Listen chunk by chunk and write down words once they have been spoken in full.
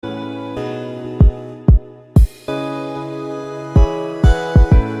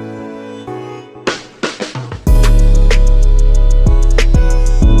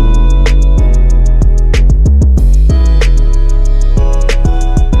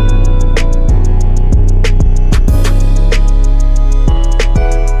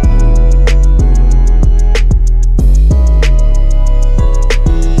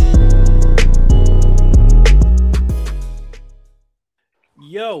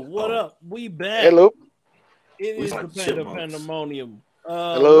what up? We back. Hello. It is the Panda Pandemonium.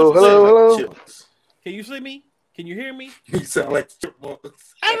 Hello, hello. Chipmunks. Can you see me? Can you hear me? You sound like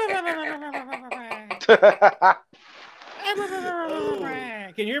chipmunks. Can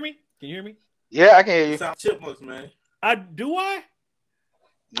you hear me? Can you hear me? Yeah, I can hear you. You sound chipmunks, man. Do I?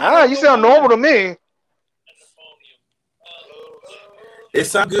 Nah, you sound normal to me. It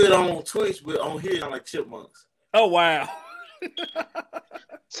sound good on Twitch, but on here, I'm like chipmunks. Oh, wow.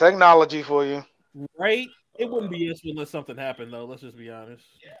 Technology for you. Right? It wouldn't be us unless something happened, though. Let's just be honest.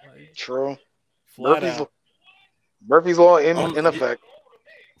 Like, true. Flat out. Murphy's Law in effect.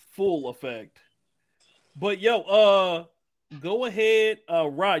 Full effect. But, yo, go ahead.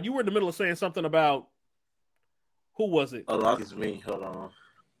 Rod, you were in the middle of saying something about, who was it? Oh, it's me. Hold on.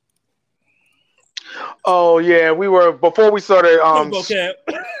 Oh, yeah, we were, before we started. Vocab.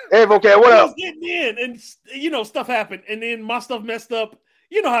 Hey, Vocab, what up? I was getting in, and, stuff happened, and then my stuff messed up.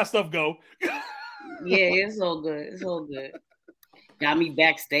 You know how stuff go. Yeah, it's all good. It's all good. Got me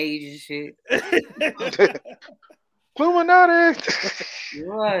backstage and shit. Illuminati.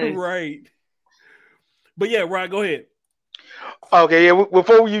 Right. But yeah, Rod, go ahead. Okay, yeah.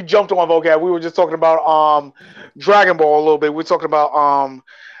 Before you jumped on Vocab, we were just talking about Dragon Ball a little bit. We were talking about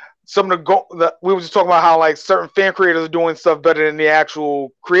some of we were just talking about how like certain fan creators are doing stuff better than the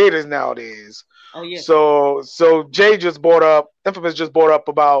actual creators nowadays. Oh yeah. So Jay just brought up, Infamous just brought up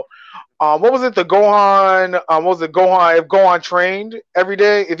about what was it? The Gohan. What was it? Gohan. If Gohan trained every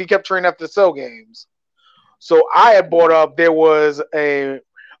day, if he kept training after the Cell games. So I had brought up there was a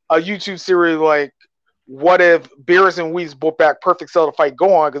YouTube series like, what if Beerus and Whis brought back Perfect Cell to fight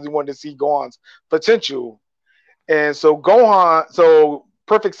Gohan because he wanted to see Gohan's potential, and so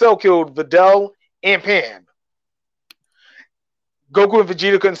Perfect Cell killed Videl and Pan. Goku and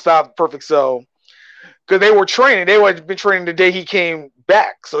Vegeta couldn't stop Perfect Cell because they were training. They had been training the day he came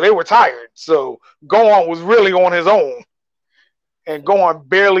back, so they were tired. So Gohan was really on his own, and Gohan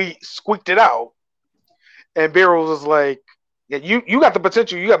barely squeaked it out. And Beerus was like, "Yeah, you got the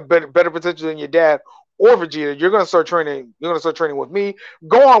potential. You got better potential than your dad or Vegeta. You're gonna start training. You're gonna start training with me."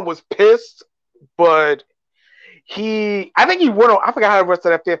 Gohan was pissed, but I think he went. I forgot how the rest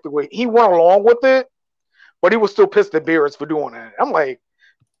of that fifth way. He went along with it, but he was still pissed at Beerus for doing that. I'm like,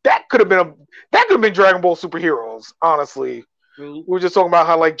 that could have been Dragon Ball superheroes. Honestly, we were just talking about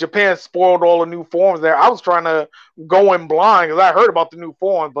how like Japan spoiled all the new forms there. I was trying to go in blind because I heard about the new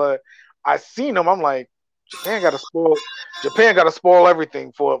forms, but I seen them. I'm like, Japan got to spoil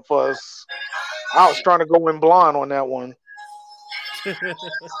everything for us. I was trying to go in blind on that one.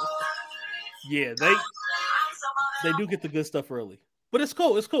 Yeah, they do get the good stuff early. But it's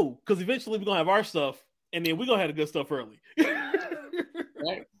cool. It's cool. Because eventually we're going to have our stuff, and then we're going to have the good stuff early.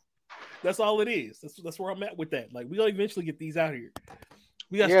 That's all it is. That's where I'm at with that. Like, we're going to eventually get these out here.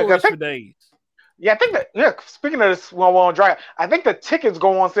 We got stories for days. Yeah, I think that, speaking of this on Dragon, I think the tickets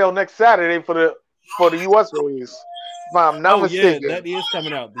go on sale next Saturday for the U.S. release. If I'm not mistaken. Yeah, that is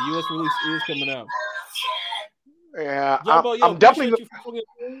coming out. The U.S. release is coming out. Yeah, Jumbo, I'm definitely. What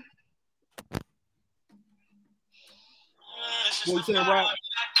you saying, Rob?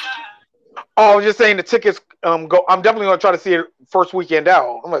 Oh, I was just saying the tickets go. I'm definitely gonna try to see it first weekend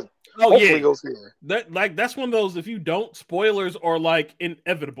out. I'm like, hopefully go see it. That's one of those. If you don't, spoilers are like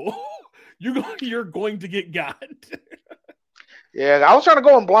inevitable. You're going to get got. Yeah, I was trying to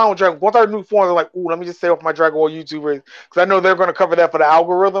go in blind with Dragon. Once I new forms, I'm like, ooh, let me just stay off my Dragon Ball YouTubers because I know they're going to cover that for the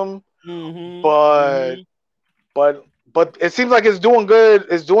algorithm. Mm-hmm. But it seems like it's doing good.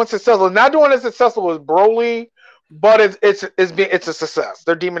 It's doing successful. It's not doing as successful as Broly, but it's a success.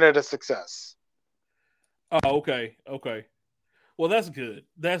 They're deeming it a success. Oh, okay. Well, that's good.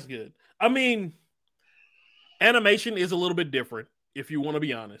 I mean, animation is a little bit different, if you want to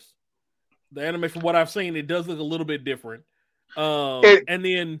be honest. The animation, from what I've seen, it does look a little bit different. And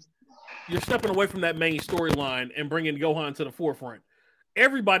then you're stepping away from that main storyline and bringing Gohan to the forefront.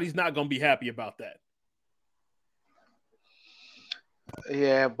 Everybody's not going to be happy about that.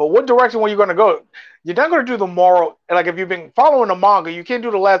 Yeah, but what direction were you going to go? You're not going to do the moral. Like, if you've been following the manga, you can't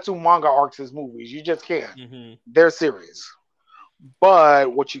do the last two manga arcs as movies. You just can't. Mm-hmm. They're series.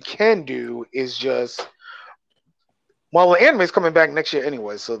 But what you can do is just. Well, the anime is coming back next year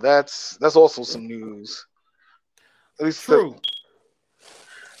anyway, so that's also some news. At least true.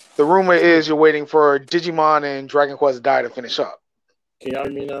 The rumor is you're waiting for Digimon and Dragon Quest Die to finish up. Can y'all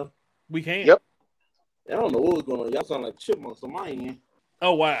hear me now? We can. Yep. I don't know what was going on. Y'all sound like chipmunks on my end.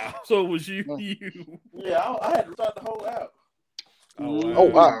 Oh, wow. So it was you. Yeah, I had to start the whole app. Oh,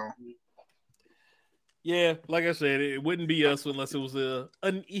 wow. Yeah, like I said, it wouldn't be us unless it was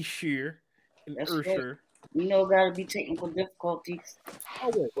an issue. An Ursher. Gotta be technical difficulties.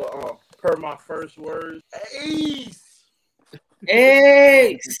 But per my first words, Ace.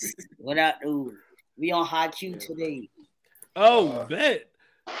 Hey, what up, dude? We on Hot Q today. Oh, bet.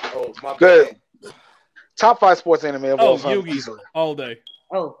 Oh, my Good. bad. Top 5 sports anime of all time. Yugi Easily. all day.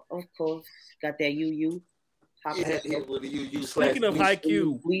 Oh, of course. Got that UU. Speaking of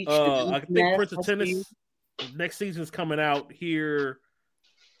Haikyuu, I think Prince of Tennis next season's coming out here.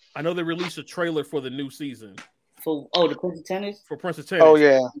 I know they released a trailer for the new season. The Prince of Tennis? For Prince of Tennis. Oh,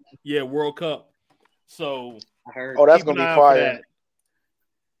 yeah. Yeah, World Cup. So I heard. Oh, that's going to be fire.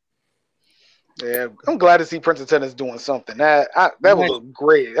 Yeah, I'm glad to see Prince of Tennis doing something. That was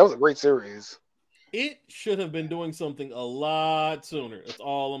a great series. It should have been doing something a lot sooner. That's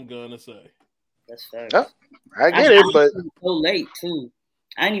all I'm gonna say. That's fair. Yeah, I get it, but so late too.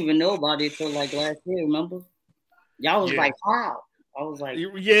 I didn't even know about it till like last year. Remember? Y'all was like, "Wow!" I was like,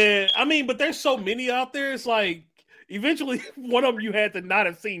 "Yeah." I mean, but there's so many out there. It's like eventually one of them you had to not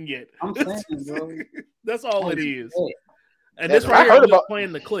have seen yet. I'm saying, bro. That's all it is. Good. And this right here, I'm just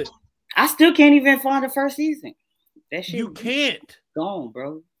playing the clip. I still can't even find the first season. That shit, you can't. Gone,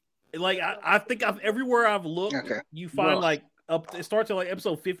 bro. Like I think everywhere I've looked, you find like up. It starts at like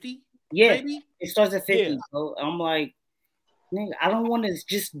episode 50. Yeah, maybe? It starts at 50. Yeah. So I'm like, nigga, I don't want to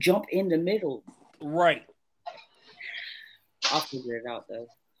just jump in the middle. Right. I'll figure it out though.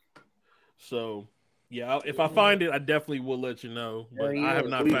 So yeah, if I find it, I definitely will let you know. But I have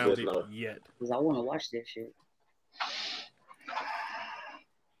not found it yet. Because I want to watch that shit.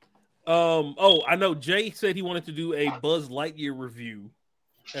 I know Jay said he wanted to do a Buzz Lightyear review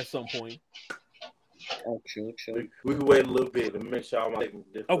at some point. Oh, true. We can wait a little bit to make sure I'm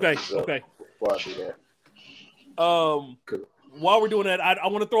okay. Before I do that. While we're doing that, I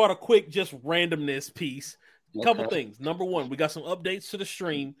want to throw out a quick just randomness piece. A couple things. Number one, we got some updates to the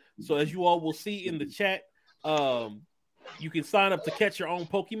stream. So as you all will see in the chat, you can sign up to catch your own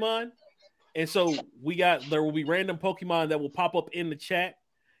Pokemon. And so there will be random Pokemon that will pop up in the chat.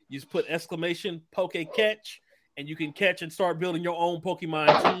 You just put exclamation Poke Catch, and you can catch and start building your own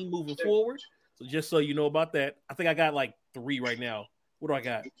Pokemon team moving forward. So just so you know about that, I think I got like 3 right now. What do I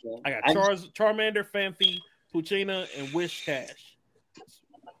got? I got Charmander, Phanpy, Poochyena, and Whiscash.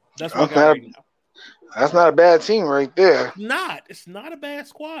 That's what I got right now. That's not a bad team right there. It's not a bad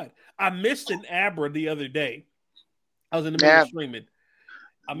squad. I missed an Abra the other day. I was in the middle of streaming.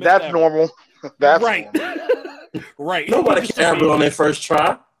 That's Abra. Normal. That's right. Normal. Right. Nobody can Abra on their first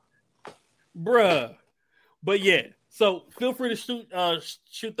try. Bruh. But yeah. So feel free to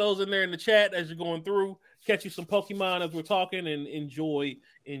shoot those in there in the chat as you're going through. Catch you some Pokemon as we're talking and enjoy.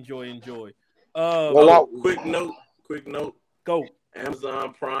 Quick note. Go.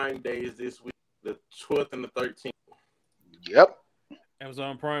 Amazon Prime Day is this week, the 12th and the 13th. Yep.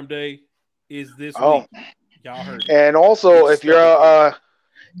 Amazon Prime Day is this week. Y'all heard it. And also, if you're an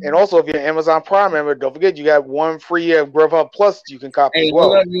Amazon Prime member, don't forget you got 1 free year of Grubhub Plus you can copy as well.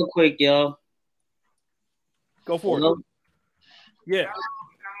 Hold up real quick, y'all. Go for it. Yeah.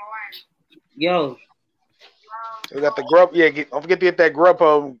 Yo. We got the Grub. Yeah, don't forget to get that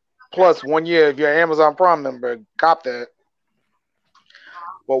Grubhub Plus 1 year if you're an Amazon Prime member. Cop that.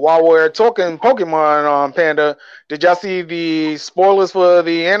 But while we're talking Pokemon, Panda, did y'all see the spoilers for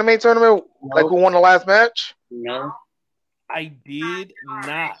the anime tournament? No. Like who won the last match? No. I did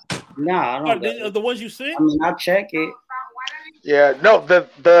not. Nah, I don't. The ones you sent? I mean, I'll check it. Yeah, no.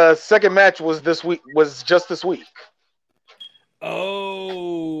 The second match was this week. Was just this week.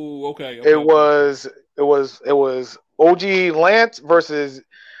 Oh, okay. It was OG Lance versus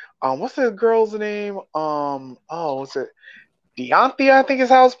what's the girl's name? What's it? Deontay, I think is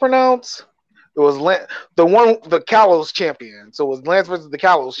how it's pronounced. It was the Kalos champion. So it was Lance versus the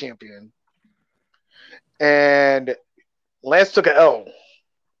Kalos champion, and Lance took an L.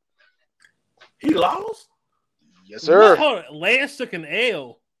 He lost? Yes, sir. Hold on. Lance took an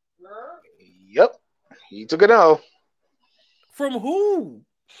L. Yep, he took an L. From who?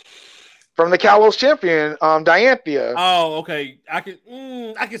 From the Kalos champion, Dianthia. Oh, okay. I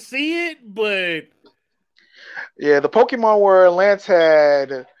can see it, but yeah, the Pokemon where Lance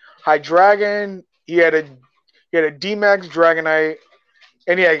had Hydreigon, he had a D-Max Dragonite,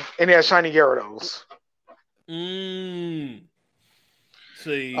 and he had Shiny Gyarados.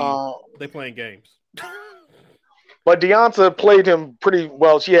 See, they playing games. But Deonta played him pretty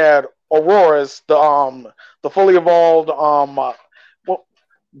well. She had Auroras, the fully evolved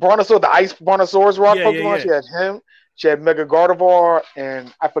Brontosaur, the Ice Brontosaurus rock Pokemon. Yeah. She had him. She had Mega Gardevoir,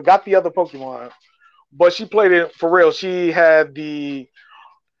 and I forgot the other Pokemon. But she played it for real. She had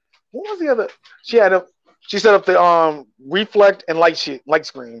what was the other? She set up the Reflect and Light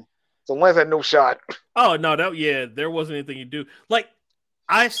Screen. So Lance had no shot. Oh no, there wasn't anything you do. Like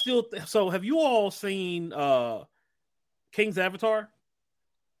so have you all seen King's Avatar?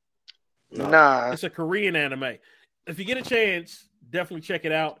 No. Nah. It's a Korean anime. If you get a chance, definitely check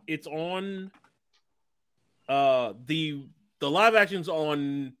it out. It's on the live action's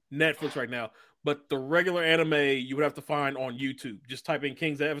on Netflix right now, but the regular anime you would have to find on YouTube. Just type in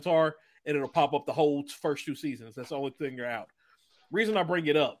King's Avatar and it'll pop up the whole first 2 seasons. That's the only thing they're out. Reason I bring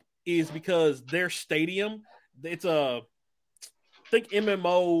it up is because their stadium, it's a think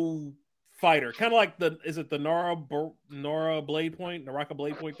MMO fighter, kind of like is it the Naraka Blade Point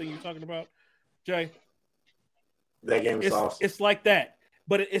thing you're talking about, Jay? That game is awesome. It's like that,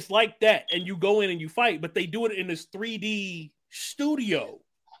 but it's like that, and you go in and you fight, but they do it in this 3D studio,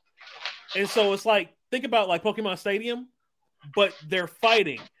 and so it's like think about like Pokemon Stadium, but they're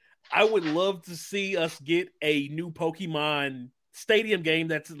fighting. I would love to see us get a new Pokemon Stadium game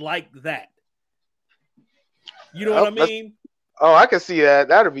that's like that. You know what I mean? Oh, I can see that.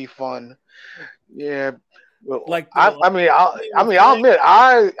 That'd be fun. Yeah. Well, like I'll admit,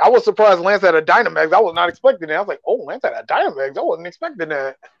 I was surprised Lance had a Dynamax. I was not expecting that. I was like, oh, Lance had a Dynamax. I wasn't expecting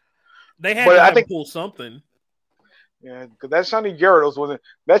that. They had to pull something. Yeah, because that shiny Gyarados wasn't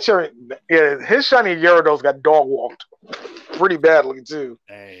that shiny. Yeah, his shiny Gyarados got dog walked pretty badly too.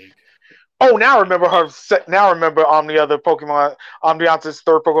 Dang. Oh, now I remember her. Now I remember the other Pokemon. Deontay's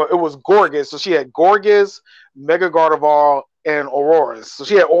third Pokemon. It was Gorgas. So she had Gorgas, Mega Gardevoir, and Auroras. So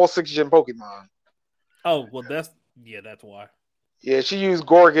she had all 6 Gen Pokemon. Oh well, that's why. Yeah, she used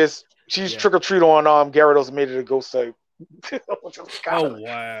Gorgas. She used Trick or Treat on Gyarados and made it a Ghost type. Oh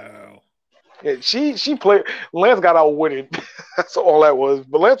wow. Yeah, she played. Lance got outwitted. That's all that was.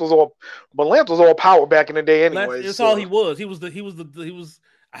 But Lance was all power back in the day anyway. That's all he was. He was.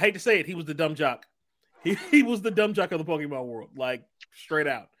 I hate to say it. He was the dumb jock. He was the dumb jock of the Pokemon world, like straight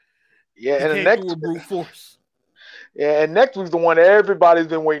out. Yeah, he and the next brute force. Yeah, and next week's the one everybody's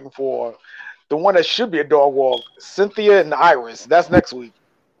been waiting for. The one that should be a dog walk. Cynthia and Iris. That's next week.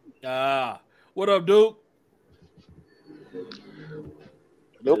 What up, Duke?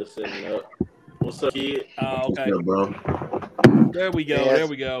 Nope. What's up, kid? Okay. What's up, bro? There we go. Yes. There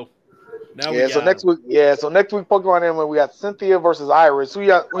we go. Now yeah. So next week, Pokemon Anime, we got Cynthia versus Iris. Who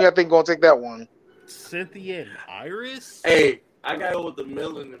y'all think gonna take that one? Cynthia and Iris. Hey, I got to go with the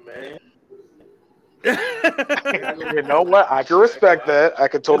Melanin, man. You know what? I can respect that. I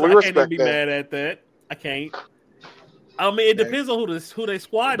can totally respect that. I can't be mad at that. I can't. I mean, it depends on who they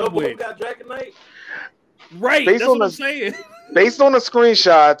squad with. Got Dragonite. Right. That's what I'm saying. Based on the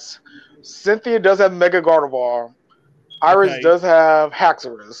screenshots, Cynthia does have Mega Gardevoir. Iris does have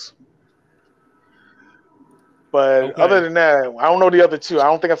Haxorus. But other than that, I don't know the other two. I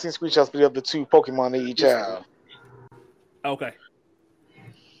don't think I've seen screenshots for the other 2 Pokemon they each have. Okay.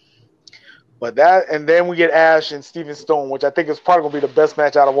 But that, and then we get Ash and Steven Stone, which I think is probably going to be the best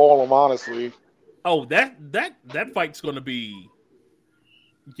match out of all of them, honestly. Oh, that fight's going to be...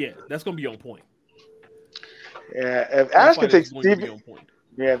 Yeah, that's going to be on point. Yeah, if Ash can take Steven...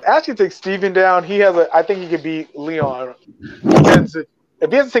 Yeah, if Ash can take Steven down, I think he could beat Leon. If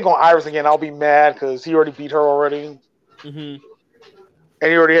he has to take on Iris again, I'll be mad because he already beat her already. Mm-hmm.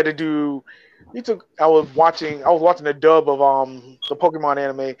 And he already had to do. I was watching the dub of the Pokemon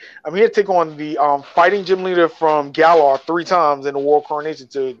anime. I mean, he had to take on the fighting gym leader from Galar 3 times in the World Coronation.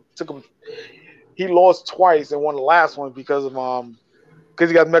 Took him. He lost twice and won the last one because of because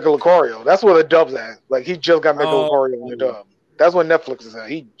he got Mega Lucario. That's where the dub's at. Like he just got Mega Lucario in the dub. That's what Netflix is at.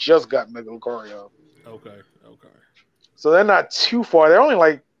 He just got Mega Lucario. Okay. So they're not too far. They're only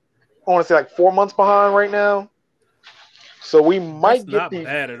I want to say 4 months behind right now. So we might That's not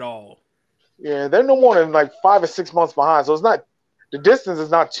bad at all. Yeah, they're no more than 5 or 6 months behind. So it's not, the distance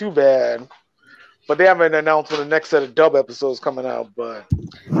is not too bad. But they haven't announced when the next set of dub episodes coming out. But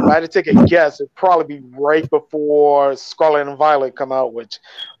if I had to take a guess, it'd probably be right before Scarlet and Violet come out, which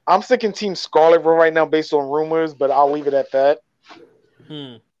I'm sticking Team Scarlet right now based on rumors, but I'll leave it at that.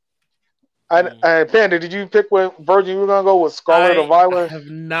 Panda, did you pick what version you were gonna go with, Scarlet or Violet? I have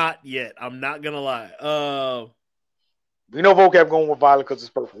not yet. I'm not gonna lie. We know Vocab going with Violet because it's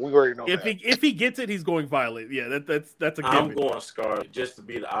purple. We already know that. If he gets it, he's going Violet. Yeah, that's a given. I'm going Scarlet just to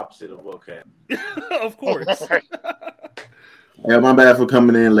be the opposite of Vocab. Of course. Yeah, my bad for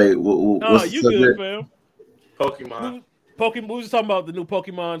coming in late. What's you good, fam? Pokemon. We was talking about the new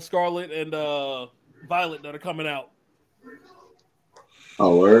Pokemon Scarlet and Violet that are coming out.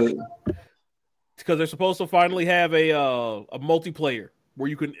 Oh, word. Because they're supposed to finally have a multiplayer where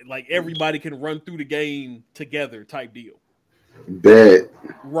you can everybody can run through the game together type deal. Bet.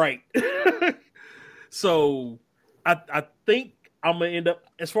 Right. So I think I'm gonna end up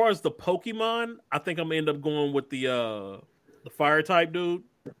as far as the Pokemon. I think I'm gonna end up going with the fire type dude.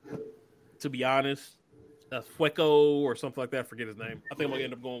 To be honest, Fueco or something like that. I forget his name. I think I'm gonna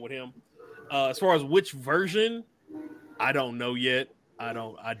end up going with him. As far as which version, I don't know yet. I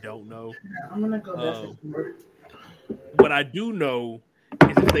don't know. I'm gonna go. What I do know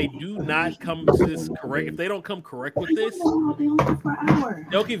is if they do not come correct, if they don't come correct with this,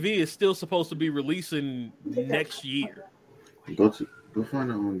 Doki V is still supposed to be releasing next year. Go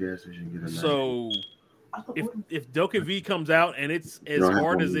find out one gas station. Get a so if Doki V comes out and it's as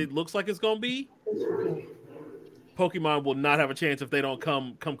hard as it looks like it's gonna be, Pokemon will not have a chance if they don't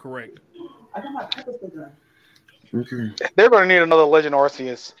come correct. Okay. They're going to need another Legend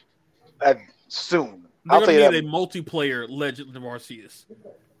Arceus soon. They're going to need a multiplayer Legend of Arceus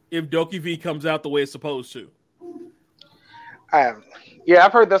if Doki V comes out the way it's supposed to. Yeah,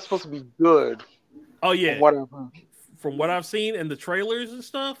 I've heard that's supposed to be good. Oh yeah, from what I've seen in the trailers and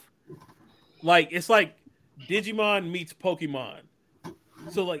stuff, like it's like Digimon meets Pokemon.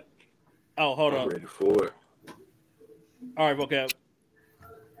 So like, oh hold on. Ready for it. All right, vocab.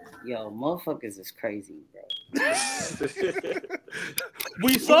 Yo, motherfuckers is crazy, bro.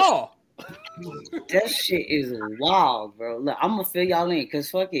 We saw. That shit is wild, bro. Look, I'm gonna fill y'all in,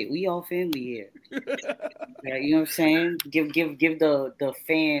 cause fuck it, we all family here. Yeah, you know what I'm saying? Give the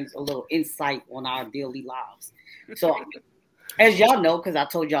fans a little insight on our daily lives. So, as y'all know, cause I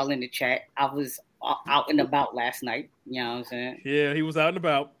told y'all in the chat, I was out and about last night. You know what I'm saying? Yeah, he was out and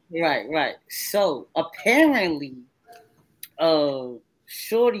about. Right. So apparently,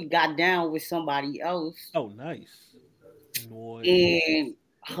 Shorty got down with somebody else. Oh, nice. And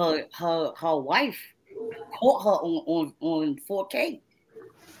her wife caught her on 4K.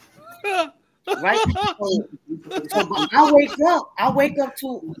 Right? So I wake up to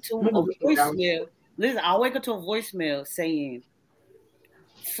a voicemail. Listen, I wake up to a voicemail saying,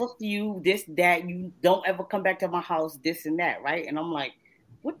 fuck you, this, that, you don't ever come back to my house, this and that, right? And I'm like,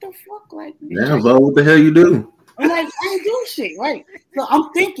 what the fuck? Like, damn, bro, what the hell you do? I'm like, I ain't do shit, right? So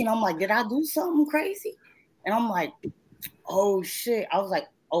I'm thinking, I'm like, did I do something crazy? And I'm like, oh shit. I was like,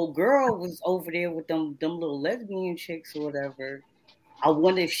 oh, girl was over there with them little lesbian chicks or whatever. I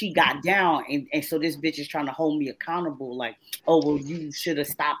wonder if she got down and so this bitch is trying to hold me accountable, like, oh well, you should have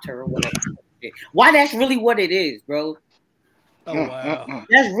stopped her or whatever. Why that's really what it is, bro. Oh wow.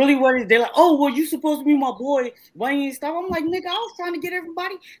 That's really what it is. They're like, oh well, you supposed to be my boy. Why you ain't stop? I'm like, nigga, I was trying to get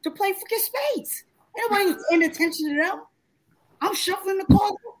everybody to play fucking spades. Everybody was paying attention to them. I'm shuffling the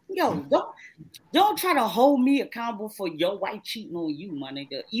cards. Yo, don't try to hold me accountable for your wife cheating on you, my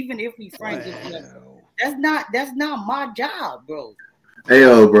nigga. Even if we friends, that's not my job, bro. Hey,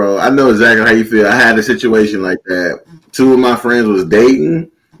 yo, bro, I know exactly how you feel. I had a situation like that. Two of my friends was dating.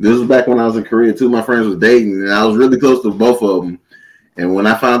 This was back when I was in Korea. Two of my friends was dating, and I was really close to both of them. And when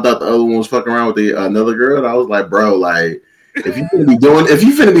I found out the other one was fucking around with another girl, I was like, bro, like, if you finna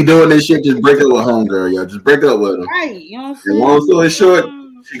be doing this shit, just break up with homegirl, yo. Just break up with them. Right, you know what I'm saying? And long story short,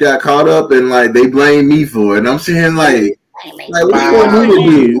 she got caught up and like they blame me for it. And I'm saying like what do you want me to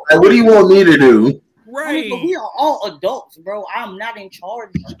do? Like, what do you want me to do? Right. I mean, but we are all adults, bro. I'm not in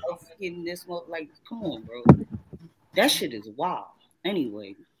charge of getting this one. Like, come on, bro. That shit is wild.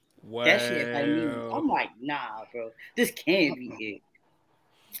 Anyway, that shit like me. I'm like, nah, bro. This can't be it.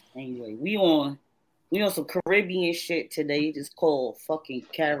 Anyway, we on some Caribbean shit today. It's called fucking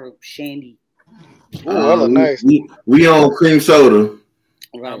Carib Shandy. Oh, that look nice. We on cream soda.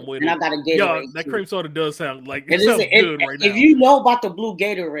 Right. And I got a Gatorade. Yo, that cream soda does sound like it sounds good right now. If you know about the blue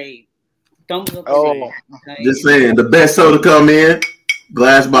Gatorade, thumbs up. Oh, just saying, the best soda come in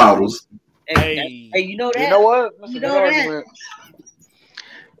glass bottles. Hey, you know that? You know what? That's you know that?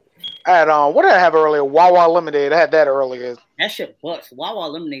 I had what did I have earlier? Wawa lemonade. I had that earlier. That shit bust. Wawa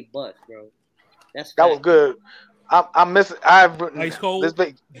lemonade bust, bro. That was good. I miss it. Ice cold. This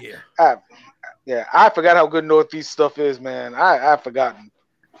big, I forgot how good Northeast stuff is, man. I've forgotten.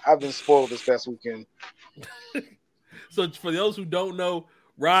 I've been spoiled this past weekend. So for those who don't know,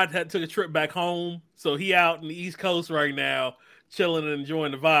 Rod took a trip back home, so he out in the East Coast right now, chilling and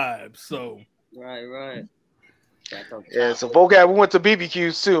enjoying the vibes. So right. Yeah, so vocab, we went to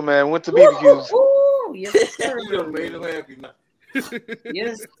BBQs too, man. Went to BBQs. Yes, sir. You made him happy now.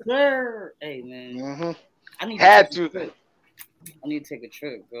 Yes, sir. Hey, man. Mm-hmm. I need to take a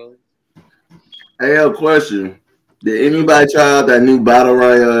trip, bro. Hey, yo, question. Did anybody try out that new Battle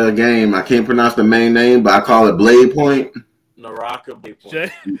Royale game? I can't pronounce the main name, but I call it Blade Point. Naraka Blade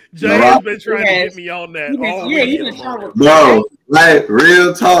Point. Jay has been trying to get me on that. He's been trying to. Bro, like,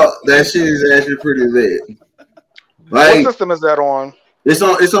 real talk, that shit is actually pretty lit. Like, what system is that on? It's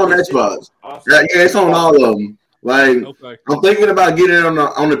on Xbox. Awesome. Yeah, it's on all of them. Like, Okay. I'm thinking about getting it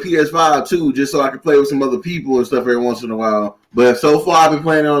on the PS5 too, just so I can play with some other people and stuff every once in a while. But so far, I've been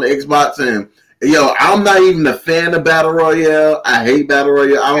playing it on the Xbox, and yo, I'm not even a fan of Battle Royale. I hate Battle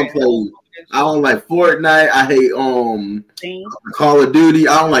Royale. I don't like Fortnite. I hate Call of Duty.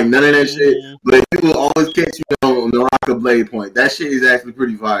 I don't like none of that shit. But you will always catch me on the Rocket Blade Point. That shit is actually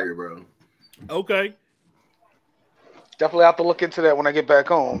pretty fire, bro. Okay. Definitely have to look into that when I get back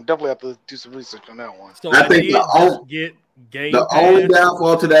home. Definitely have to do some research on that one. So I think get Game the Pass. only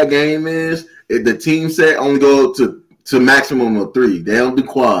downfall to that game is if the team set only go to maximum of 3. They don't do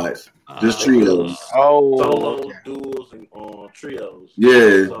quads, just trios. Solo, duels, and trios.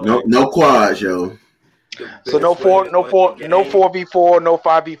 Yeah, so, no quads, yo. So no 4v4, no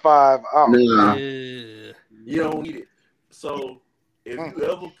 5v5. Oh. Nah. You don't need it. So if you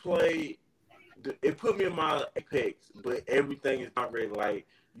ever play, it put me in my Apex, but everything is not ready. Like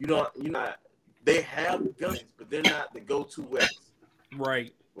you're not. They have guns, but they're not the go-to weapons.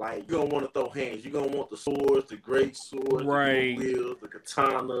 Right. Like you don't want to throw hands. You're gonna want the swords, the great swords, right, the wheels, the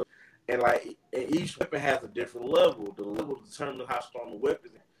katana, and each weapon has a different level. The level determines how strong the weapon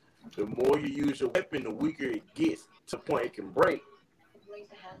is. The more you use your weapon, the weaker it gets to the point it can break.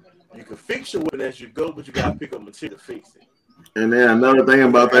 You can fix your weapon as you go, but you gotta pick up material to fix it. And then another thing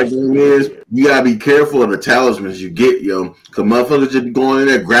about that game is you gotta be careful of the talismans you get, yo. Cause motherfuckers just be going in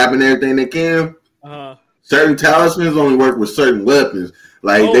there grabbing everything they can. Certain talismans only work with certain weapons.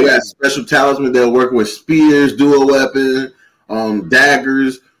 Like they got special talismans that'll work with spears, dual weapons,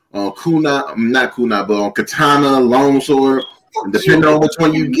 daggers, not kunai, but katana, longsword. And depending on which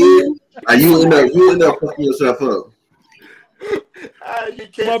one you get, you end up fucking yourself up.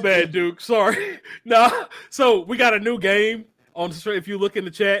 My bad, Duke. Sorry. No. So we got a new game on. If you look in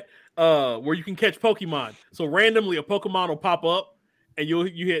the chat, where you can catch Pokemon. So randomly, a Pokemon will pop up, and you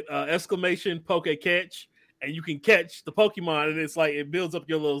hit exclamation Poke Catch, and you can catch the Pokemon, and it's like it builds up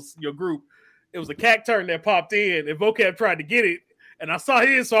your group. It was a Cacturn that popped in, and Vocab tried to get it, and I saw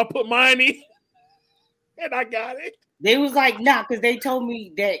his, so I put mine in, and I got it. They was like, nah, because they told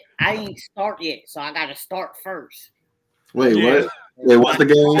me that I ain't start yet, so I got to start first. Wait, what? Wait, what's the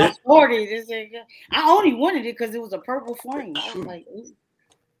game? I started. I only wanted it because it was a purple flame. I was like, ooh.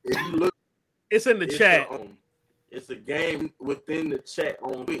 If you look, it's in the chat. It's a game within the chat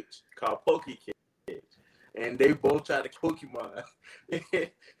on Twitch called Poke Catch, and they both try to Pokemon.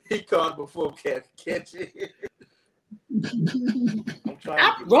 He called before catch it.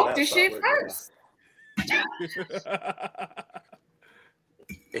 I broke the shit first.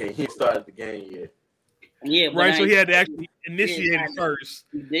 And he started the game yet. Yeah, right. So he had to actually initiate it first.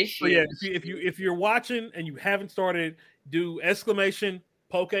 So yeah, if you're watching and you haven't started, do exclamation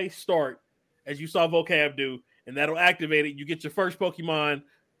Poke Start as you saw Vocab do, and that'll activate it. You get your first Pokemon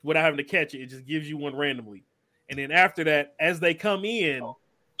without having to catch it. It just gives you one randomly, and then after that, as they come in,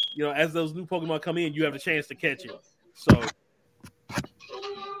 as those new Pokemon come in, you have a chance to catch it.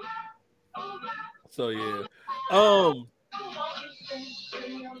 So yeah.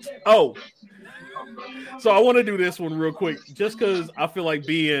 So I want to do this one real quick, just because I feel like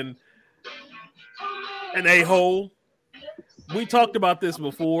being an a-hole. We talked about this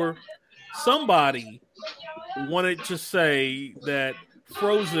before. Somebody wanted to say that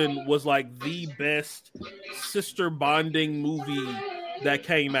Frozen was like the best sister bonding movie that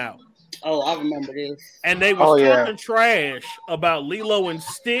came out. Oh, I remember this. And they was talking trash about Lilo and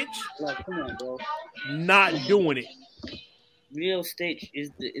Stitch. Like, come on, bro. Not doing it. Real Stitch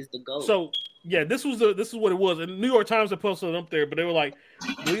is the GOAT. So yeah, this is what it was. And the New York Times had posted it up there, but they were like,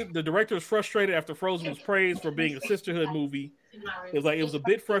 the director was frustrated after Frozen was praised for being a sisterhood movie. It was a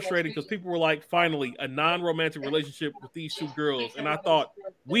bit frustrating because people were like, finally, a non-romantic relationship with these two girls. And I thought,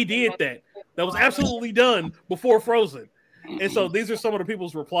 we did that. That was absolutely done before Frozen. And so these are some of the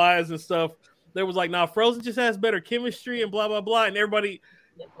people's replies and stuff. They was like, nah, Frozen just has better chemistry and blah, blah, blah. And everybody,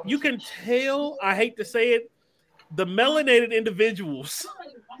 you can tell, I hate to say it, the melanated individuals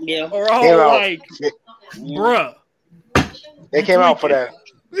are all like, bruh. They came out for that.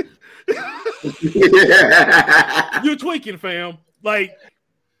 You tweaking, fam. Like,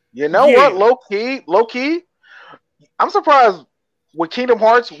 you know what? Low key. I'm surprised with Kingdom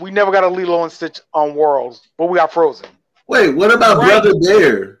Hearts, we never got a Lilo and Stitch on Worlds, but we got Frozen. Wait, what about Brother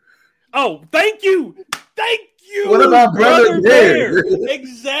Bear? Oh, thank you. What about Brother Bear?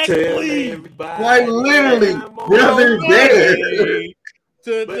 Exactly. Like literally, Brother Bear.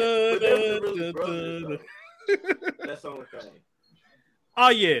 That's the only thing. Oh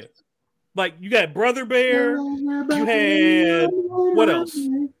yeah, like you got Brother Bear. You had what else?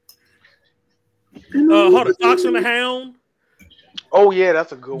 Hold on, Fox and the Hound. Oh yeah,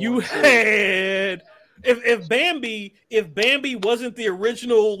 that's a good one. You had If Bambi wasn't the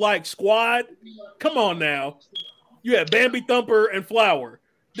original like squad, come on now. You had Bambi, Thumper, and Flower.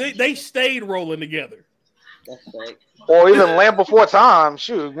 They stayed rolling together. That's right. Or even Land Before Time.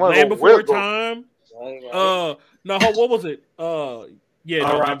 Shoot, Land Before Time. No, what was it? Yeah,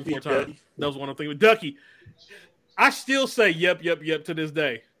 no, Land Before Time. Ducky. That was one I'm thinking with Ducky. I still say yep to this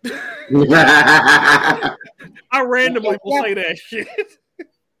day. I randomly will say that shit. It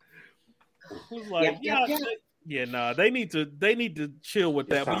was like, nah, they need to chill with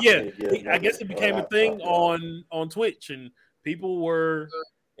that. But yeah, I guess it became a thing on Twitch, and people were.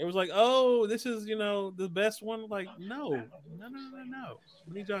 It was like, oh, this is the best one. Like, no.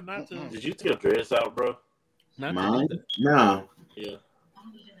 We need y'all not to. Did you take a dress out, bro? Mine? No. Yeah.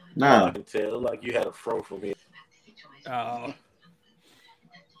 No. I can tell. Like you had a fro from here. Yeah,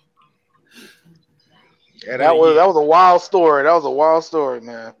 that was a wild story. That was a wild story,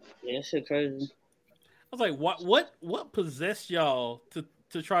 man. Yeah, that shit crazy. I was like, what possessed y'all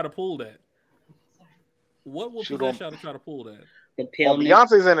to try to pull that? What will possess y'all to try to pull that?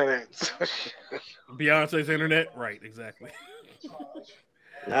 Beyonce's internet. Beyonce's internet, right? Exactly.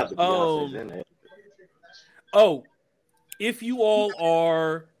 Not the Beyonce's internet. Oh, if you all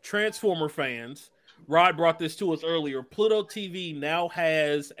are Transformer fans, Rod brought this to us earlier. Pluto TV now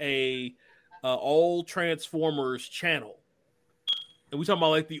has a all Transformers channel, and we talking about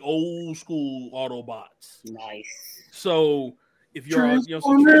like the old school Autobots. Nice. So if you're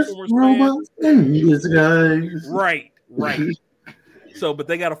some Transformers fans, right. So, but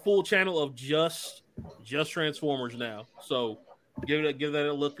they got a full channel of just Transformers now. So give that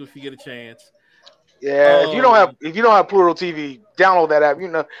a look if you get a chance. Yeah, if you don't have Pluto TV, download that app.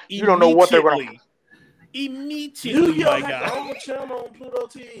 You don't know what they're going to. Immediately, my guy. Own channel on Pluto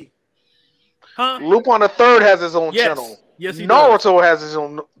TV. Huh? Lupin the Third has his own channel. Yes, he Naruto does. has his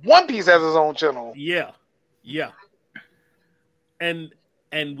own. One Piece has his own channel. Yeah. And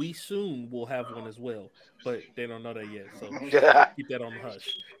we soon will have one as well, but they don't know that yet. So keep that on the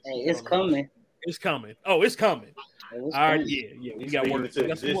hush. Hey, it's coming. It's coming. Oh, it's coming. All right. Yeah. We got work. We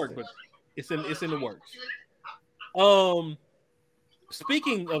got some work, but it's in the works.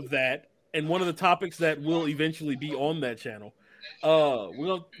 Speaking of that, and one of the topics that will eventually be on that channel,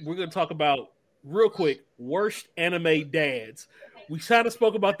 we're gonna talk about real quick worst anime dads. We kind of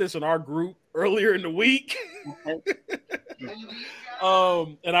spoke about this in our group earlier in the week.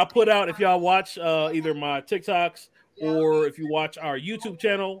 And I put out, if y'all watch either my TikToks or if you watch our YouTube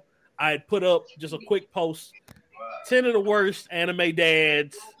channel, I had put up just a quick post, 10 of the worst anime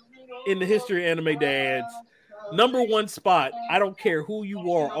dads in the history of anime dads. Number one spot, I don't care who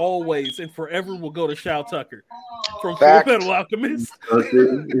you are, always and forever will go to Shou Tucker from Full Metal Alchemist.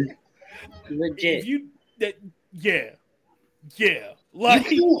 Legit. Yeah. Like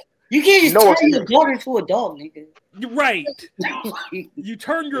you can't just turn your daughter into a dog, nigga. Right. You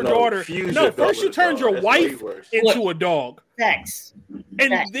turn your daughter. No, first you turned your wife into a dog. Facts.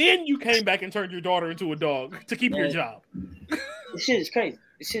 And then you came back and turned your daughter into a dog to keep your job. This shit is crazy.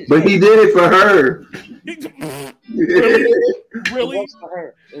 But he did it for her. Really? It was for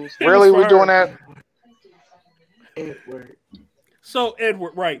her. Really? We're doing that? Edward. So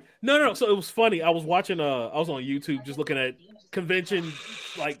Edward, right? No. So it was funny. I was watching. I was on YouTube just looking at convention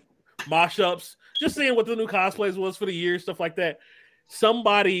like mosh-ups, just seeing what the new cosplays was for the year, stuff like that.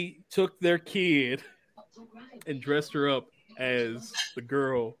 Somebody took their kid and dressed her up as the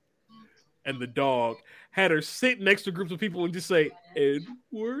girl and the dog, had her sit next to groups of people and just say,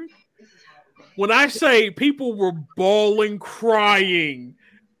 Edward. When I say people were bawling, crying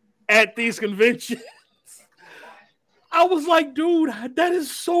at these conventions, I was like, dude, that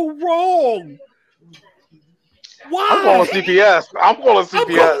is so wrong. Why? I'm calling CPS.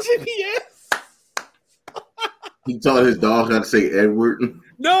 He taught his dog how to say Edward.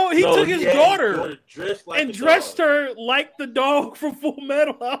 No, he took his daughter and dressed her like the dog from Full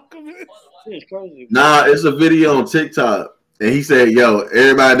Metal Alchemist. Nah, it's a video on TikTok. And he said, yo,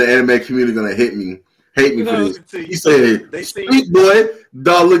 everybody in the anime community gonna hate me for this. He said, sweet boy.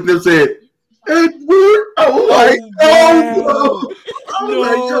 Dog looked at him and said, Edward. I was like, oh,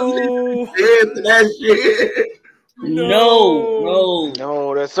 no. That shit.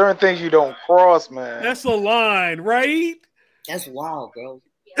 No, there's certain things you don't cross, man. That's a line, right? That's wild, bro.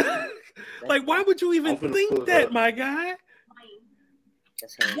 Like, why would you even think that, my guy?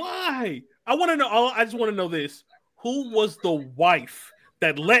 Why? I want to know. I just want to know this. Who was the wife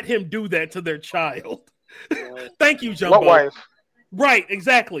that let him do that to their child? Thank you, Jumbo. What wife? Right,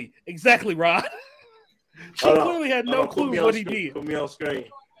 exactly, Rod. She clearly had no clue what he did. Put me on screen.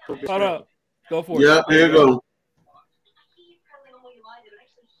 Hold up. Go for it. Yeah, there you go.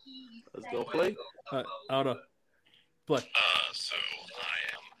 Let's go play. Hold on. Play. So I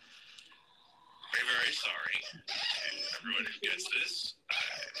am very, very sorry to everyone who gets this. I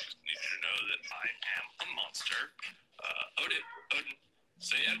just need you to know that I am a monster. Odin,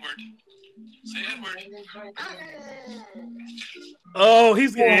 say Edward. Say Edward. Oh,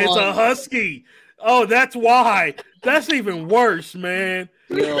 it's a husky. Oh, that's why. That's even worse, man.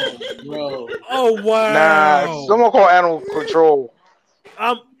 Yo, bro. Oh wow. Nah, someone call animal control.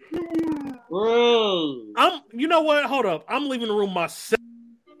 Bro. You know what? Hold up. I'm leaving the room myself.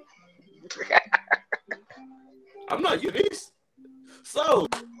 I'm not you this. So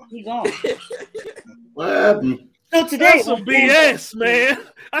He gone. What happened? So today, That's some BS, man.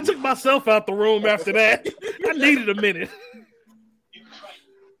 I took myself out the room after that. I needed a minute.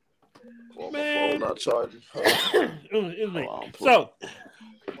 well, Man. my phone not charging. It was me. So,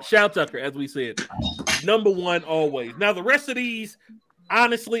 Shou Tucker, as we said, number one always. Now, the rest of these,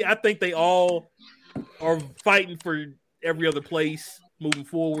 honestly, I think they all are fighting for every other place moving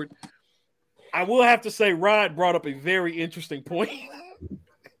forward. I will have to say, Rod brought up a very interesting point.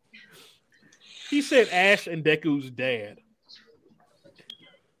 He said Ash and Deku's dad.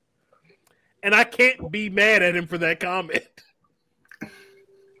 And I can't be mad at him for that comment.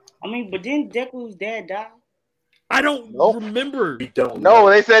 I mean, but didn't Deku's dad die? I don't remember. We don't No,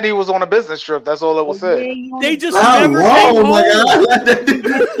 they said he was on a business trip. That's all that was said. They just Oh, never came oh my home. God.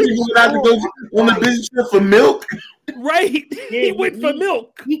 You went out to go on the business trip for milk? Right. He went for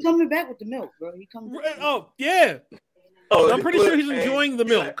milk. He coming back with the milk, bro. He coming back. Oh, yeah. Oh, I'm pretty sure he's enjoying the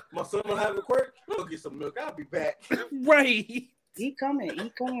milk. My son will have a quirk. I'll get some milk. I'll be back. Right. He coming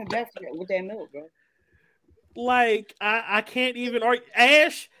back with that milk, bro. Like, I can't even argue.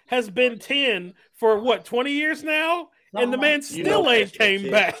 Ash has been 10 for, 20 years now? And the man still ain't came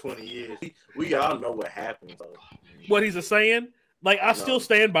back. 20 years. We all know what happened, though. What he's saying? Like, I still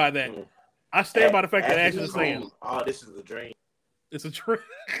stand by that. I stand by the fact that Ash is saying. Oh, this is a dream. It's a dream.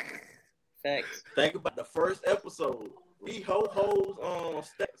 Facts. Think about the first episode.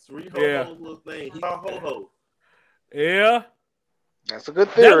 Ho-Ho's stats. Ho-Ho's little thing. He saw Ho-Ho. Yeah. That's a good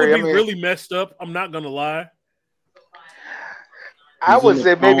That theory. would be really messed up. I'm not going to lie. I would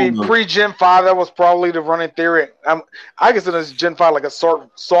say maybe pre-Gen 5, that was probably the running theory. I consider this Gen 5 like a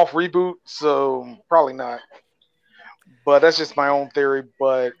soft reboot, so probably not. But that's just my own theory.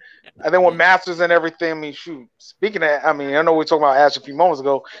 But I think with Masters and everything, I mean, shoot. Speaking of, I know we were talking about Ash a few moments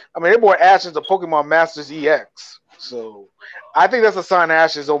ago. I mean, they brought Ash into Pokemon Masters EX. So I think that's a sign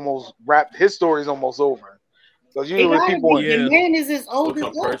Ash is almost wrapped. His story is almost over. Because usually people, the man is as old as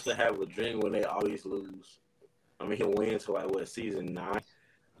us. Some person have a dream when they always lose. I mean, he'll win to season 9.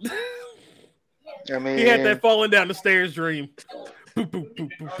 I mean, he had that falling down the stairs dream.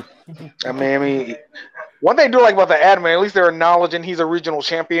 I mean, one thing I do like about the anime, at least they're acknowledging he's a regional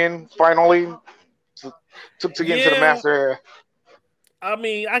champion finally to get into the master area. I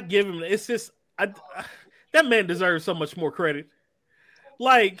mean, I give him. It's just that man deserves so much more credit.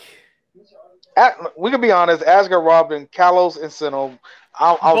 Like, we can be honest, Ash got robbed in Kalos and Sinnoh.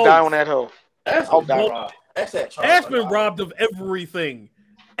 I'll die on that hill. I'll die. Ash been robbed of everything.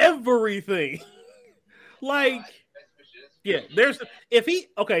 Like, yeah, here's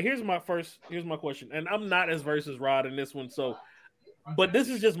my question, and I'm not as versed as Rod in this one, so, but this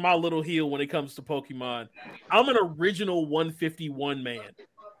is just my little heel when it comes to Pokemon. I'm an original 151 man.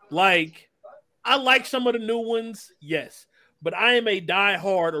 Like, I like some of the new ones, yes, but I am a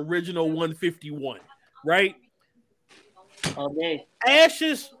diehard original 151, right? Okay.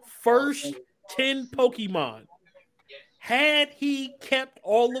 Ash's first 10 Pokemon, had he kept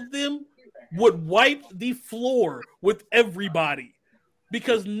all of them, would wipe the floor with everybody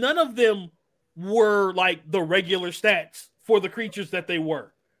because none of them were like the regular stats for the creatures that they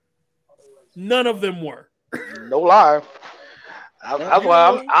were. None of them were. No lie. That's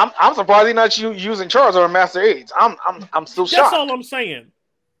why I'm surprised he's not using Charizard or Master Aids. I'm still shocked. That's all I'm saying.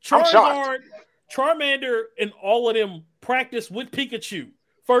 Charizard, Charmander, and all of them practice with Pikachu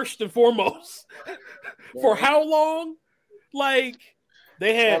first and foremost. For how long? Like,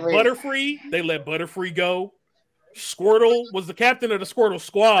 they had Butterfree. They let Butterfree go. Squirtle was the captain of the Squirtle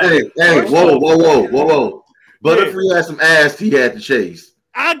squad. Hey, whoa. Butterfree had some ass he had to chase.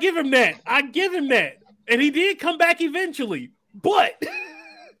 I give him that. And he did come back eventually. But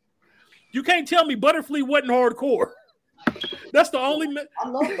you can't tell me Butterfree wasn't hardcore. That's the only...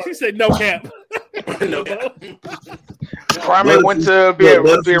 She said no cap. No cap. Primate went to be a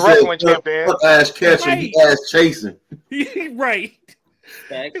wrestling champion. Ass catching, he ass chasing. Right.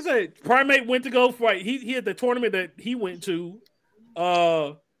 He said Primate went to go fight. He had the tournament that he went to.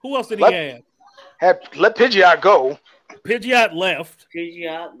 Who else did he have? Let Pidgeot go. Pidgeot left.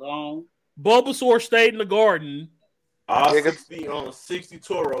 Pidgeot gone. Bulbasaur stayed in the garden. All 60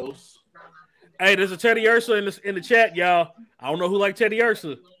 Toros. Hey, there's a Teddy Ursa in the chat, y'all. I don't know who like Teddy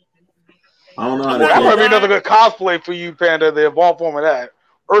Ursa. I don't know. How That to might be another good cosplay for you, Panda. The evolved form of that.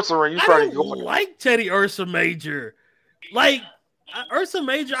 Ursa Ring, you I trying to go don't for like Teddy Ursa Major. Like Ursa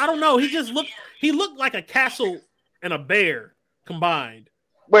Major, I don't know. He looked like a castle and a bear combined.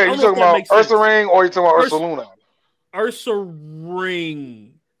 Wait, you talking about Ursa Ring or you talking about Ursa Luna? Ursa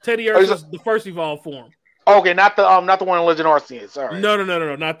Ring. Teddy Ursa's the first evolved form. Okay, not the one in Legend Arceus. Sorry. No,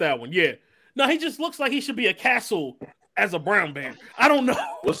 not that one. Yeah. No, he just looks like he should be a castle as a brown bear. I don't know.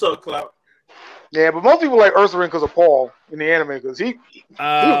 What's up, Cloud? Yeah, but most people like Ursa Ring because of Paul in the anime because he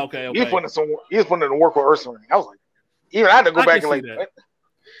was putting in the work with Ursa Ring. I was like, even I had to go back and like,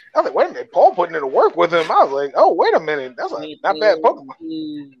 I was like, wait a minute, Paul putting in the work with him. I was like, oh, wait a minute, that's like not bad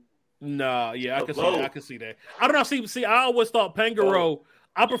Pokemon. Nah, yeah, I can see that. I can see that. I don't know. See, I always thought Pangoro.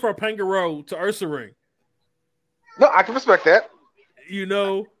 I prefer Pangoro to Ursa Ring. No, I can respect that. You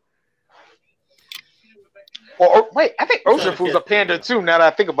know. Or wait, I think Urshifu's a panda too. Now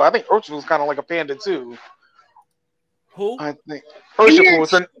that I think about it, I think Urshifu's kind of like a panda too. Who? I think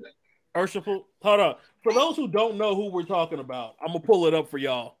Urshifu. Urshifu. Hold on. For those who don't know who we're talking about, I'm gonna pull it up for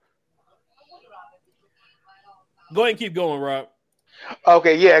y'all. Go ahead and keep going, Rob.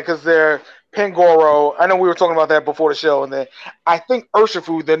 Okay, yeah, because they're Pangoro. I know we were talking about that before the show, and then I think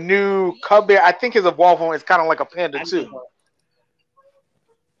Urshifu, the new cub bear, I think his evolved form is kind of like a panda too.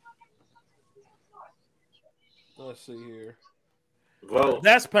 Let's see here. Whoa.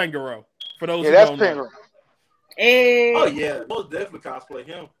 That's Pangoro. For those who that's don't Pangoro. know. Hey. Oh yeah, most definitely cosplay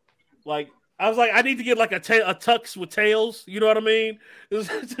him. Like I was like, I need to get like a tux with tails. You know what I mean?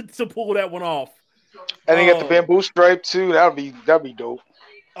 to pull that one off. And then you got the bamboo stripe too. That'd be dope.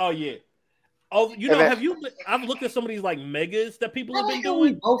 Oh yeah. Oh, you know, I've looked at some of these like megas that people have been doing.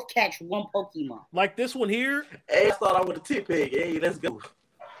 We both catch one Pokemon. Like this one here. Hey, I thought I would have tip peg. Hey, let's go.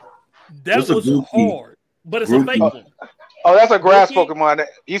 That was hard. But it's a fake one. Oh, that's a grass Pokemon.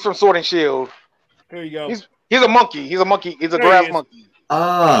 He's from Sword and Shield. There you go. He's a monkey. He's a grass monkey.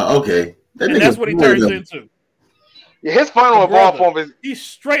 Ah, okay. And that's what he turns into. Yeah, his final evolved form is he's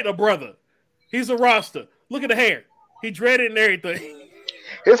straight a brother. He's a Rasta. Look at the hair. He dreaded and everything.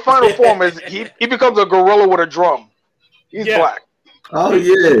 His final form is he becomes a gorilla with a drum. He's black. Oh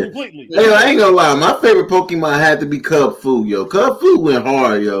yeah. Completely. Hey, I ain't gonna lie. My favorite Pokemon had to be Cub Fu, yo. Cub Fu went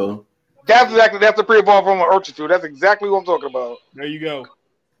hard, yo. That's the pre-evolved form of Urshifu. That's exactly what I'm talking about. There you go.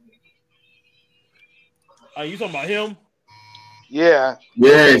 You talking about him? Yeah.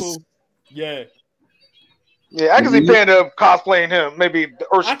 Yes. Yeah. Yeah, I can see Panda cosplaying him. Maybe the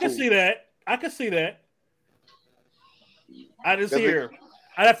Urshifu. I can see that. I just here.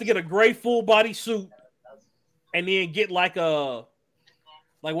 I'd have to get a gray full body suit and then get like one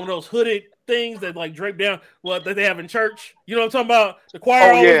of those hooded things that like drape down that they have in church. You know what I'm talking about? The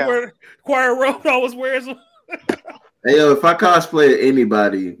choir robe always wears them. Hey yo, if I cosplay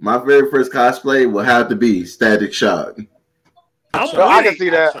anybody, my very first cosplay will have to be Static Shock. I can see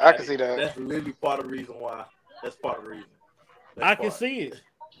that. I can see that. That's literally part of the reason why. That's part of the reason. I can see it.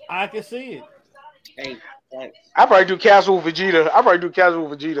 Hey, I probably do casual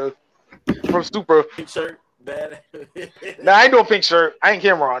Vegeta. From Super. Pink shirt, bad. Nah, I ain't doing pink shirt. I ain't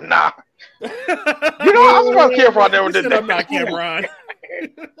Cameron. Nah. You know, I was about Cameron. Never did that. I'm not Cameron.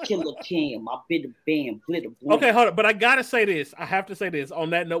 Killer Cam, I bit a bam, blit a Okay, hold on. But I gotta say this. I have to say this on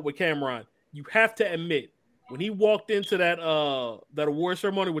that note with Cameron. You have to admit when he walked into that award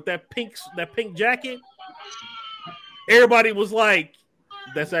ceremony with that pink jacket, everybody was like,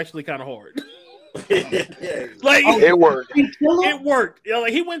 "That's actually kind of hard." Like it worked. It worked. Yeah,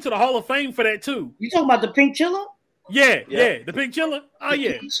 like he went to the Hall of Fame for that too. You talking about the pink chiller? Yeah, the pink chiller. Oh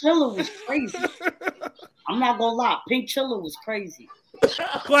yeah, pink chiller was crazy. I'm not gonna lie, pink chiller was crazy.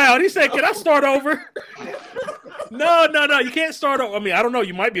 Cloud, he said, "Can I start over?" No, you can't start over. I mean, I don't know.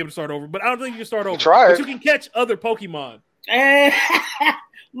 You might be able to start over, but I don't think you can start over. Try it. But you can catch other Pokemon.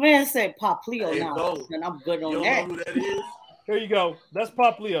 Man said Poplio now, and I'm good on that. Know who that is? Here you go. That's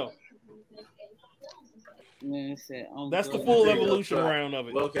Poplio. Man said, that's the full evolution round of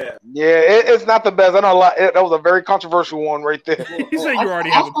it. Okay. Yeah, it's not the best. I know a lot. That was a very controversial one right there. He said you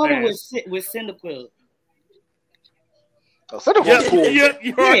already have a pass. With Cyndaquil. Oh, Cyndaquil's cool. You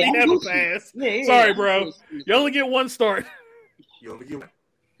already have a pass. Sorry, bro. You only get one start. You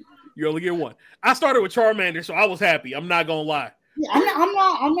only get one. I started with Charmander, so I was happy. I'm not gonna lie. Yeah,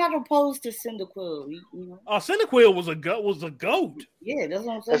 I'm not opposed to Cyndaquil. You know? Cyndaquil was a goat. Yeah, that's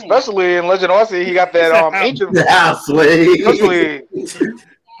what I'm saying. Especially in Legend Arceus, he got that ancient. Especially,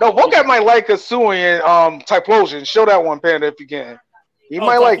 no, Volcat might like Hisuian Typhlosion. Show that one, Panda, if you can. He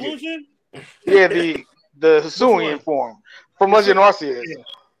might like it. Yeah, the Hisuian form from Legend Arceus. Yeah.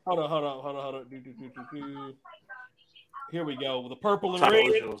 Hold on. Here we go. The purple and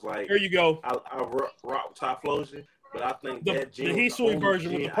Typhlosion red. was like, There you go. I rock Typhlosion, but I think that The gym was Hisui only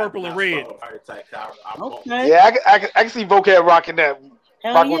version with gym the purple and red. Fire attack. I Okay. Yeah, I can see Vocab rocking that.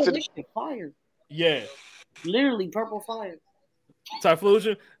 Hell Rocking yeah, with this shit fire. Yeah. Literally purple fire.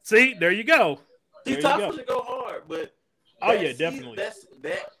 Typhlosion. See, there you go. See, Typhlosion go hard, but oh yeah, definitely. That's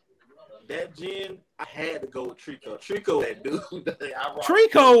that gen. I had to go with Trico. Trico, that dude.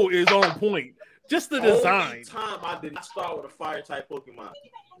 Trico is on point. Just the design. Only time I did not start with a fire type Pokemon.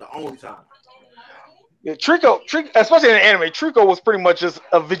 The only time. Yeah, Trico, especially in the anime, Trico was pretty much just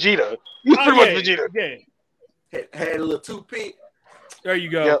a Vegeta. He was pretty much Vegeta. Yeah. Had a little toothpick. There you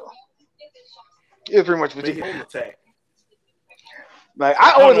go. Yep. He was pretty much Big Vegeta. attack. Like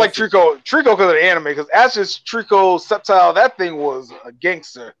I always like Trico because of the anime. Because Ash's Trico Sceptile, that thing was a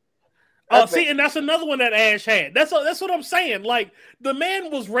gangster. Oh, see, and that's another one that Ash had. That's what I'm saying. Like the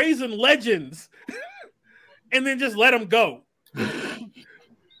man was raising legends, and then just let him go.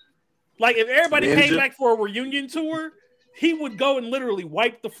 Like if everybody came back for a reunion tour, he would go and literally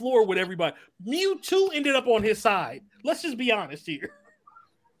wipe the floor with everybody. Mewtwo ended up on his side. Let's just be honest here.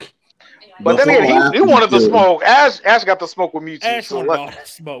 But then again, he wanted the smoke. Ash got the smoke with Mewtwo. Ash wanted all that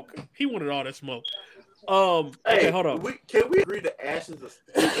smoke. He wanted all that smoke. Okay, hold on. Can we agree that Ash is a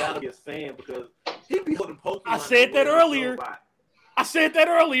fan because he be holding Pokemon? I said that earlier.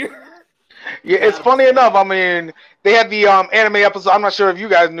 Yeah, it's funny enough. I mean, they had the anime episode. I'm not sure if you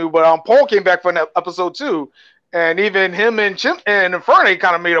guys knew, but Paul came back for episode 2, and even him and Chimp and Infernape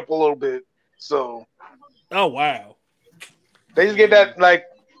kind of made up a little bit. So, oh wow, they just get that like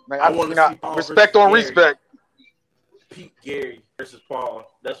I want to respect on Gary. Respect. Pete Gary versus Paul.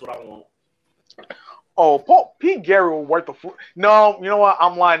 That's what I want. Oh, Pete Gary will wipe the floor. No, you know what?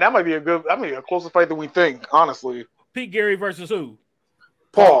 I'm lying. That might be a closer fight than we think, honestly. Pete Gary versus who?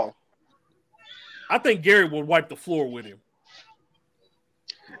 Paul. I think Gary would wipe the floor with him.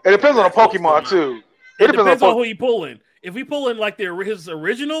 It depends on the Pokemon too. It depends on who you pulling. If we pull in like his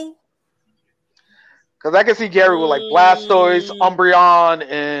original, because I can see Gary with like Blastoise, Umbreon,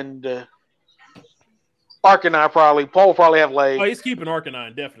 and Arcanine probably. Paul will probably have like. Oh, he's keeping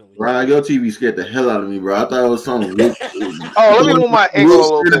Arcanine definitely. Bro, your TV scared the hell out of me, bro. I thought it was something. Let me move my angle a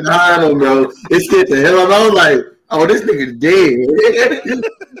little bit. Bro. It scared the hell out of me. I was like, oh, this nigga's dead.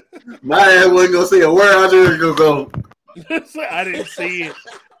 My ass wasn't gonna say a word. I was just gonna go. I didn't see it.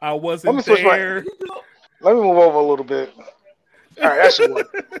 I wasn't there. Let me move over a little bit. All right, that should work.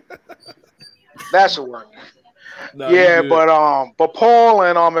 That should work. No, yeah, but Paul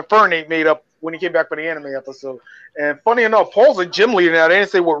and Infernape made up when he came back for the anime episode. And funny enough, Paul's a gym leader now. They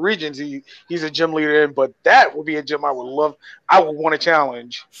didn't say what regions he's a gym leader in, but that would be a gym I would love. I would want to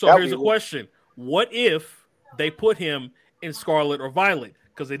challenge. So here's a question: what if they put him in Scarlet or Violet?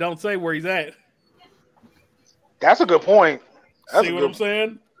 Because they don't say where he's at. That's a good point. See what I'm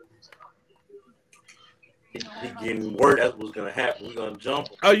saying? He getting word that's what's gonna happen. We're gonna jump.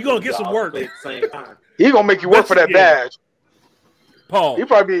 Oh, you're gonna get some work at the same time. He's gonna make you work for that badge. Paul. He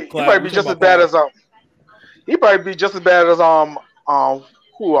probably be just as bad as he probably be just as bad as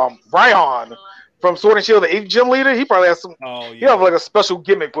Ryan from Sword and Shield, the 8th gym leader. He probably has some. Oh yeah. He have like a special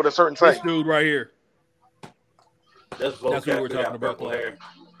gimmick with a certain type. This dude right here. That's what we're talking about.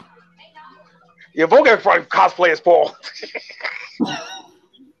 Yeah, Vocab probably cosplay as Paul.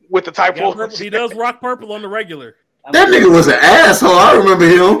 With the type of he does rock purple on the regular. That nigga was an asshole. I remember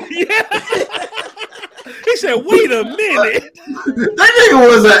him. Yeah. He said, "Wait a minute." That nigga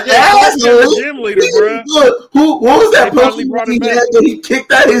was an asshole. Gym leader, bro. Look, what was that Pokemon he had that he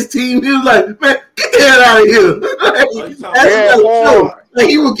kicked out his team? He was like, "Man, get the hell out of here!" Like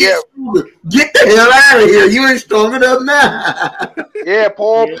he would get the hell out of here. You ain't strong enough now. Yeah,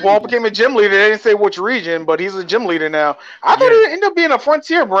 Paul became a gym leader. They didn't say which region, but he's a gym leader now. I thought it ended up being a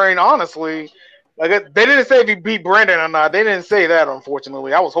Frontier brain, honestly. Like they didn't say if he beat Brandon or not. They didn't say that,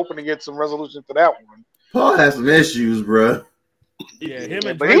 unfortunately. I was hoping to get some resolution to that one. Paul has some issues, bro. Yeah, him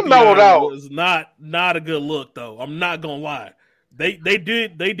and but he mellowed out. Was not a good look, though. I'm not gonna lie. They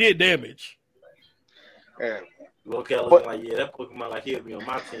did damage. Yeah. Looking like that Pokemon like he'll be on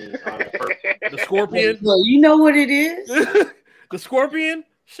my team. The Scorpion. Well, you know what it is. The Scorpion.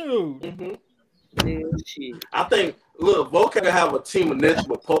 Shoot. Mm-hmm. I think. Look, Vocab have a team of this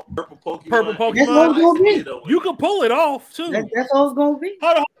with purple Pokemon. Purple Pokemon. That's what it's gonna be. You can pull it off too. That's all it's gonna be.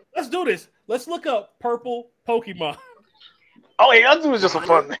 Hold on. Let's do this. Let's look up purple Pokemon. Oh, yeah, that was just a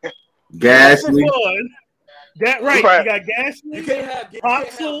fun name. Ghastly. That right. You got Ghastly. You can't have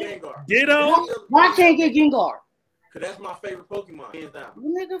Popsicle, Ditto. Why can't get Gengar? Cause that's my favorite Pokemon, hands down.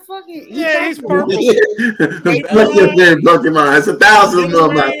 Nigga, fucking. Yeah, he's purple. Look at their Pokemon. It's 1,000 of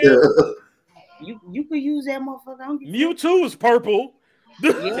them out there. You could use that motherfucker. Mewtwo is purple.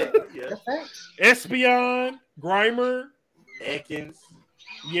 Yeah, Yeah. that's facts. Espeon, Grimer. Ekans.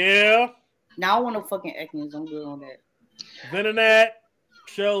 Yeah. Now I want no fucking Ekans. I'm good on that. Venonat,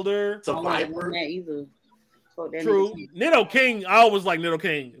 Shelder. It's a I don't want Viper. that either. Fuck that True. nigga. Nido King, I always like Nido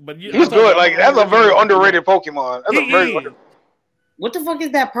King. But He's good. Like, that's a very underrated Pokemon. That's a very underrated. What the fuck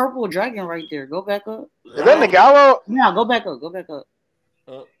is that purple dragon right there? Go back up. Is that Nagalo? No, go back up. Go back up.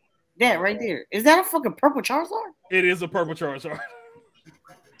 That Oh. right there. Is that a fucking purple Charizard? It is a purple Charizard.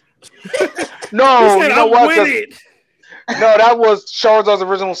 No, He said, you know I'm what? with 'Cause- it. No, that was Charizard's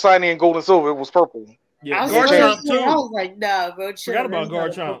original signing in Gold and Silver. It was purple. Yeah, I was, Garchomp I too. was like, nah, bro. Chill. Forgot about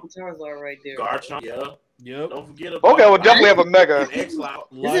There's not a Garchomp. purple Charizard right there. Garchomp, yeah. Yep. Don't forget about Okay, we'll definitely have a Mega. and X-Loud.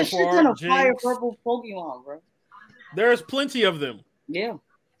 There's a shit ton of fire Jinx. purple Pokemon, bro. There's plenty of them. Yeah.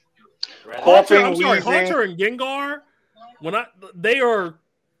 Coughing, Haunter wheezing. and Gengar, they are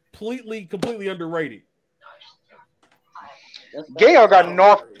completely underrated. Gengar got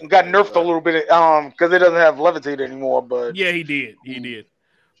nerfed a little bit because it doesn't have Levitate anymore. But Yeah, he did. He did.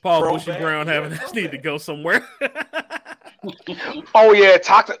 Paul Throwback, Bushy Brown having yeah, this need to go somewhere. oh yeah,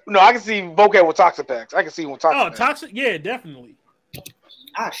 Toxic. No, I can see Vocab with Toxapex. I can see him with Toxapex. Oh, toxic. Yeah, definitely.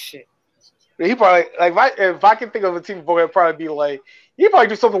 Ah, shit. He probably like if I can think of a team, Vocab would probably be like he'd probably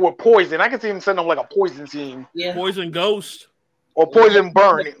do something with Poison. I can see him sending like a Poison team Yeah. Poison Ghost. or Poison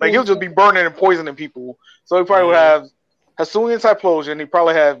Burn. Like he'll just be burning and poisoning people. So he probably would have Hisuian Typhlosion. He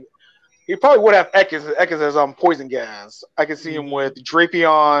probably would have Ekans. Ekans has poison gas. I can see him with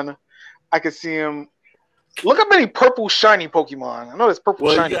Drapion. I can see him. Look how many purple shiny Pokemon. I know there's purple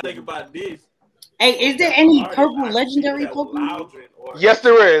Well, shiny. you gotta think about this. Hey, is there any purple legendary Pokemon? Yes,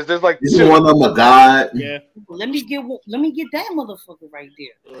 there is. There's like This is two. one of them a god. Yeah. Let me get that motherfucker right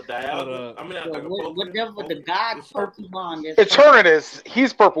there. Whatever the god Pokemon is. Eternatus.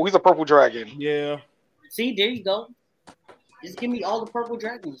 He's purple. He's a purple dragon. Yeah. See, there you go. Just give me all the purple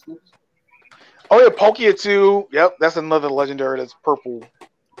dragons. Nigga. Oh yeah, Palkia too. Yep, that's another legendary that's purple.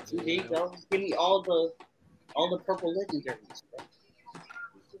 See, there you go. Just give me all the purple legendaries. Bro.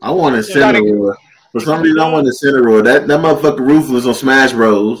 I want a Cineroar. For some reason, I want a Cineroar. That motherfucker Ruthless on Smash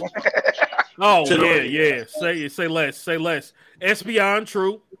Bros. Oh yeah. Say less. Espeon,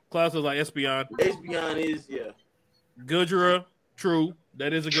 true. Klaus is like Espeon. Espeon is Gudra, true.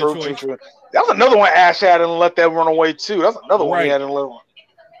 That is a good choice. True. That was another one Ash had and let that run away too. That's another one he Right. had and let one.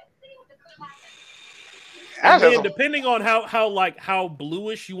 And then depending on how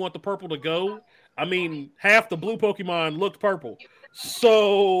bluish you want the purple to go, I mean, half the blue Pokemon looked purple.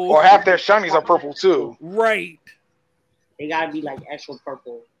 So or half their shinies are purple too. Right. They gotta be like actual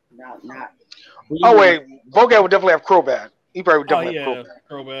purple, not. Oh wait, Vocab would definitely have Crobat. He probably would Oh definitely yeah, have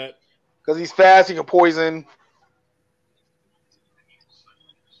Crobat Crobat. because he's fast. He can poison.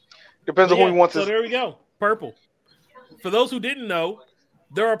 Depends on who he wants. So there we go. Purple. For those who didn't know,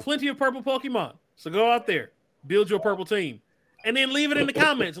 there are plenty of purple Pokemon. So go out there, build your purple team, and then leave it in the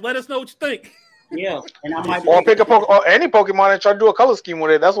comments. Let us know what you think. Yeah, and I might Or pick a or any Pokemon and try to do a color scheme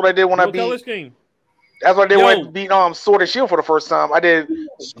with it. That's what I did when I beat. Color scheme. That's what I did when I beat Sword and Shield for the first time. I did.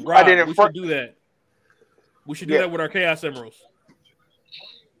 Right. I did We should do that. We should do that with our Chaos Emeralds.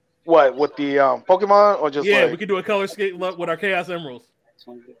 What with the Pokemon or just we could do a color scheme with our Chaos Emeralds.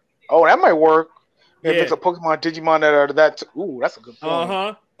 Oh, that might work. If Yeah. it's a Pokemon Digimon that are that. Ooh, that's a good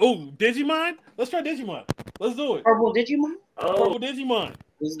point. Ooh, Digimon. Let's try Digimon. Let's do it. Purple Digimon. Purple Digimon.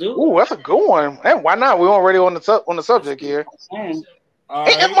 Let's do it. Ooh, that's a good one. And why not? We're already on the subject here. All Hey,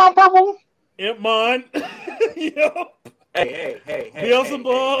 right. Impmon purple. Impmon. Yo. Hey.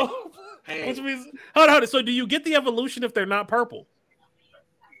 Beelzebub. Hey. Which means, hold on. So, do you get the evolution if they're not purple?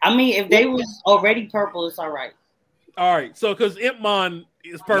 I mean, if they was already purple, it's all right. All right. So, because Impmon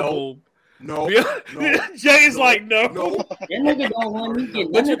is purple. No. Jay's like, no. That nigga don't want me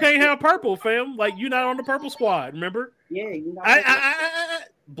get. But you can't have purple, fam. Like, you're not on the purple squad, remember? Yeah, you know.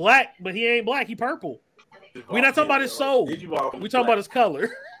 Black, but he ain't black. He purple. We're not talking about his soul. We're talking about his color.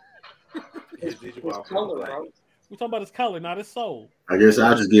 His color, bro. We're talking about his color, not his soul. I guess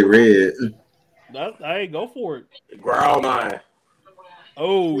I'll just get red. Hey, go for it. Growlmine.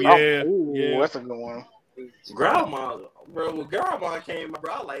 Oh, yeah. Ooh, yeah. that's a good one. Growlmine. Bro, when Growlmine came,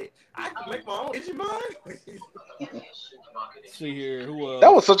 bro, like, I can make my own Digimon. Let's see here. Who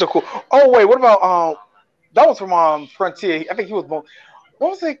That was such a cool. Oh wait, what about that was from Frontier. I think he was what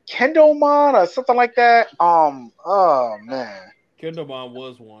was it, Kendomon or something like that? Oh man, Kendomon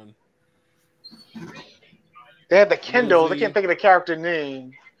was one. they had the Kendos. I can't think of the character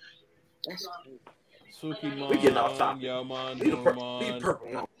name. Let's We getting off Sukimon, topic. Yaman, Leave the Dormon, purple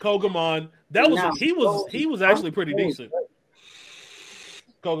alone. Kogamon. That was Nah, he was actually pretty decent.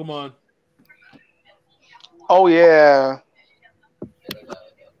 Kogamon. Oh yeah.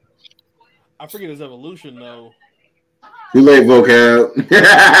 I forget his evolution though. Too late, vocab.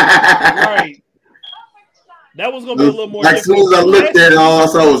 Right. That was gonna be a little more Like as soon as I looked at it, all I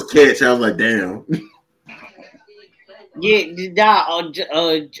saw was catch. I was like, damn. Yeah,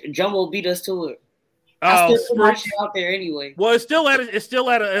 Jumbo beat us to it. I Oh, still put my shit out there anyway. well, it's still a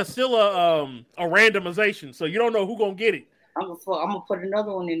randomization, so you don't know who gonna get it. I'm gonna put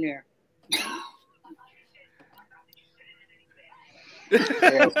another one in there.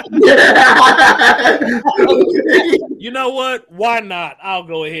 You know what? Why not? I'll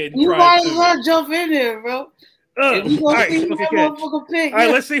go ahead and You try might it as too. well jump in there, bro. If you All gonna right, see okay, that catch. motherfucker pick, All right,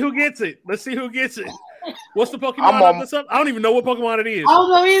 yeah. let's see who gets it. Let's see who gets it. What's the Pokemon I'm up on- this up? I don't even know what Pokemon it is. I don't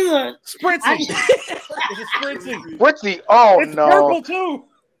know either. Spritzy. It's a Spritzy. Fritzy. Oh It's no. purple too.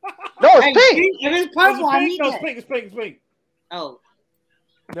 No, Hey, it's pink. it is It's purple. I pink. need No, that. it's pink. It's pink. Oh,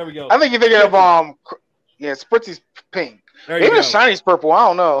 There we go. I think you're thinking of yeah, Spritzy's pink. There you Maybe go. the shiny's purple. I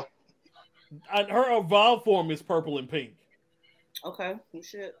don't know. Her evolved form is purple and pink. okay. Well,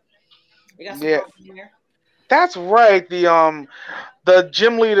 shit. They got some Yeah. purple in there. That's right. The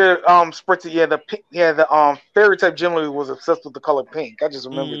gym leader Spritzy, the fairy type gym leader was obsessed with the color pink. I just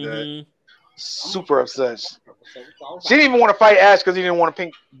remembered that. Mhm. Super obsessed. Purple, so it's all She didn't even want to fight Ash because he didn't want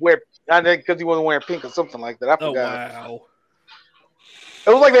to wear. I think because he wasn't wearing pink or something like that. I Oh forgot. wow. It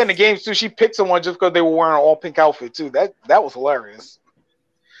was like that in the games too. She picked someone just because they were wearing an all pink outfit too. That was hilarious.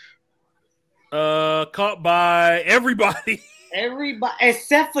 Caught by everybody Everybody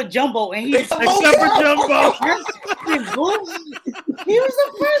except for Jumbo, and he except for Jumbo. He was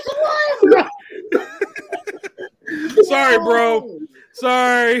the first one, bro. Sorry, bro.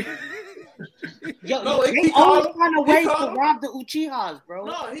 Sorry. Yo, No, they he always called- find a he way called to him. rob the Uchihas, bro.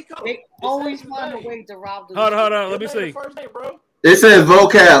 No, he called. They It always says find a his name. way to rob the Hold on. His Let me name see. is first name, bro. It says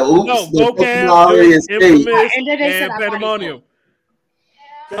vocab. Oops. No, the Pokemon vocab, already Duke, escaped. infamous, And then they said and I body pandemonium.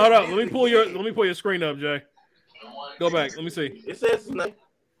 Hold up. Let me pull your screen up, Jay. Go back. Let me see. It says his name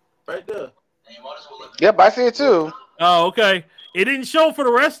right there. Yep, I see it too. Oh, okay. It didn't show for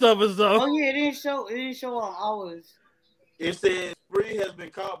the rest of us though. Oh yeah, it didn't show on ours. It says Spree has been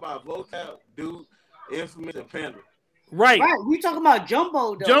caught by vocab, Duke, infamous, and Panda. Right. Right, we talking about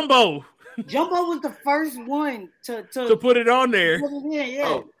Jumbo though. Jumbo Jumbo was the first one to put it on there. put it in, yeah.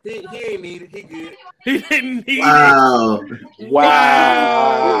 Oh, he ain't need it. He good. He didn't need Wow.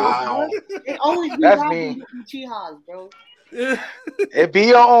 Wow. They always be That's robbing me. the Uchihas, bro. it. It be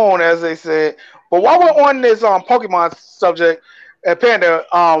your own, as they said. But while we're on this Pokemon subject,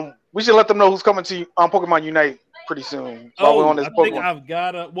 Panda, we should let them know who's coming to Pokemon Unite pretty soon. While we're on this I think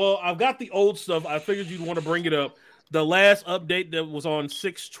Pokemon. I've got the old stuff. I figured you'd want to bring it up. The last update that was on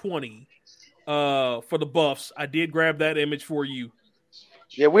 6/20 for the buffs. I did grab that image for you.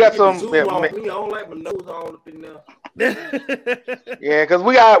 Yeah, we got some. Zoom on me. I don't like my nose all up in there. Yeah, because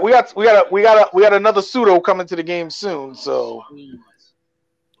we got another pseudo coming to the game soon. So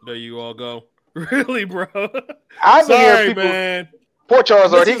There you all go. Really, bro? I've been hearing Sorry, people. man. Poor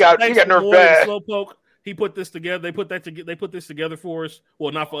Charizard, he got Thanks to nerfed Lloyd and bad. Slowpoke. He put this together. They put this together for us.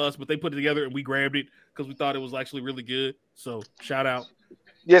 Well, not for us, but they put it together and we grabbed it because we thought it was actually really good. So shout out.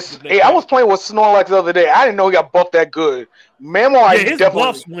 Yes, hey, I was playing with Snorlax the other day. I didn't know he got buffed that good. Mamo, His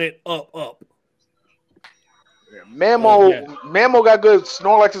buffs went up. Mamo got good.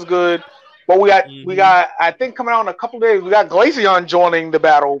 Snorlax is good. But we got I think coming out in a couple of days, we got Glaceon joining the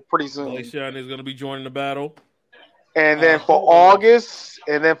battle pretty soon. Glaceon is going to be joining the battle. And then for August,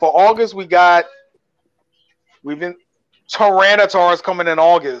 we've been Tyranitar's coming in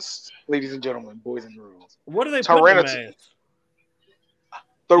August, ladies and gentlemen, boys and girls. What are they putting him as?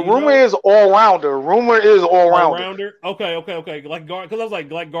 The rumor is all-rounder. All-rounder? Okay. Like guard, because I was like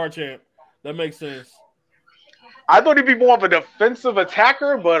Garchomp. That makes sense. I thought he'd be more of a defensive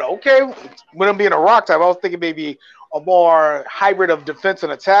attacker, but okay. With him being a rock type, I was thinking maybe a more hybrid of defense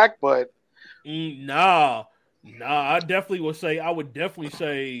and attack, but Nah. I would definitely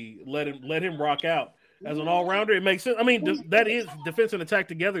say let him rock out. As an all-rounder, it makes sense. I mean, that is defense and attack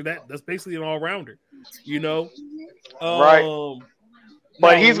together. That's basically an all-rounder, you know? Right.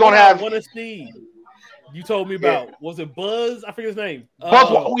 But he's going to have... I want to see. You told me about, was it Buzz? I forget his name.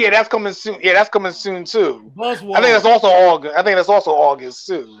 Buzzwole. Yeah, that's coming soon. Yeah, that's coming soon, too. Buzzwole. I think that's also August,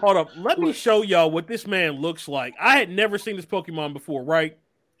 too. Hold up. Let me show y'all what this man looks like. I had never seen this Pokemon before, right?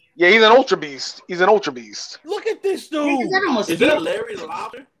 Yeah, he's an Ultra Beast. Look at this dude. Is that Larry the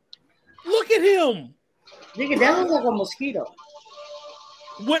Lobster? Look at him. Nigga, that looks like a mosquito.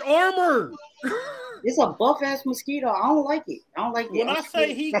 With armor. It's a buff ass mosquito. I don't like it. I don't like it. When I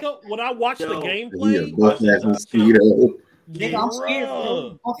say when I watch the Yeah, gameplay, buff ass mosquito. Nigga, I'm scared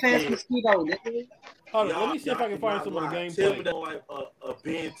of buff ass mosquito. Nigga. Hold on, let me see if I can find some of the Tell me gameplay. that like a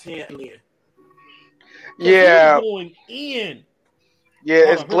Ben 10 in. Yeah, Going in. yeah.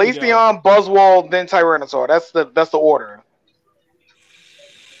 Hold It's on, here we Glaceon, Buzzwole, then Tyrannosaur. That's the order.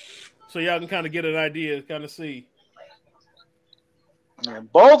 So y'all can kind of get an idea, kind of see. Yeah,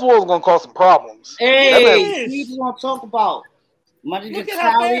 Buzzwole's gonna cause some problems. Hey, we just want to talk about. Look at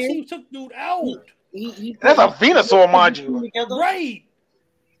how fast he took dude out. That's a Venusaur, mind you. Right.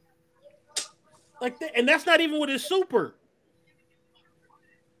 Like that, and that's not even with his super.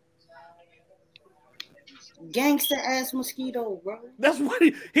 Gangster ass mosquito, bro. That's what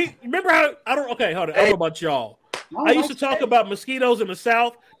he remember how I don't okay, hold on. I don't know about y'all. I used to talk about mosquitoes in the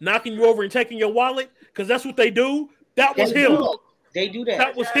South knocking you over and taking your wallet because that's what they do. That was him. They do that.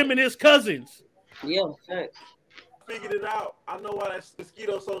 That was him and his cousins. Yeah, fact. Figured it out. I know why that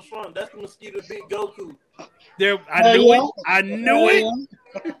mosquito's so strong. That's the mosquito Big Goku. There, I knew it. I knew it.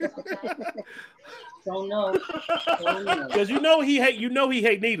 Don't know. Because you know he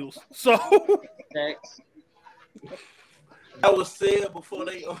hate needles. So that was said before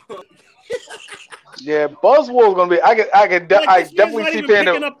they. Yeah, Buzzwole's gonna be. I definitely see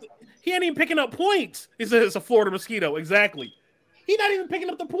Panda. He ain't even picking up points. He says it's a Florida mosquito. Exactly. He's not even picking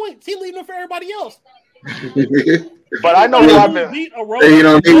up the points. He's leaving them for everybody else. But I know I've been. Beat a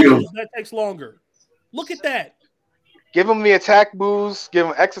robot that takes longer. Look at that. Give him the attack boost. Give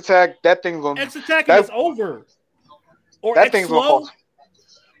him X attack. That thing's gonna. X attack is over. Or that X thing's slow. gonna.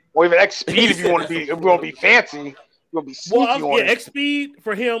 Or even X speed if you want to be. If you want to be fancy, you want to be sneaky on it. X speed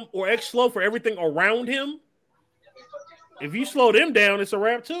for him or X slow for everything around him. If you slow them down, it's a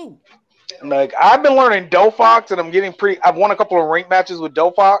wrap too. Like I've been learning Dofox, and I'm getting pretty. I've won a couple of rank matches with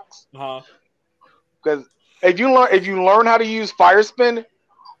Dofox. Because if you learn how to use Fire Spin,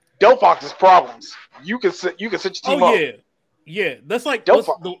 Dofox's problems. You can set your team up. Yeah. That's like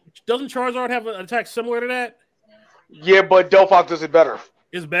doesn't Charizard have an attack similar to that? Yeah, but Dofox does it better.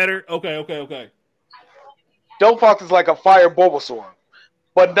 It's better. Okay. Dofox is like a Fire Bulbasaur,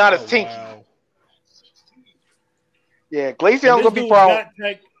 but not as tanky. Wow. Yeah, Glaceon's gonna be problem.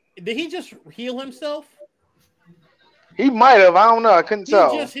 Did he just heal himself? He might have. I don't know. I couldn't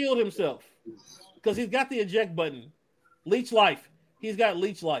tell. He just healed himself because he's got the eject button. Leech life. He's got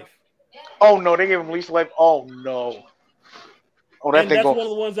leech life. Oh no, they gave him leech life. Oh no. Oh, that's one of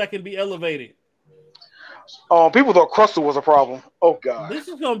the ones that can be elevated. Oh, people thought Crustle was a problem. Oh god. This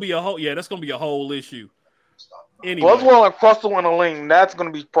is gonna be a whole. Yeah, that's gonna be a whole issue. Anyway, Buzzwole and Crustle in a lane. That's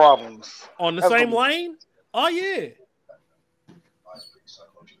gonna be problems on the same lane. Oh yeah.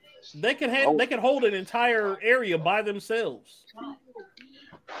 They can hold an entire area by themselves.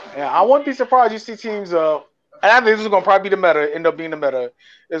 Yeah, I wouldn't be surprised you see teams. And I think this is gonna probably be the meta. End up being the meta.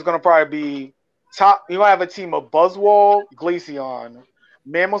 It's gonna probably be top. You might have a team of Buzzwole, Glaceon,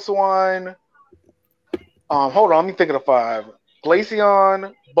 Mamoswine. Hold on, let me think of the 5.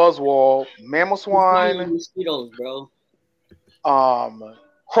 Glaceon, Buzzwole, Mamoswine. Mosquitoes, bro.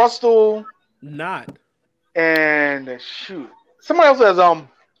 Crustle. Not. And shoot, somebody else has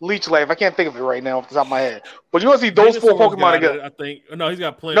Leech Life. I can't think of it right now off the top of my head. But you want to see those 4 Pokemon together? I think. No, he's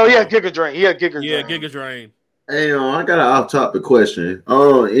got plenty. No, he has Giga Drain. Yeah, Giga Drain. Hey, I got an off-topic question.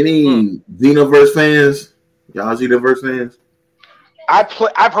 Any Xenoverse fans? Y'all Xenoverse fans?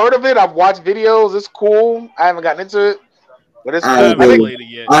 I've heard of it. I've watched videos. It's cool. I haven't gotten into it, but it's cool. I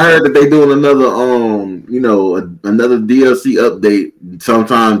heard that they doing another another DLC update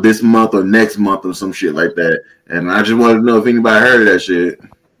sometime this month or next month or some shit like that. And I just wanted to know if anybody heard of that shit.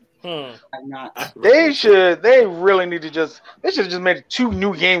 They really need to they should have just made 2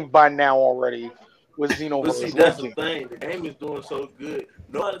 new games by now already with Xenoverse. But see, that's the thing. The game is doing so good.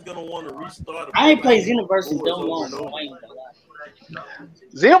 Nobody's gonna want to restart it. I ain't played Xenoverse in don't want.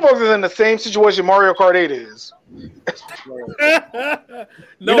 Xenoverse is in the same situation Mario Kart 8 is. You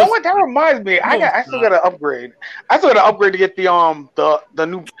know what? That reminds me. I still got to upgrade. I still got to upgrade to get the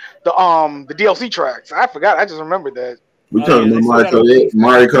new DLC tracks. I forgot. I just remembered that. We talking about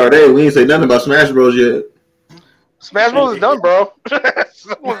Mario Kart 8. We ain't say nothing about Smash Bros yet. Smash Bros is done, bro.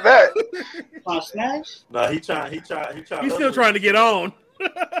 So was that? Smash? No, he trying. He's still trying to get on.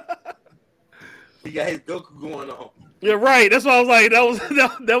 He got his Goku going on. Yeah, right. That's why I was like,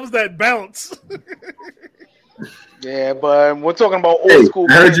 that was that bounce. Yeah, but we're talking about old school.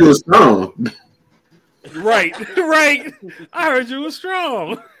 I heard you were strong. Right. I heard you were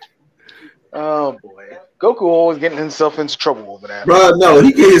strong. Oh boy, Goku always getting himself into trouble over that. Bro, no,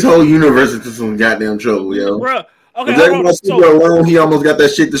 he gave his whole universe into some goddamn trouble, yo. Bro, Okay, Dragon hold Ball on. Super alone, he almost got that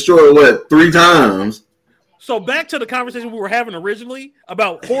shit destroyed, 3 times? So back to the conversation we were having originally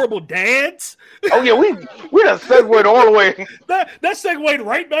about horrible dads. Oh yeah, we done segued all the way. That segued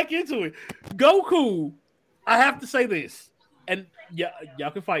right back into it. Goku, I have to say this, and y'all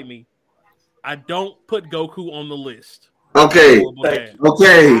can fight me. I don't put Goku on the list. Okay. Dad.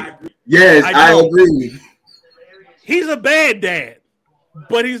 Okay. Yes, I agree. He's a bad dad,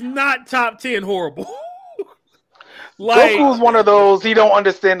 but he's not top 10 horrible. Like, Goku's one of those, he don't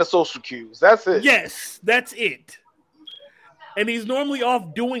understand the social cues. That's it. Yes, that's it. And he's normally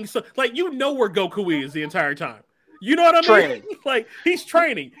off doing so. Like, you know where Goku is the entire time. You know what I mean? Training. Like, he's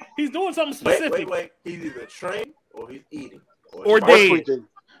training. He's doing something specific. Wait. He's either training or he's eating. Or dead. Sleeping.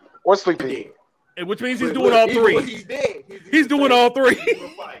 Or sleeping. And which means he's doing all three. He's dead. He's doing all three.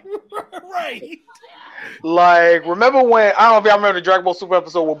 Right. Like, remember when, I don't know if y'all remember the Dragon Ball Super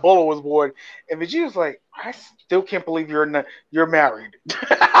episode where Bolo was born, and Vegeta's like, I still can't believe you're married.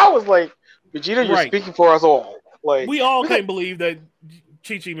 I was like, Vegeta, you're speaking for us all. Like, we all can't believe that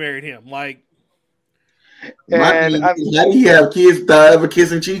Chi-Chi married him. Like, and how do you have kids without ever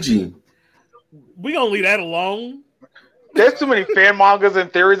kissing Chi-Chi? We gonna leave that alone. There's too many fan mangas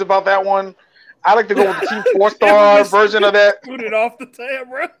and theories about that one. I like to go with the Team 4-star version of that. Put it off the tab,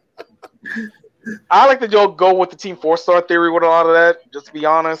 bro. I like to go with the Team 4-star theory with a lot of that, just to be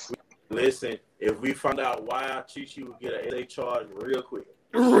honest. Listen, if we find out why Chi-Chi would get an SA charge real quick.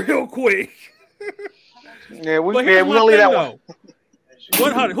 Yeah, we gonna leave that one.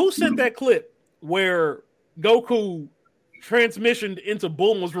 Who sent that clip where Goku transmissioned into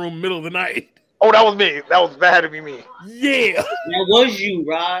Bulma's room middle of the night? Oh, that was me. That had to be me. Yeah. That was you,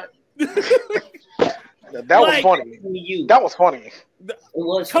 Rod. That was funny. That was funny. It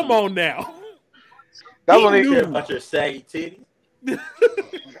was Come funny. on now. That was He knew about your saggy titties.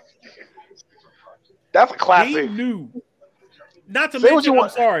 That's a classic. He knew. Not to mention, I'm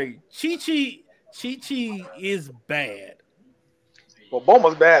sorry, Chi-Chi is bad. Well,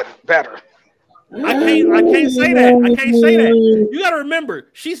 Bulma's better. I can't say that. I can't say that. You got to remember,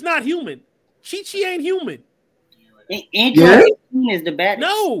 she's not human. Chi-Chi ain't human. Android is the baddest.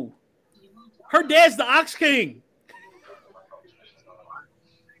 No. Her dad's the Ox King.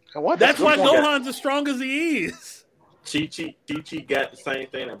 That's why Gohan's as strong as he is. Chi-Chi got the same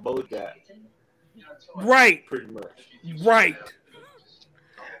thing that both got. Right. Pretty much. Right.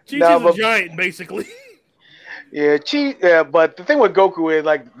 Chi-Chi's a giant, basically. Yeah, but the thing with Goku is,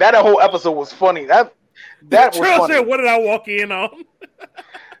 like, that whole episode was funny. That was funny. Said, what did I walk in on?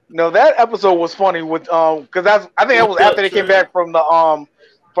 No, that episode was funny with because I think that was after they came back from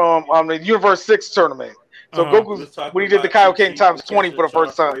the Universe 6 tournament. So Goku, when he did the Kaioken times 20 for the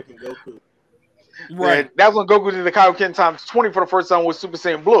first time. Right. That's when Goku did the Kaioken times 20 for the first time with Super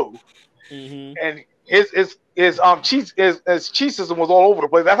Saiyan Blue. Mm-hmm. And his chi system was all over the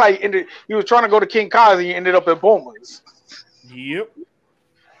place. That's how he ended. He was trying to go to King Kai's and he ended up at Bulma's. Yep.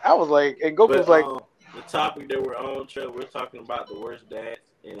 I was like, and Goku was like, the topic that we're on, Trevor, we're talking about the worst dads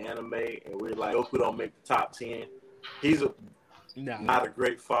in anime, and we're like, Goku don't make the top 10. He's not a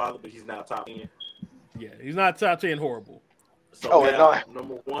great father, but he's not top 10. Yeah, he's not top 10 horrible. So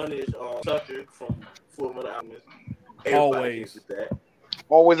number 1 is Tucker from Fullmetal Alchemist. Always.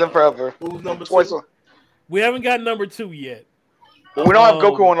 Always and forever. Who's number 2? We haven't got number 2 yet. But we don't have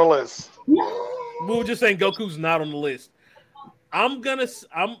Goku on the list. We were just saying Goku's not on the list. I'm gonna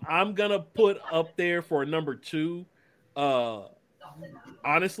put up there for number 2.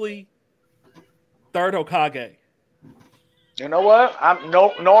 Honestly, third Hokage. You know what? I'm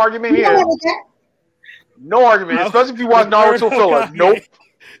no argument here. No argument, especially if you watch Naruto filler. Nope.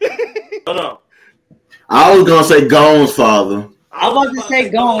 No. I was gonna say Gon's father. I was about to say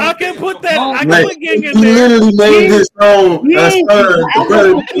Gon. I can put that. I can put Ging in he there. Literally made his own.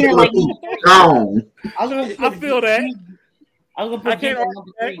 Gon. I feel that.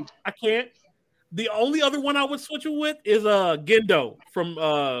 I can't. The only other one I would switch it with is Gendo from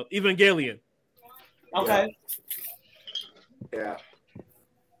Evangelion. Okay.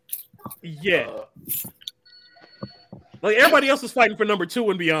 Yeah. Like everybody else is fighting for number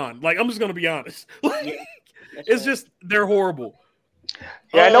 2 and beyond. Like I'm just gonna be honest. It's just they're horrible.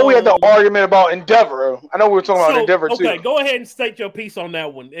 Yeah, I know we had the argument about Endeavor. I know we were talking about Endeavor too. Okay, go ahead and state your piece on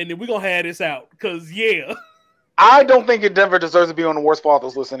that one, and then we're gonna have this out. Cause I don't think Endeavor deserves to be on the worst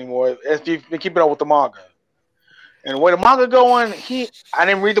fathers list anymore. If you've been keeping up with the manga, and the way the manga going, I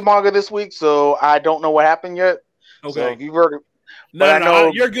didn't read the manga this week, so I don't know what happened yet. Okay, so if you've heard it,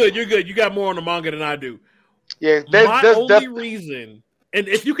 no, you're good. You're good. You got more on the manga than I do. Yeah, my only reason, and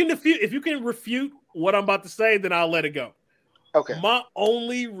if you can refute what I'm about to say, then I'll let it go. Okay. My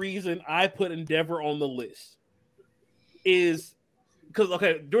only reason I put Endeavor on the list is because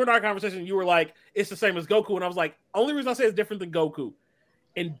during our conversation you were like it's the same as Goku, and I was like, only reason I say it's different than Goku,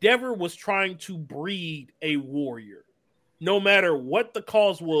 Endeavor was trying to breed a warrior, no matter what the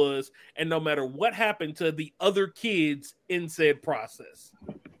cause was, and no matter what happened to the other kids in said process.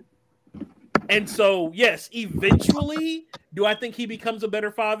 And so, yes, eventually, do I think he becomes a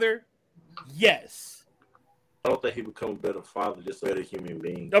better father? Yes. I don't think he becomes a better father, just a better human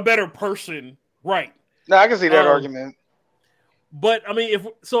being. A better person, right. No, I can see that argument. But, I mean,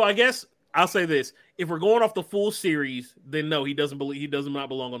 I guess I'll say this. If we're going off the full series, then no, he does not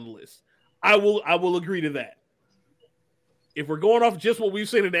belong on the list. I will agree to that. If we're going off just what we've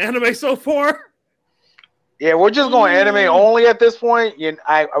seen in the anime so far, yeah, we're just going anime only at this point.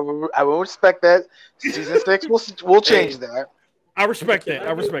 I will respect that. Season 6 we'll change that. I respect that.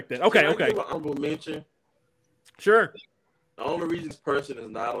 Okay. Give an honorable mention? Sure. The only reason this person is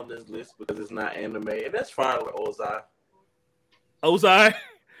not on this list because it's not anime, and that's fine with Ozai. Ozai.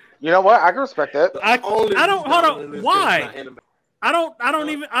 You know what? I can respect that. I don't. Hold on. Why? I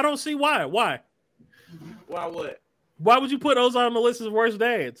don't see why. Why? Why what? Why would you put Ozai on the list as worst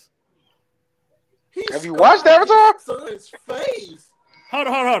dads? Have you watched Avatar? Son's face.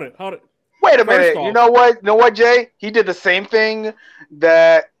 Hold it. Wait a minute. You know what, Jay? He did the same thing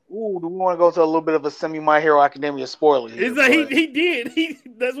that. Ooh, do we want to go to a little bit of a semi My Hero Academia spoiler? Here, he did.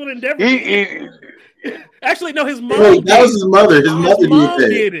 That's what Endeavor did. Actually, no, his mom. Wait, that was his mother. His mother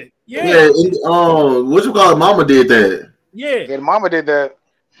did it. Yeah. What you call it? Mama did that. Yeah, the mama did that.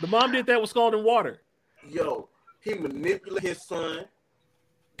 The mom did that with scalding water. Yo, he manipulated his son.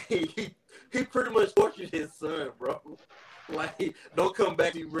 He pretty much tortured his son, bro. Like, don't come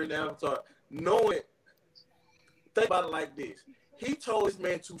back to you bring the Avatar. Think about it like this. He told this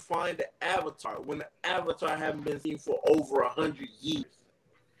man to find the Avatar when the Avatar haven't been seen for over 100 years.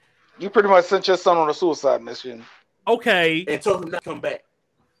 You pretty much sent your son on a suicide mission. Okay. And told him not to come back.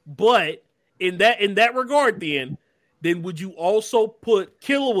 But in that regard, then would you also put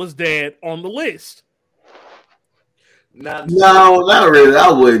Killua's dad on the list? No, not really.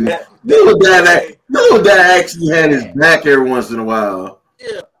 I wouldn't. Little dad actually had his back every once in a while.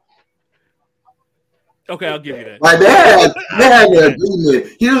 Yeah. Okay, I'll give you that. Like they had the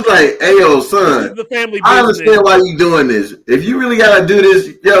agreement. He was like, "Hey, yo, son, the family I understand why you doing this. If you really gotta do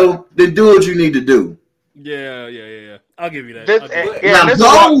this, yo, then do what you need to do." Yeah. I'll give you that.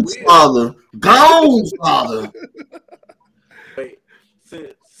 Gone's father. Wait,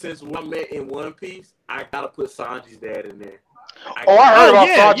 since we met in One Piece, I gotta put Sanji's dad in there. I heard about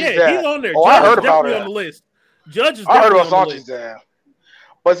Sanji's dad. He's on there. I heard about it on the list. Judge is I heard about on the Sanji's list. dad.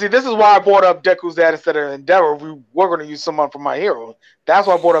 But see, this is why I brought up Deku's dad instead of Endeavor. We were going to use someone from My Hero. That's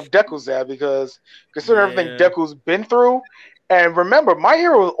why I brought up Deku's dad, because considering everything Deku's been through, and remember, My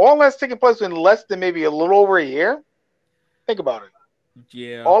Hero, all that's taking place in less than maybe a little over a year. Think about it.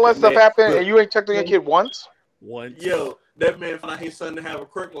 Yeah. All that stuff happened, and you ain't checked on your kid once? Yo, that man found his son to have a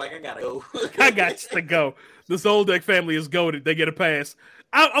quirk. Like, I gotta go. I got to go. This old deck family is goated. They get a pass.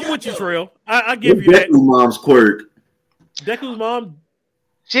 I'm with you, Trail. I give you that. Deku's mom's quirk. Deku's mom.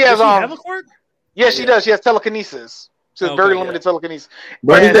 She has have a quirk? Yeah, she does. She has telekinesis. She has very limited telekinesis.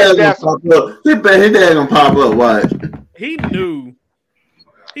 But his dad gonna pop up. His dad gonna pop up. Watch. He knew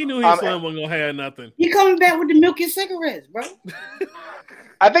his son wasn't gonna have nothing. He coming back with the milky cigarettes, bro.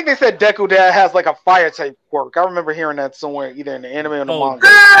 I think they said Deku dad has like a fire type quirk. I remember hearing that somewhere, either in the anime or the manga.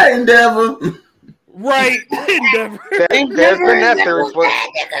 Endeavor. Right, Endeavor. There's been that theory, but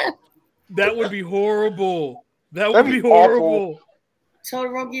that would be horrible. That'd be horrible.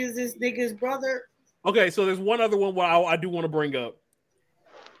 Todoroki is this nigga's brother. Okay, so there's one other one I do want to bring up,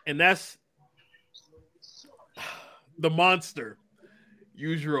 and that's the monster,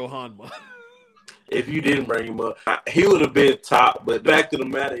 Yujiro Hanma. If you didn't bring him up, he would have been top. But the fact of the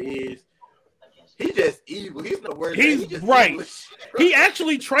matter is, he's just evil. He's not worried. He's right. He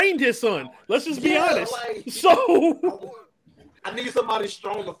actually trained his son. Let's just be honest. I need somebody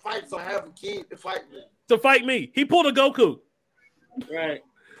strong to fight, so I have a kid to fight me. To fight me. He pulled a Goku. Right.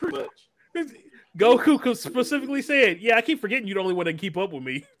 Pretty much. Goku specifically said, "Yeah, I keep forgetting you're the only one that can keep up with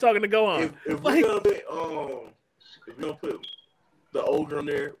me." Talking to Gohan. If we're gonna put the ogre on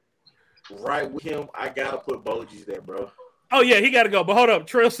there right with him, I gotta put Boji's there, bro. Oh yeah, he gotta go. But hold up,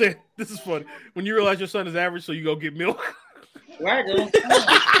 Trail said, "This is fun. When you realize your son is average, so you go get milk." Right.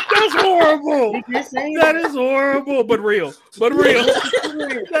 That's horrible. That is horrible, but real.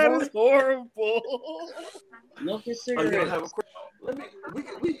 That is horrible. Milk and Oh, you don't have a cigarettes.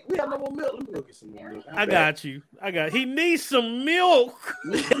 we have no more milk. Let me go get some more milk. I got you. He needs some milk.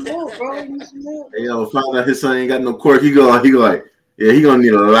 Milk, bro. He needs some milk. Hey, yo, found out his son ain't got no quirk. He go like, Yeah, he gonna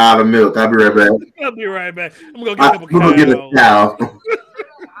need a lot of milk. I'll be right back. I'll be right back. I'm gonna I'm gonna get a cow.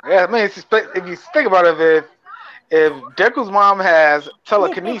 Yeah, I mean, if you think about it, if Deku's mom has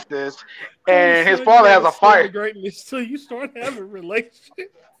telekinesis and his father has a fire, greatness till you start having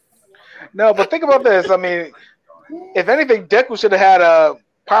relationships. no, but think about this. I mean, if anything, Deku should have had a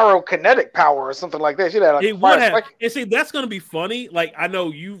pyrokinetic power or something like that. Should have It would have. And see, that's going to be funny. Like, I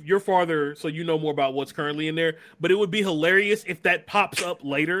know you're farther, so you know more about what's currently in there. But it would be hilarious if that pops up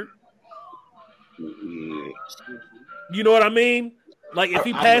later. You know what I mean? Like, if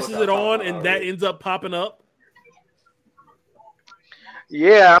he passes it on and that ends up popping up.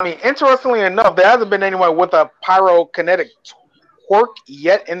 Yeah, I mean, interestingly enough, there hasn't been anyone with a pyrokinetic quirk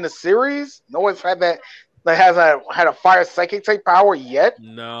yet in the series. No one's had that. That hasn't had a fire psychic type power yet.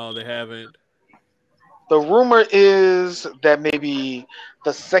 No, they haven't. The rumor is that maybe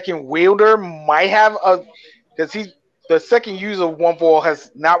the second wielder might have because the second user of One For All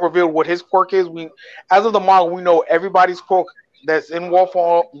has not revealed what his quirk is. As of the manga, we know everybody's quirk that's in One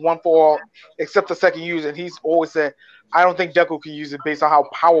For All except the second user, and he's always said, "I don't think Deku can use it based on how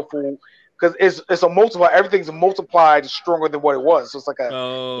powerful." Because it's a multiplier, everything's multiplied stronger than what it was. So it's like a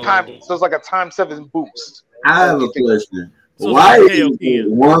time. So it's like a time 7 boost. I have a question. So why is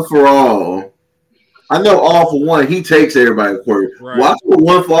One For All? I know All For One, he takes everybody's quirk. Right. Why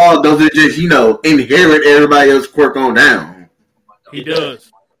One For All doesn't just inherit everybody else's quirk on down? He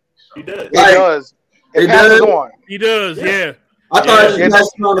does. He does. It passes on. He does. Yeah. I thought he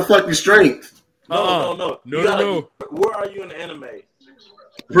was on the fucking strength. No. Where are you in the anime?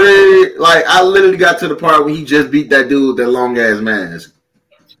 I literally got to the part where he just beat that dude with that long ass mask.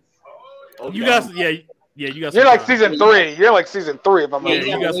 Okay. You got You're like season 3. You're like season 3 if I'm not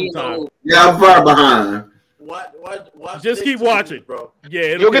you got some time. Yeah, I'm far behind. What? Just keep watching, bro.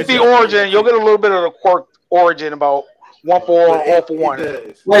 Yeah, you'll get the origin. You'll get a little bit of the quirk origin about One For All, All For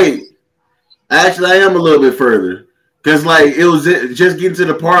One. Wait, actually, I am a little bit further because it was just getting to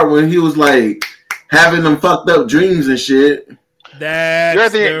the part when he was having them fucked up dreams and shit.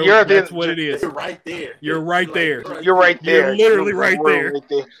 That's what it is. You're right there. You're right there. You're literally right there.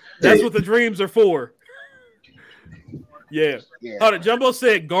 That's what the dreams are for. Yeah. Hold on, Jumbo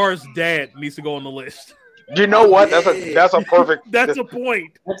said Gar's dad needs to go on the list. You know what? That's a perfect. That's a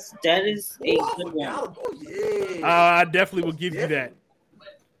point. That is a good one. I definitely will give you that.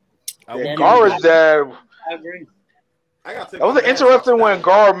 Gar's dad. I agree. That was interesting when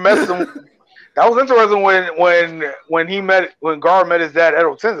Gar met him. That was interesting when Gar met his dad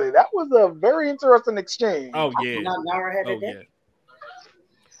Edo Tensei. That was a very interesting exchange. Oh yeah. Yeah.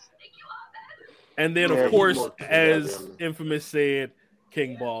 And then of course, as Infamous said,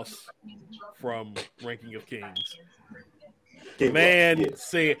 King Boss from Ranking of Kings.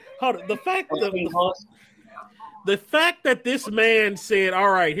 Said, hold on, the fact that this man said, "All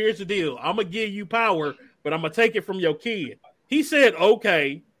right, here's the deal. I'm gonna give you power, but I'm gonna take it from your kid." He said,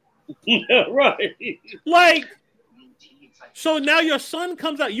 "Okay." Right. So now your son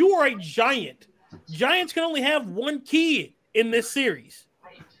comes out. You are a giant. Giants can only have one kid in this series.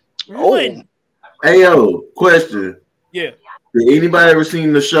 One. Hey, yo, question. Yeah. Did anybody ever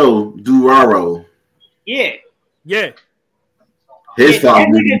seen the show Duraro? Yeah. His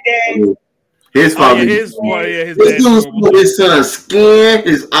father. His father. His dad. His son's skin,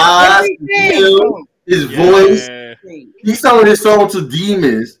 his eyes, his voice. He sold his soul to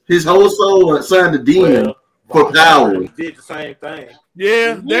demons. His whole soul assigned to demons for power. Did the same thing.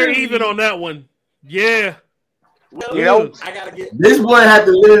 Yeah, they're even on that one. Yeah. Well, I gotta get this boy had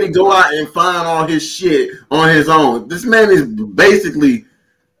to literally go out and find all his shit on his own. This man is basically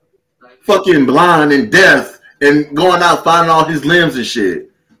fucking blind and deaf and going out finding all his limbs and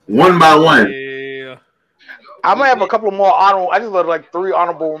shit one by one. Yeah. I'm gonna have a couple more honorable. I just left 3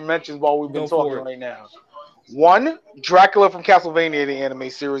 honorable mentions while we've been talking right now. 1, Dracula from Castlevania, the anime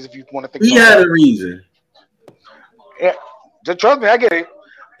series. If you want to think, he had a reason. Yeah, just trust me, I get it.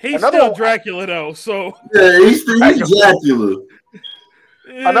 He's still Dracula though, so yeah, he's Dracula.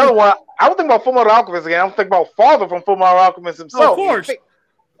 Another one. I would think about Fullmetal Alchemist again. I don't think about Father from Fullmetal Alchemist himself.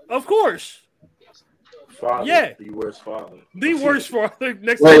 Of course. Father, yeah, the worst father. The worst father.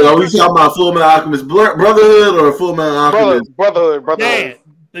 Next. Wait, are we talking about Fullmetal Alchemist Brotherhood or Fullmetal Alchemist Brotherhood? Dad,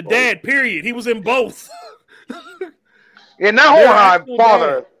 the dad. Period. He was in both. Yeah, not Hohenheim,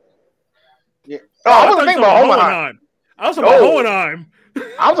 Father. Yeah. Oh, I wasn't thinking about Hohenheim. I was talking about Hohenheim.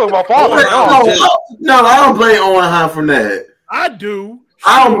 I'm talking about Father. No, I don't blame Hohenheim from that. I do.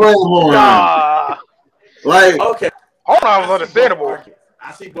 I don't blame Hohenheim. Okay. Hohenheim was understandable.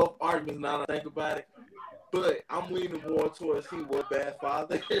 I see both arguments now that I think about it. But I'm leaning more towards he was a bad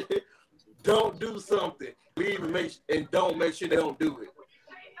father. don't do something, leave and don't make sure they don't do it.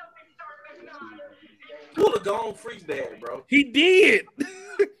 Pull a gone freeze dad, bro. He did.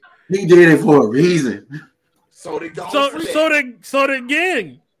 He did it for a reason. So they gone So freeze the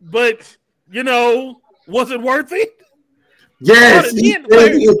gang. But you know, was it worth it? Yes, he Again,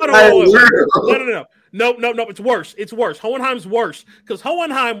 saved the entire world. No. It's worse. It's worse. Hohenheim's worse because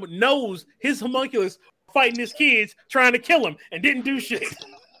Hohenheim knows his homunculus fighting his kids, trying to kill him, and didn't do shit.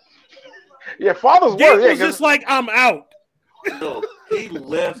 Yeah, father's Gang worse. Yeah, was just like, I'm out. No, he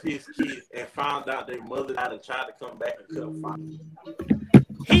left his kids and found out their mother died and tried to come back and couldn't find them.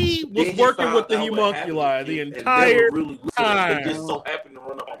 He was Then he working found with the out what homunculi happened to the kids and entire never really listened. time. They just so happened to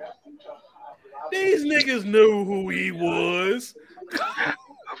run up on him. These niggas knew who he was.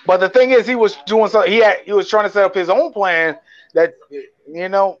 But the thing is, he was doing something. He was trying to set up his own plan. That you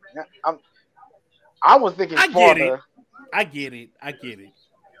know, I was thinking farther. I get it.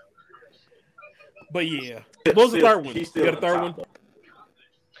 But yeah, what was the third one? You got a third one?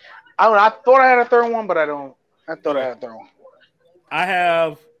 I thought I had a third one, but I don't. I thought I had a third one. I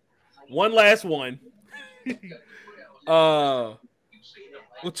have one last one. Well,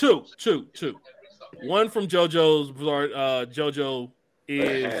 two. One from JoJo's. JoJo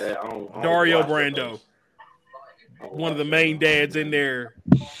is Dario Brando, one of the main dads in there.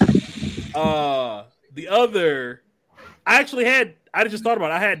 The other, I just thought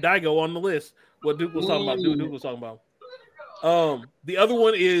about it. I had Daigo on the list. What Duke was talking about. Duke was talking about. The other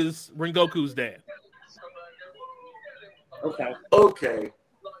one is Rengoku's dad. Okay.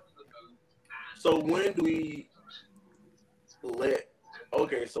 So when do we let?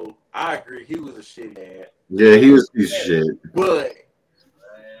 Okay, so I agree. He was a shitty dad. Yeah, he was a piece of shit. But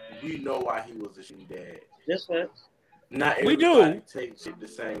we know why he was a shitty dad. This way. Not We everybody takes shit the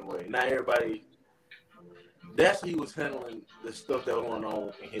same way. Not everybody. That's how he was handling the stuff that was going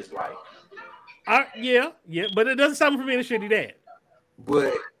on in his life. Yeah, but it doesn't stop him from being a shitty dad.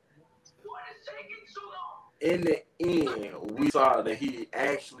 But in the end, we saw that he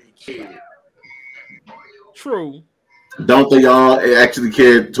actually cared. True. Don't they all actually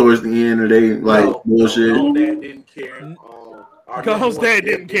care towards the end? Or they like bullshit? No, dad didn't care. Go's dad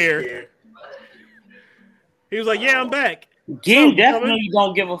didn't care. He was like, "Yeah, I'm back." Jim definitely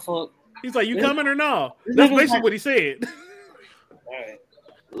don't give a fuck. He's like, "You coming or no?" That's basically what he said.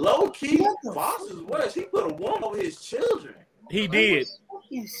 Low key, boss is worse. He put a woman over his children. He did.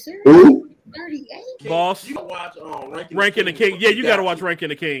 Who? 38. Boss. You watch Ranking the Kings. Yeah, you got to watch Ranking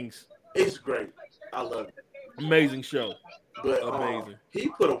the Kings. It's great. I love it. Amazing show. But amazing. He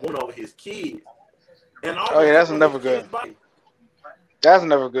put a woman over his kids. And that's never good. That's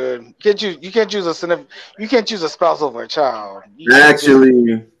never good. You can't choose a spouse over a child.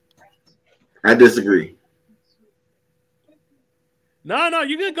 Actually, I disagree. No,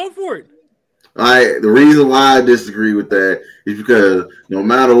 you gotta go for it. The reason why I disagree with that is because no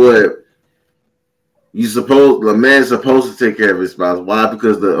matter what, the man's supposed to take care of his spouse. Why?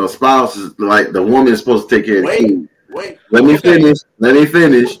 Because the spouse is like the woman is supposed to take care of the kids. Let me finish.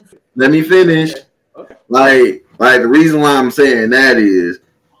 Okay. Like the reason why I'm saying that is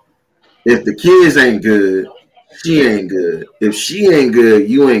if the kids ain't good, she ain't good. If she ain't good,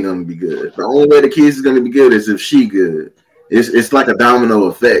 you ain't gonna be good. The only way the kids is gonna be good is if she good. It's like a domino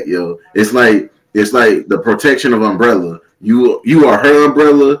effect, yo. It's like the protection of umbrella. You are her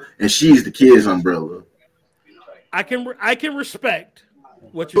umbrella, and she's the kid's umbrella. I can respect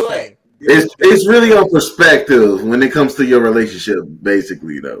what you're saying. It's really on perspective when it comes to your relationship,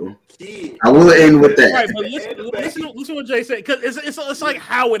 basically, though. I will end with that. Right, but listen to what Jay said, because it's like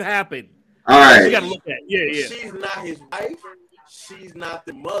how it happened. All right, you gotta look at it. She's not his wife. She's not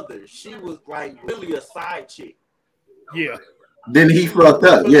the mother. She was like really a side chick. Yeah. Then he fucked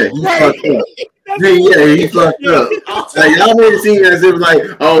up. Yeah, he fucked up. He fucked up. Like y'all made it seem as if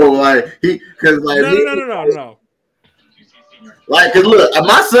No. Like, cause look,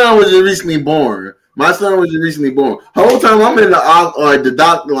 my son was just recently born. The whole time I'm in the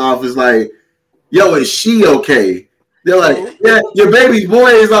doctor's office, like, yo, is she okay? They're like, yeah, your baby's boy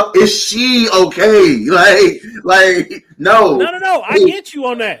is up. Is she okay? Like, no. I get you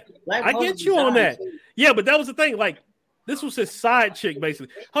on that. Yeah, but that was the thing. Like, this was his side chick,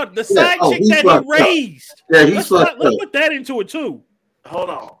 basically. The side chick that he raised. Yeah, let's put that into it too. Hold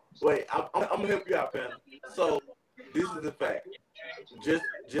on, wait. I'm gonna help you out, man. So this is the fact. Just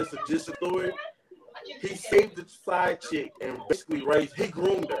a story. He saved the side chick and basically he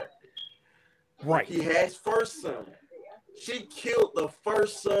groomed her. Right. He had his first son. She killed the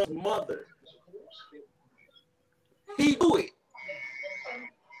first son's mother. He knew it.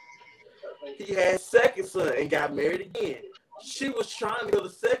 He had second son and got married again. she was trying to kill the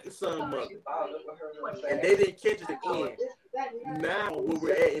second son mother, and they didn't catch it at the end. Now, where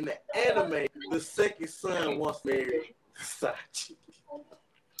we're at in the anime, the second son wants to marry Sachi.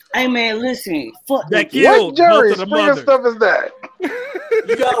 Hey man, listen. Fuck That niggas. killed What Jerry both of the Springer mothers. stuff is that?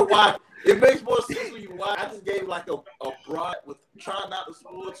 You gotta watch. It makes more sense when you watch. I just gave like a bride with trying not to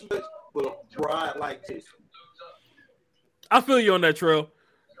spoil too much, but a bride like this. I feel you on that, Trail.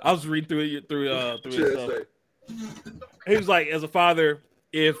 I was reading through his stuff. He was like, as a father,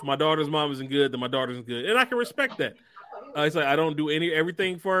 if my daughter's mom isn't good, then my daughter isn't good, and I can respect that. He's like, I don't do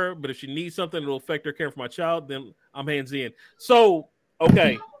everything for her, but if she needs something that'll affect her care for my child, then I'm hands in. So,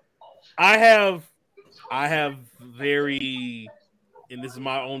 okay, I have very, and this is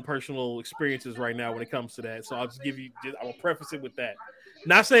my own personal experiences right now when it comes to that. So I'll just I will preface it with that.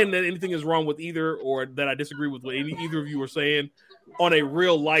 Not saying that anything is wrong with either, or that I disagree with what either of you are saying on a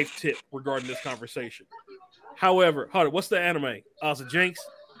real life tip regarding this conversation. However, hold on, what's the anime? So Jinx.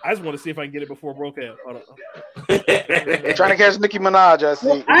 I just want to see if I can get it before broke out. Hold on. Trying to catch Nicki Minaj, I see.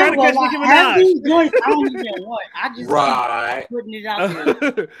 Well, I ain't gonna lie. Half these joints, I don't even want. I just Right. keep putting it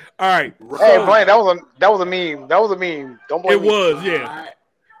out there. All right. Hey, Blaine, that was a meme. That was a meme. Don't blame it me. Was, yeah.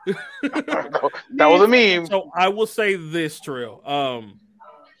 That was a meme. So I will say this, Trill.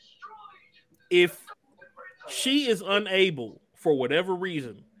 If she is unable, for whatever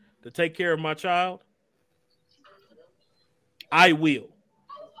reason, to take care of my child, I will.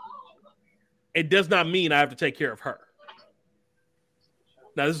 It does not mean I have to take care of her.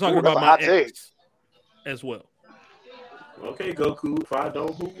 Now, this is talking about my ex as well. Okay, Goku. If I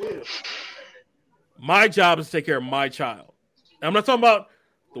don't, who will? My job is to take care of my child. And I'm not talking about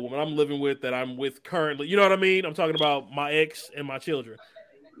the woman I'm living with, that I'm with currently. You know what I mean? I'm talking about my ex and my children.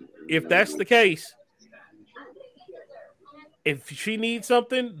 If that's the case, if she needs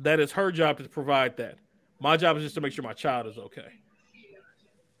something, that is her job to provide that. My job is just to make sure my child is okay.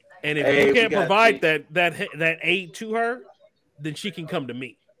 And if you can't provide that aid to her, then she can come to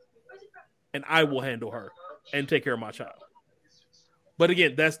me. And I will handle her and take care of my child. But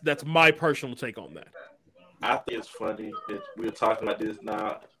again, that's my personal take on that. I think it's funny that we're talking about this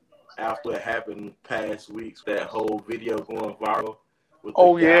now after it happened past weeks, that whole video going viral. With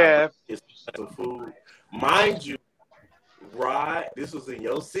it's some food. Mind you, Rod, this was in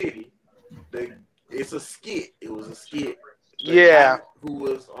your city. It's a skit. It was a skit. Yeah.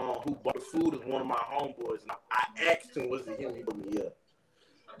 Who bought the food is one of my homeboys. And I asked him, was it him? He put me up.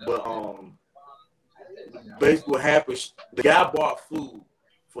 But basically what happened, the guy bought food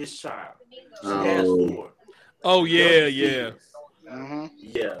for his child. She has 4. Oh yeah. Mm-hmm.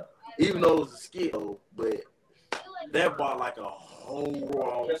 Yeah. Even though it was a skit, but that bought like a whole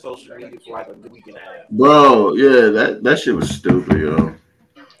roar on social media for like a week and a half. Bro, yeah, that shit was stupid, yo.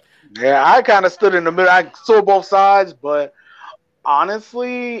 Yeah, I kind of stood in the middle. I saw both sides, but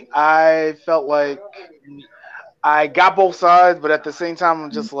honestly, I felt like I got both sides, but at the same time,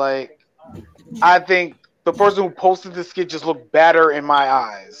 I'm just like, I think the person who posted this skit just looked better in my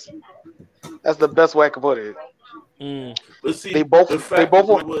eyes. That's the best way I could put it. Mm. But see, they both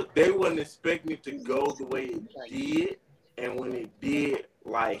they wasn't expecting it to go the way it did, and when it did,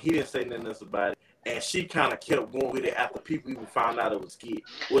 like, he didn't say nothing else about it, and she kind of kept going with it after people even found out it was a skit,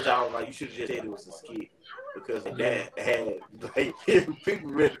 which I was like, you should have just said it was a skit, because that had, like, people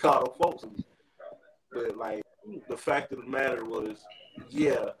really caught up folks. But, like, the fact of the matter was,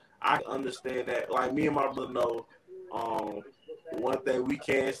 yeah, I understand that. Like, me and my brother know, one thing we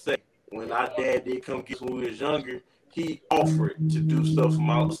can say, when our dad did come get us when we was younger, he offered to do stuff for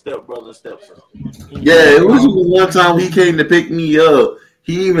my stepbrother and stepson. Yeah, it was one time he came to pick me up.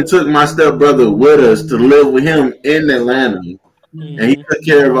 He even took my stepbrother with us to live with him in Atlanta. Mm-hmm. And he took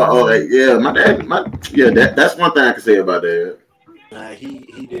care of my dad. That's one thing I can say about that.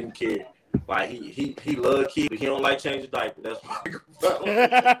 He didn't care. Like, he loved kids, but he don't like changing diapers. That's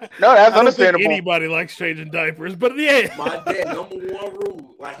why. No, that's understandable. Anybody likes changing diapers, but yeah. My dad, number one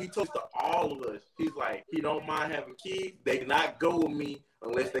rule, like, he told to all of us, he's like, he don't mind having kids. They cannot go with me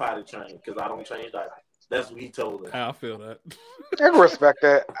unless they potty train, because I don't change diapers. That's what he told us. I feel that. I can respect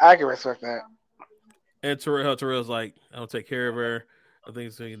that. And Terrell's like, I don't take care of her. I think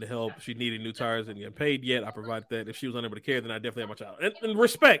it's going to help. She needed new tires and getting paid yet. I provide that. If she was unable to care, then I definitely have my child. And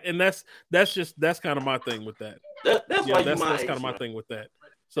respect. And that's kind of my thing with that. That's kind of my thing with that.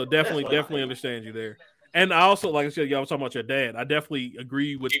 So definitely understand you there. And I also, like I said, y'all was talking about your dad. I definitely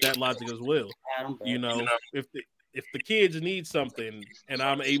agree with that logic as well. You know, if the kids need something and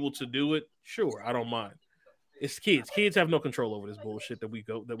I'm able to do it, sure, I don't mind. It's kids. Kids have no control over this bullshit that we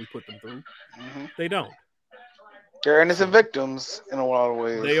put them through. Mm-hmm. They don't. They're innocent victims in a lot of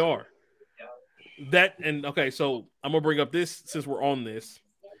ways. They are. that and okay, so I'm gonna bring up this since we're on this.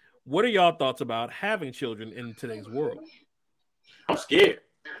 What are y'all thoughts about having children in today's world? I'm scared.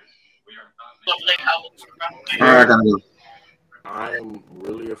 All right, I gotta go. I'm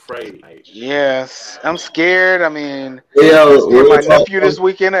really afraid. Like, Yes, I'm scared. I mean, Hey, I yo, see my real talk. nephew this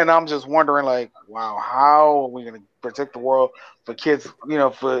weekend, and I'm just wondering, like, wow, how are we gonna protect the world for kids? You know,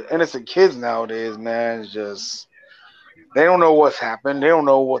 for innocent kids nowadays, man. It's just they don't know what's happened. They don't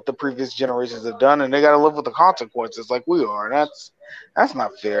know what the previous generations have done, and they got to live with the consequences, like we are. And that's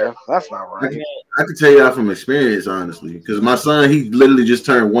not fair. That's not I right. can, I can tell you that from experience, honestly, because my son, he literally just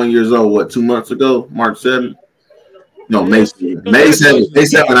turned 1 year old. What, 2 months ago? March 7th? No, May Yes. 7th. May 7th. Congratulations. May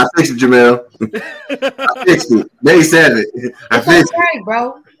 7th. I fixed it, Jamel. I fixed it. May 7th. I It's fixed okay,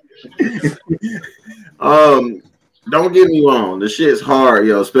 bro. it. Don't get me wrong. The shit's hard,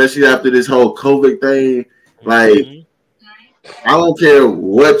 yo, especially after this whole COVID thing. Like, Mhm. I don't care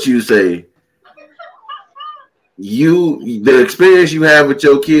what you say. The experience you have with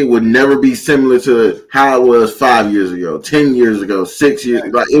your kid would never be similar to how it was 5 years ago, 10 years ago, 6 years.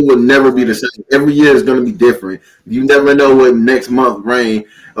 Like, it would never be the same. Every year is going to be different. You never know what next month bring.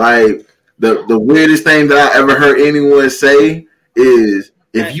 Like, the weirdest thing that I ever heard anyone say is,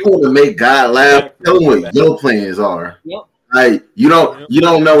 if you want to make God laugh, tell him what your plans are. Yep. Like, Yep. you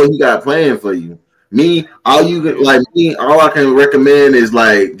don't know what he got planned for you. Me, all I can recommend is,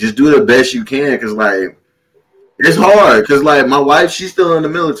 like, just do the best you can, because, like, it's hard because, like, my wife, she's still in the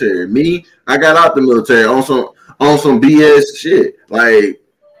military. Me, I got out the military on some BS shit. Like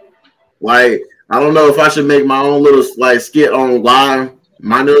I don't know if I should make my own little, like, skit on why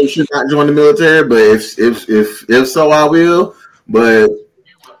minorities should not join the military, but if so, I will. But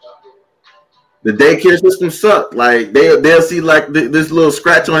the daycare system sucked. Like, they'll see, like, this little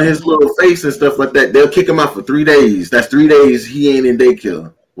scratch on his little face and stuff like that. They'll kick him out for 3 days. That's 3 days he ain't in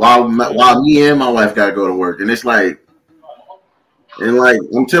daycare. While me and my wife gotta go to work, and it's like. And, like,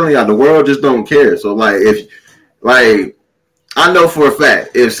 I'm telling y'all, the world just don't care. So, like, I know for a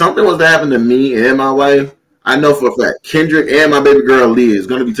fact, if something was to happen to me and my wife, I know for a fact, Kendrick and my baby girl Leah is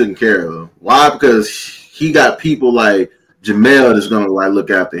gonna be taken care of. Why? Because he got people like Jamel that's gonna, like, look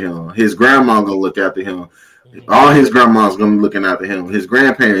after him. His grandma gonna look after him. All his grandma's gonna be looking after him. His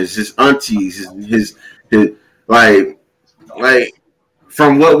grandparents, his aunties, his like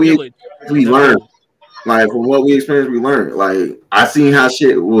from what we Village. learned. Like, from what we experienced, we learned. Like, I seen how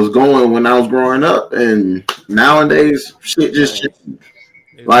shit was going when I was growing up, and nowadays shit just changed.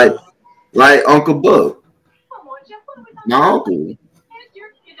 Like, Uncle Buck, my uncle.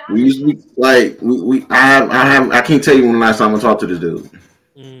 We used to be like I can't tell you when the last time I talked to this dude.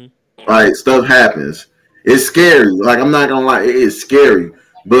 Mhm. Like, stuff happens. It's scary. Like, I'm not gonna lie, it is scary.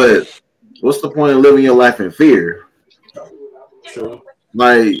 But what's the point of living your life in fear? true.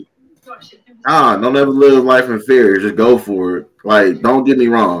 Like, don't ever live life in fear. Just go for it. Like, don't get me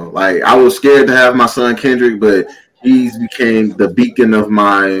wrong. Like, I was scared to have my son Kendrick, but he's became the beacon of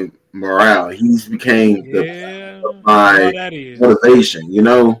my morale. He's became Yeah, of I know how my that is. motivation. You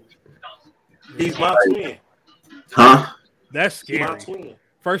know? He's my twin. Huh? That's He's my scary. twin.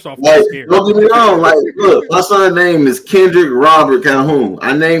 First off, Like, that's scary. don't get me wrong. Like, look, my son's name is Kendrick Robert Calhoun.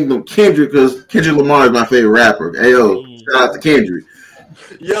 I named him Kendrick because Kendrick Lamar is my favorite rapper. Hey, yo, shout out to Kendrick.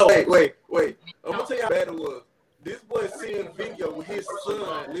 Yo, wait. I'm gonna tell you how bad it was. This boy seeing a video with his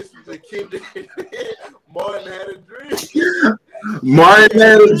son listening to Kendrick. Martin had a dream. Martin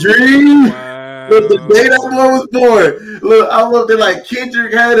had a dream. Wow. Look, the day that boy was born. Look, I looked at, like,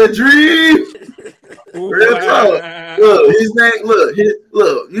 Kendrick had a dream. Real talk. Look, his name. Look.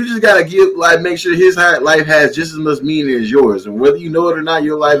 You just gotta make sure his life has just as much meaning as yours, and whether you know it or not,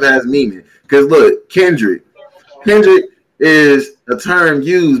 your life has meaning. Because look, Kendrick is a term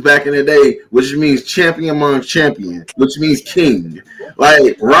used back in the day, which means champion among champions, which means king.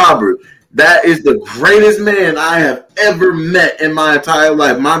 Like, Robert, that is the greatest man I have ever met in my entire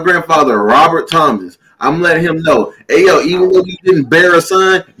life. My grandfather, Robert Thomas. I'm letting him know, hey, yo, even though you didn't bear a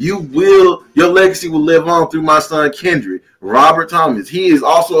son, your legacy will live on through my son Kendrick. Robert Thomas. He is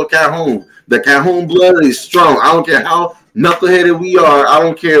also a Calhoun. The Calhoun blood is strong. I don't care how knuckleheaded we are. I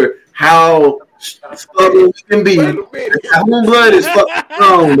don't care how stubborn we can be. The Calhoun blood is fucking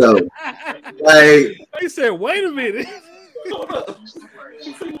strong, though. Like, he said, wait a minute. Hold up.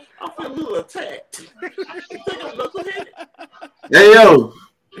 I feel a little attacked. hey, yo.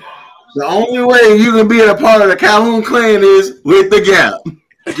 The only way you can be a part of the Calhoun clan is with the Gap.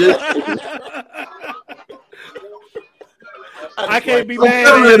 I can't be I'm mad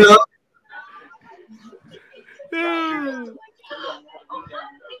filling at it up. it.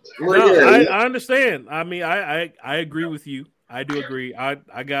 Well, No, yeah, I understand. I mean, I agree with you. I do agree. I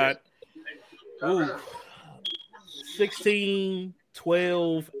got Ooh. 16,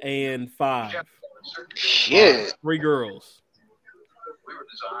 12, and 5. Shit. 3 girls.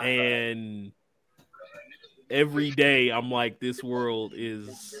 And every day I'm like, this world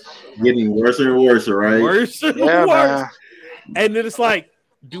is Getting worse and worse, right? worse and Yeah, worse. man. And then it's like,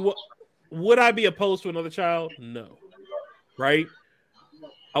 would I be opposed to another child? No. Right?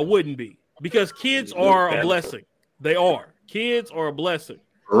 I wouldn't be. Because kids are a blessing. They are. Kids are a blessing.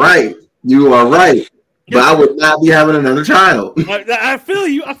 Right. You are right. But I would not be having another child. I feel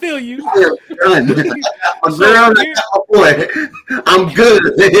you. I feel you. A girl, boy, I'm good.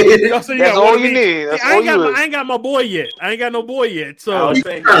 So That's all you need. That's all you need. I ain't got my boy yet. I ain't got no boy yet. So I was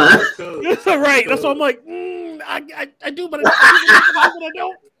saying that too. right. That's why I'm like, I do, but I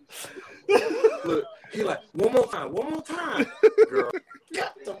don't. Look, he like one more time, girl.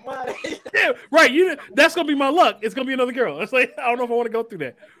 Got the money. Yeah, right. That's gonna be my luck. It's gonna be another girl. It's like I don't know if I want to go through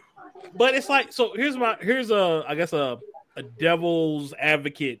that. But it's like, so here's I guess a devil's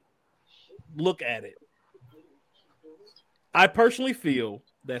advocate look at it. I personally feel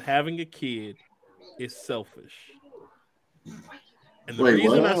that having a kid is selfish. And the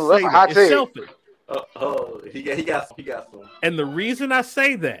reason I say that is selfish. He got some. And the reason I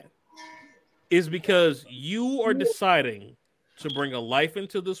say that is because you are deciding to bring a life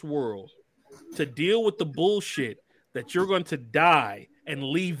into this world to deal with the bullshit that you're going to die and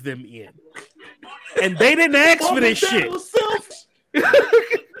leave them in. And they didn't ask for this shit.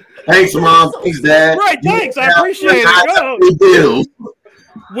 Thanks, Mom. Thanks, Dad. Right, thanks. I appreciate it.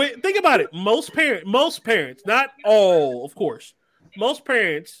 Think about it. Most parents, not all, of course, most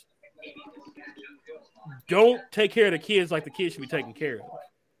parents don't take care of the kids like the kids should be taken care of.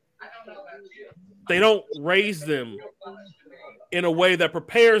 They don't raise them in a way that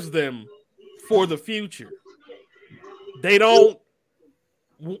prepares them for the future. They don't.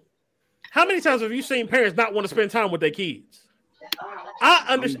 How many times have you seen parents not want to spend time with their kids?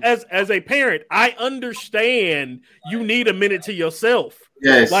 As a parent, I understand you need a minute to yourself.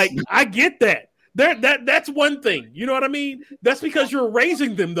 Yes. Like, I get that. That's one thing. You know what I mean? That's because you're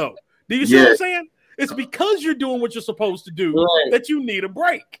raising them, though. Do you see what I'm saying? It's because you're doing what you're supposed to do that you need a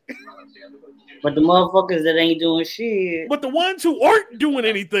break. But the motherfuckers that ain't doing shit. But the ones who aren't doing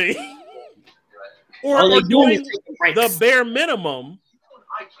anything or are doing the bare minimum,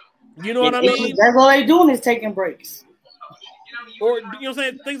 you know what I mean? That's all they doing is taking breaks. Or, you know what I'm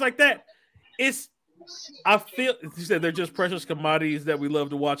saying? Things like that. I feel, you said they're just precious commodities that we love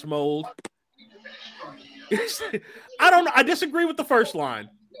to watch mold. I don't know. I disagree with the first line.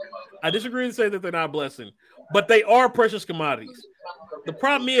 I disagree to say that they're not a blessing, but they are precious commodities. The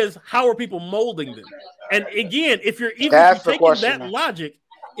problem is, how are people molding them? And again, if you're taking that logic,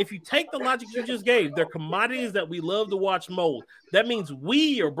 if you take the logic you just gave, they're commodities that we love to watch mold. That means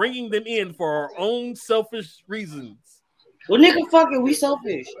we are bringing them in for our own selfish reasons. Well, nigga, fuck it, we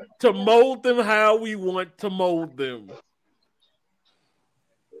selfish. To mold them how we want to mold them.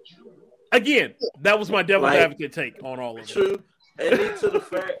 Again, that was my devil's advocate take on all of it. True. And then to the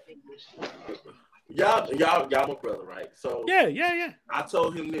fact, y'all my brother, right? So yeah. I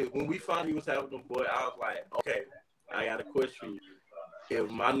told him this when we found he was having them boy. I was like, okay, I got a question for you. If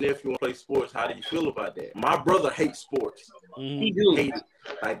my nephew want to play sports, how do you feel about that? My brother hates sports. He do. Hate it.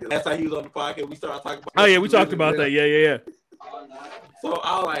 Like last time he was on the podcast, we started talking about. Oh yeah, we talked about that. Yeah. So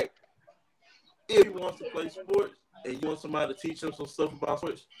I was like, if he wants to play sports and you want somebody to teach him some stuff about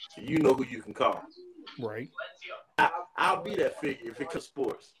sports, you know who you can call. Right. I'll be that figure if it comes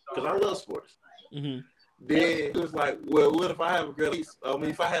sports because I love sports. Mm-hmm. Then it was like, well, what if I have a girl?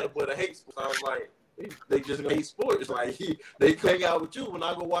 If I had a boy that hates sports, I was like, they just gonna hate sports. Like they hang out with you when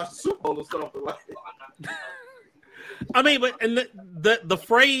I go watch the Super Bowl or something like that. I mean, but and the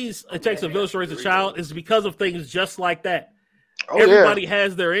phrase "it takes a village to raise a child" is because of things just like that. Everybody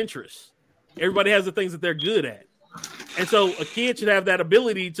has their interests. Everybody has the things that they're good at, and so a kid should have that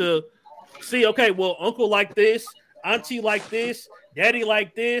ability to see. Okay, well, uncle like this, auntie like this, daddy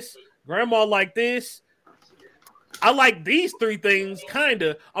like this, grandma like this. I like these 3 things,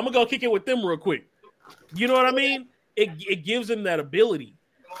 kinda. I'm gonna go kick it with them real quick. You know what I mean? It gives them that ability.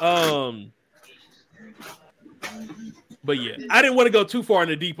 But yeah, I didn't want to go too far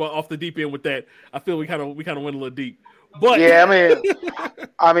off the deep end with that. I feel we kind of went a little deep. But yeah,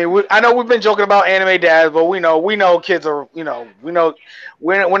 I know we've been joking about anime dads, but we know kids are, we're not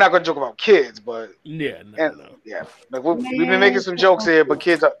going to joke about kids, but yeah, like we've been making some jokes here, but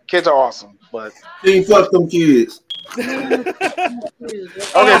kids are awesome. But fuck them kids. Okay,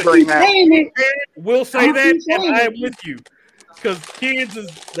 Bernie, man. We'll say that, and I am with you. Because kids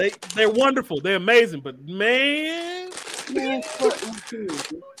they're wonderful, they're amazing, but man,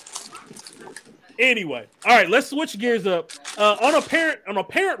 Anyway, all right, let's switch gears up. On a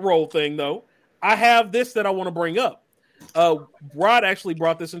parent role thing, though, I have this that I want to bring up. Rod actually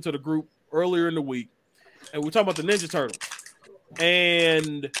brought this into the group earlier in the week, and we're talking about the Ninja Turtles.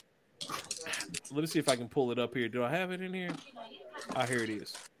 And let me see if I can pull it up here. Do I have it in here? Ah, here it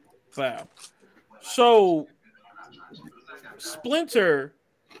is. Wow. So, Splinter,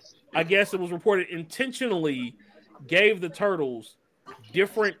 I guess it was reported, intentionally gave the Turtles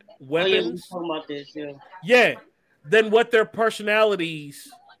different weapons. Oh, yeah, we talking about this, yeah, than what their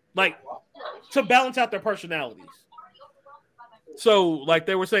personalities, like, to balance out their personalities. So, like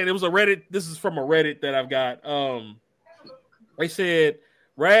they were saying, it was a Reddit. This is from a Reddit that I've got. They said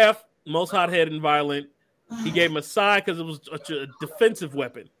Raph, most hot-headed and violent. He gave him a side because it was a defensive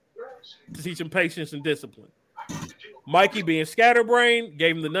weapon to teach him patience and discipline. Mikey, being scatterbrained,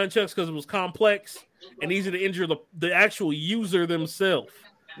 gave him the nunchucks because it was complex and easy to injure the actual user themselves.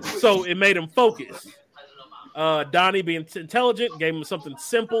 So it made him focus. Donnie, being intelligent, gave him something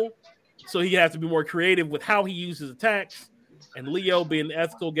simple so he has to be more creative with how he uses attacks. And Leo, being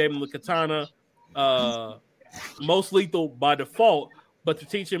ethical, gave him the katana, most lethal by default, but to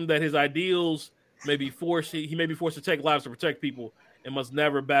teach him that his ideals may be forced, he may be forced to take lives to protect people and must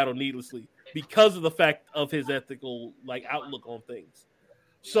never battle needlessly because of the fact of his ethical outlook on things.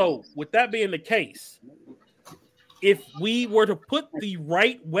 So, with that being the case, if we were to put the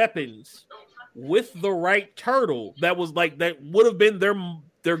right weapons with the right turtle, that would have been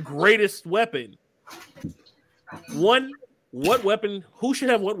their greatest weapon. One, what weapon? Who should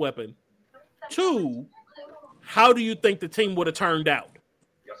have what weapon? Two, how do you think the team would have turned out?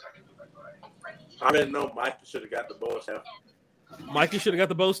 I didn't know Mikey should have got the bow staff. Mikey should have got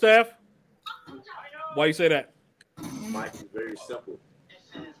the bow staff? Why you say that? Mikey's very simple.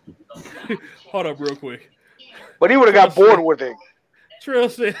 Hold up real quick. But he would have got bored with it. Trill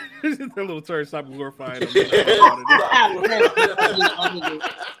said, that little turd stop glorifying him.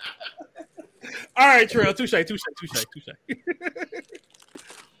 All right, Trill. Touche.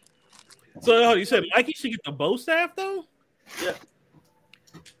 So you said Mikey should get the bow staff, though? Yeah.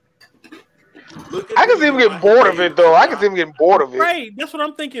 I can see him getting bored of it, though. I can see him getting bored of it. Right. That's what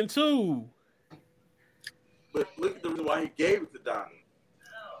I'm thinking, too. But look at the reason why he gave it to Donnie.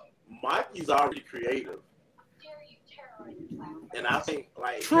 Mikey's already creative. And I think,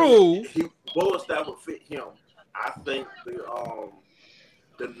 true. Bow staff would fit him. I think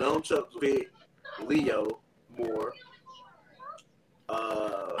the nunchucks fit Leo more.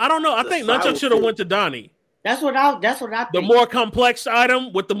 I don't know. I think nunchucks should have went to Donnie. That's what I think. The more complex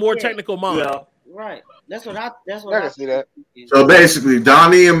item with the more technical mind. Yeah. Right. That's what I can see that. So basically,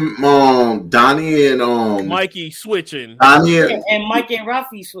 Donnie and Mikey switching. Donnie and Mike and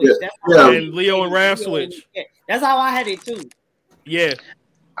Rafi switch. And Leo and Raph switch. That's how I had it too. Yeah.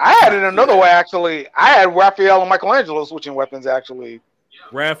 I had it another way, actually. I had Raphael and Michelangelo switching weapons, actually.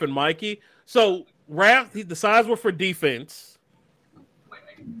 Raph and Mikey. So Raph, the sides were for defense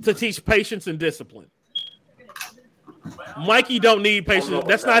to teach patience and discipline. Mikey don't need patience.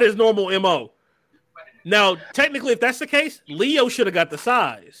 That's not his normal MO. Now, technically, if that's the case, Leo should have got the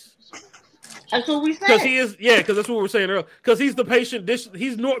size. That's what we said. Because he is, because that's what we were saying earlier. Because he's the patient.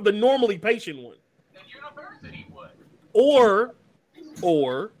 He's the normally patient one. Or,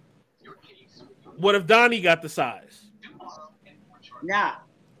 what if Donnie got the size? Nah.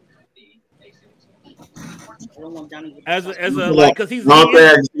 As a because he's. I don't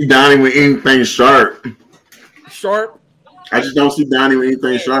think I can see Donnie with anything sharp. Sharp. I just don't see Donnie with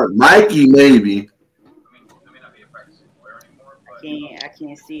anything sharp. Mikey, maybe. I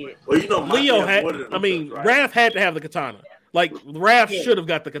can't see it. Well, Leo had. Raph had to have the katana. Raph should have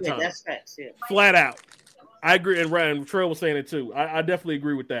got the katana. Yeah, that's facts. Yeah. Flat out. I agree, and Trey was saying it too. I definitely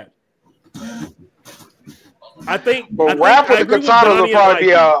agree with that. But Raph with the katana would probably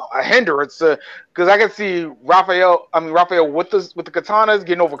be a hindrance because I can see Raphael with the katanas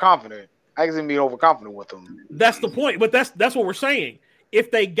getting overconfident. I can see him being overconfident with them. That's the point, but that's what we're saying. If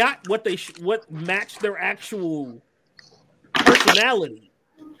they got what what matched their actual personality,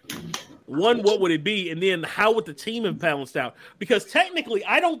 what would it be, and then how would the team have balanced out? Because technically,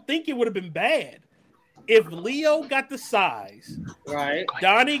 I don't think it would have been bad if Leo got the size, right?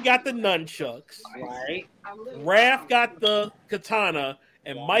 Donnie got the nunchucks, right? Raph got the katana,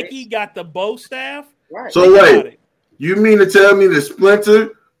 and Mikey got the bow staff. Right. So wait, you mean to tell me that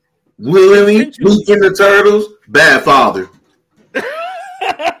Splinter willingly weaken the Turtles? Bad father.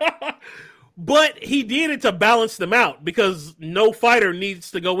 But he did it to balance them out because no fighter needs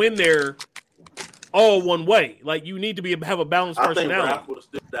to go in there all one way. You need to have a balanced personality. Think Raph would have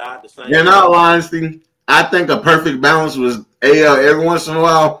still died the same. In all honesty, I think a perfect balance was every once in a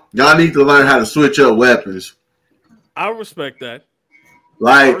while, y'all need to learn how to switch up weapons. I respect that.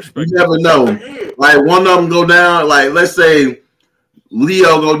 Like, you never know. Like, one of them go down, like, let's say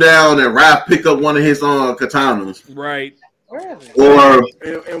Leo go down and Raph pick up one of his katanas. Right. Or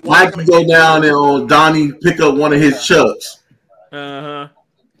Mike go down and Donnie pick up one of his chucks. Uh-huh.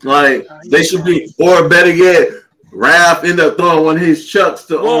 Like, they should be, or better yet, Raph end up throwing one of his chucks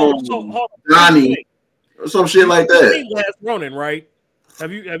to Donnie. Or some shit like that. Last Ronin, right?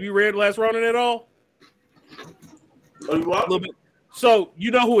 Have you read Last Ronin at all? A little bit. So you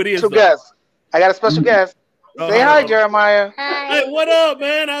know who it is. Special guest. I got a special guest. Say hi, Jeremiah. Hi. Hey, what up,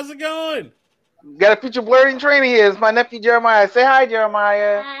 man? How's it going? Got a future blurring training here. It's my nephew Jeremiah. Say hi,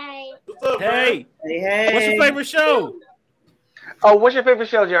 Jeremiah. Hi. What's up, hey. Hey. What's your favorite show? Oh, what's your favorite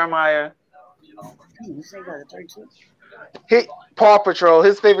show, Jeremiah? Paw Patrol.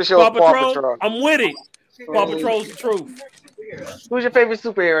 His favorite show is Paw Patrol. I'm with it. Paw Patrol's the truth. Who's your favorite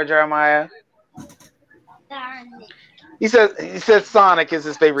superhero, Jeremiah? He says Sonic is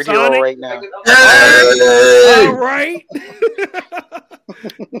his favorite hero right now. Hey! All right.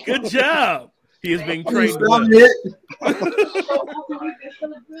 Good job. He is being trained well.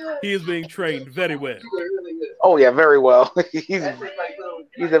 He is being trained very well. Oh yeah, very well. He's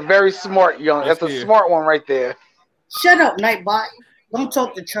a very smart young. That's a smart one right there. Shut up, Nightbot. Don't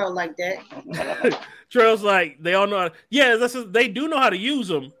talk to Trail like that. Trail's like, they all know how to, they do know how to use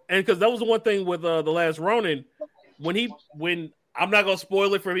them. And because that was the one thing with The Last Ronin, when I'm not gonna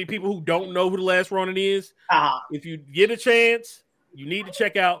spoil it for any people who don't know who The Last Ronin is. If you get a chance, you need to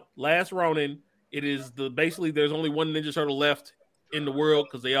check out Last Ronin. It is basically there's only one Ninja Turtle left in the world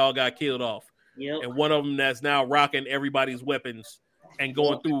because they all got killed off. Yep. And one of them that's now rocking everybody's weapons and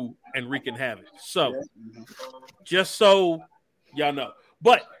going through and wreaking havoc. So, just so y'all know.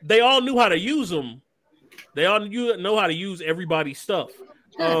 But they all knew how to use them. They all know how to use everybody's stuff.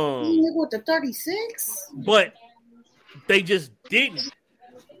 With the 36? But they just didn't.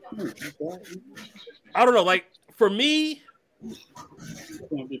 I don't know. Like, for me,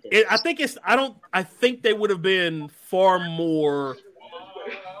 I think they would have been far more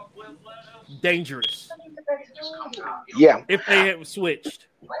dangerous. Yeah. If they had switched.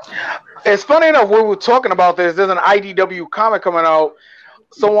 It's funny enough, we were talking about this. There's an IDW comic coming out.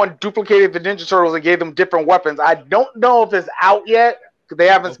 Someone duplicated the Ninja Turtles and gave them different weapons. I don't know if it's out yet because they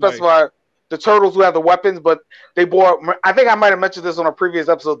haven't specified the Turtles who have the weapons, but they brought, I think I might have mentioned this on a previous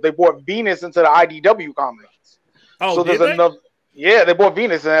episode, they brought Venus into the IDW comics. Oh, so there's another. Yeah, they brought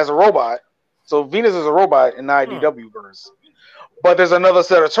Venus in as a robot. So Venus is a robot in the IDW verse. But there's another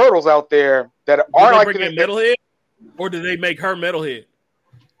set of turtles out there that are like Metalhead, or did they make her Metalhead?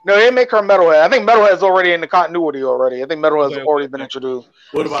 No, they make her Metalhead. I think Metalhead's already in the continuity already. I think Metalhead's already been introduced.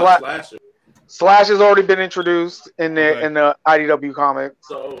 What about Slash? Slash has already been introduced in the IDW comic.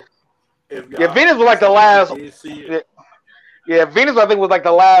 So, Venus was like the last. Yeah, Venus I think was like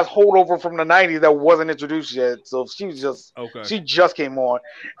the last holdover from the '90s that wasn't introduced yet. So she just came on.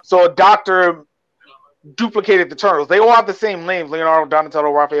 So a doctor duplicated the Turtles. They all have the same names: Leonardo,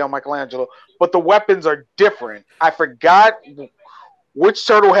 Donatello, Raphael, Michelangelo, but the weapons are different. I forgot which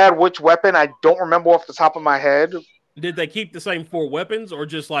turtle had which weapon. I don't remember off the top of my head. Did they keep the same 4 weapons, or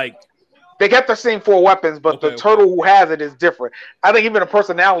just like they kept the same 4 weapons, but the turtle who has it is different. I think even the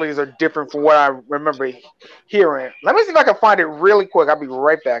personalities are different from what I remember hearing. Let me see if I can find it really quick. I'll be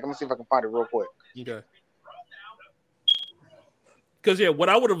right back. Let me see if I can find it real quick. Okay. Because what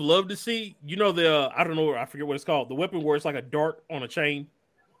I would have loved to see, I don't know, I forget what it's called, the weapon where it's like a dart on a chain.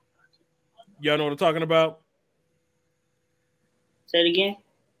 Y'all know what I'm talking about? Say it again.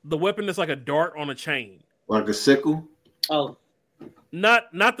 The weapon that's like a dart on a chain. Like a sickle? Oh.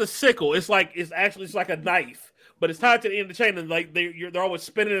 Not the sickle. It's like a knife, but it's tied to the end of the chain, and like they're always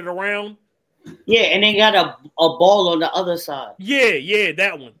spinning it around. Yeah, and they got a ball on the other side. Yeah,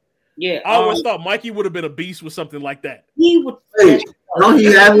 that one. Yeah, I always thought Mikey would have been a beast with something like that. He would. Don't he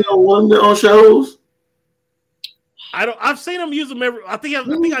have it on shows? I've seen him use them every. I think I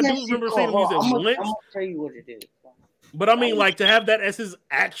do remember seeing him use it once. I'm gonna tell you what it is. But I mean, like to have that as his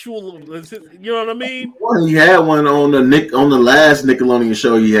actual, you know what I mean? Well, he had one on the last Nickelodeon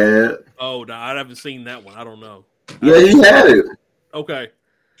show he had. Oh, no, I haven't seen that one. I don't know. Yeah, he had it. Okay,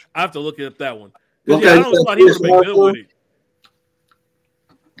 I have to look at that one. Okay, I always thought he would have been good with it.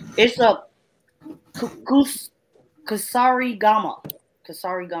 It's a Kasari Gama. Okay.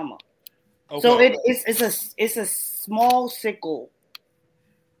 So it's a small sickle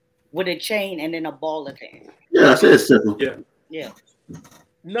with a chain and then a ball at the end. Yeah, I said sickle. Yeah.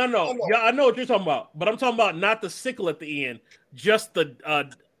 No. Yeah, I know what you're talking about, but I'm talking about not the sickle at the end, just the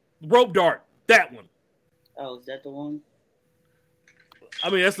rope dart. That one. Oh, is that the one? I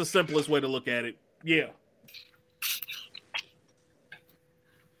mean, that's the simplest way to look at it. Yeah.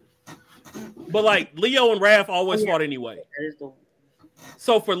 But like Leo and Raph always fought anyway. That is the one.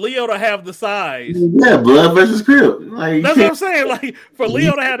 So for Leo to have the size, Yeah, blood versus Crip. Like, that's what I'm saying. Like for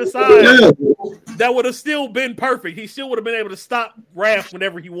Leo to have the size, that would have still been perfect. He still would have been able to stop Raph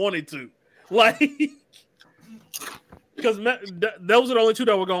whenever he wanted to. Like, because those are the only two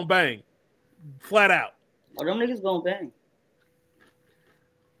that were gonna bang, flat out. Oh, them niggas gonna bang.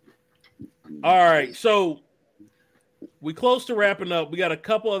 All right, so we close to wrapping up. We got a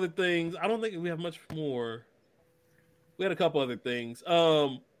couple other things. I don't think we have much more. We had a couple other things.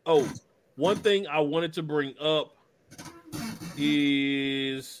 One thing I wanted to bring up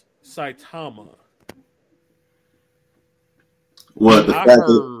is Saitama. What the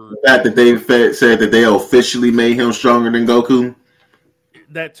fact that they said that they officially made him stronger than Goku?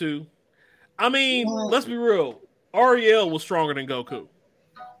 That too. I mean, let's be real. Ariel was stronger than Goku.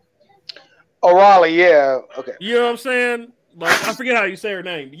 O'Reilly, yeah. Okay. You know what I'm saying? Like, I forget how you say her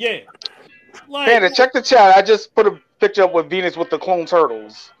name. But yeah. Like, Panda, check the chat. I just put a picture up with Venus with the clone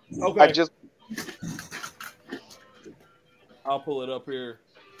turtles. Okay. I'll pull it up here.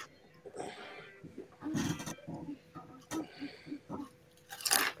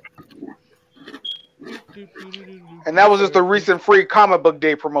 And that was just a recent free comic book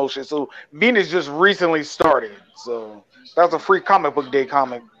day promotion. So Venus just recently started. So that's a free comic book day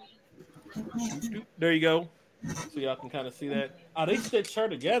comic. There you go. So y'all can kind of see that. Oh, they stitched her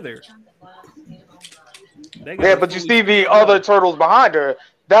together. Yeah, but you see the other turtles behind her.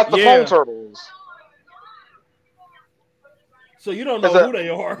 That's the clone turtles. So you don't know who they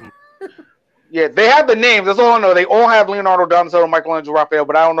are. Yeah, they have the names. That's all I know. They all have Leonardo, Donatello, Michelangelo, Raphael,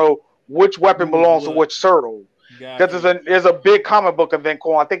 but I don't know which weapon belongs to which turtle. Because there's a big comic book event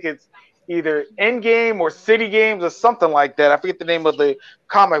called, I think it's either Endgame or City Games or something like that. I forget the name of the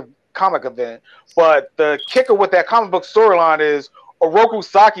comic event. But the kicker with that comic book storyline is Oroku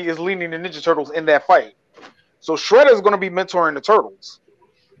Saki is leading the Ninja Turtles in that fight. So Shredder is going to be mentoring the Turtles.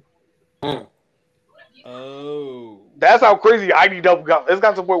 Oh. That's how crazy IDW got. It's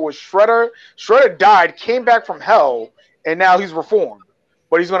got to the point where Shredder died, came back from hell, and now he's reformed.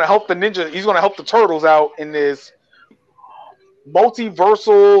 But he's going to help the ninja. He's going to help the Turtles out in this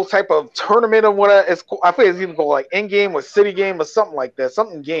multiversal type of tournament or whatever. I think it's even called like Endgame or City Game or something like that.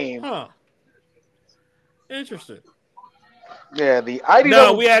 Something game. Huh. Interesting. Yeah, the IDW.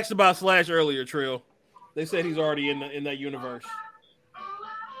 No, we asked about Slash earlier, Trill. They said he's already in that universe.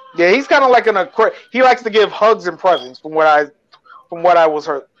 Yeah, he's kind of like he likes to give hugs and presents, from what I was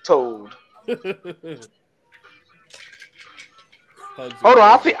told. Hold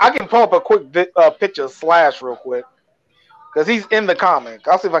on, I can pull up a quick picture of Slash real quick, because he's in the comic.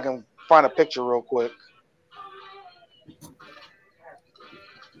 I'll see if I can find a picture real quick.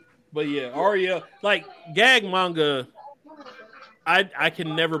 But yeah, Arya, like gag manga, I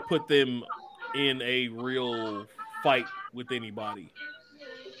can never put them in a real fight with anybody.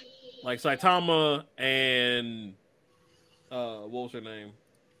 Like Saitama and what was her name?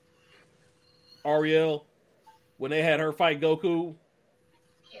 Ariel, when they had her fight Goku,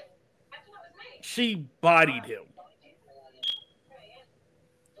 she bodied him.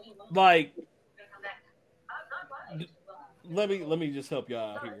 Like, let me just help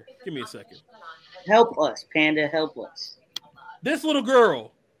y'all out here. Give me a second. Help us, Panda. Help us. This little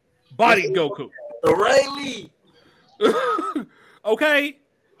girl bodied Goku. O'Reilly. Okay.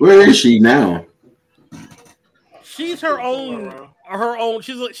 Where is she now? She's her own.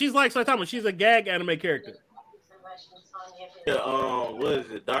 She's like Saitama. She's a gag anime character. Yeah, what is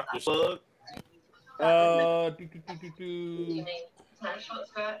it, Dr. Slug? I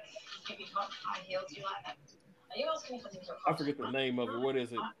forget the name of it. What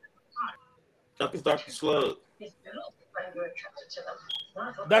is it? I think it's Dr. Slug.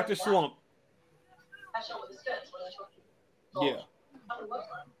 Dr. Slump. Yeah.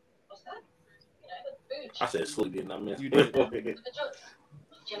 I said sleep, didn't I? You did.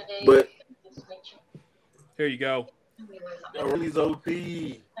 But here you go. O'Reilly's OP.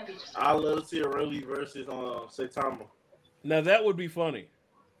 I love to see O'Reilly versus Saitama. Now that would be funny.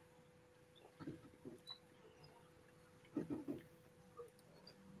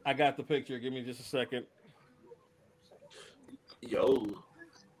 I got the picture. Give me just a second. Yo.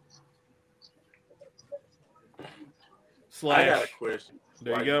 Slash. I got a question.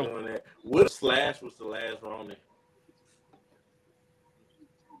 There you go. What if Slash was the last Ronin?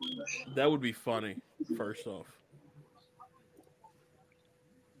 That would be funny, first off.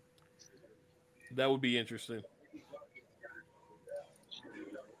 That would be interesting.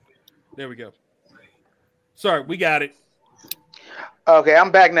 There we go. Sorry, we got it. Okay, I'm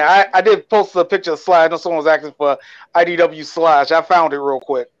back now. I did post a picture of Slash. I know someone was asking for IDW Slash. I found it real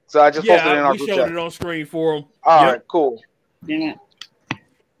quick, so I just posted it in our we group showed chat. it on screen for him. All right, cool. Yeah.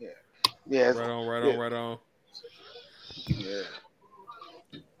 Yeah. Right on. Yeah.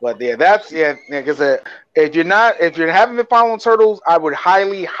 But yeah, like I said, if you haven't been following Turtles, I would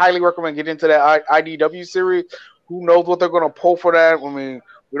highly recommend getting into that IDW series. Who knows what they're gonna pull for that? I mean,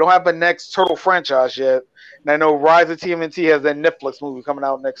 we don't have the next Turtle franchise yet, and I know Rise of TMNT has that Netflix movie coming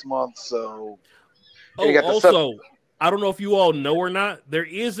out next month. So, also, I don't know if you all know or not, there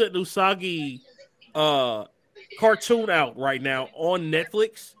is an Usagi cartoon out right now on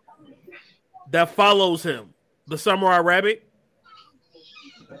Netflix that follows him, the Samurai Rabbit.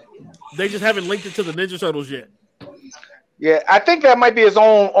 They just haven't linked it to the Ninja Turtles yet. Yeah, I think that might be his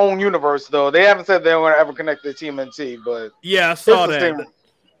own universe, though. They haven't said they're going to ever connect to TMNT, but yeah, I saw that.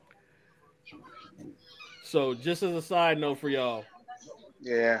 So, just as a side note for y'all.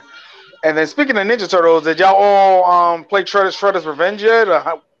 Yeah, and then speaking of Ninja Turtles, did y'all all play Shredder's Revenge yet?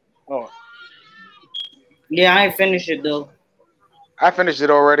 Yeah, I ain't finished it though. I finished it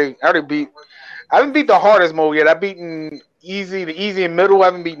already. I haven't beat the hardest mode yet. I've beaten the easy and middle. I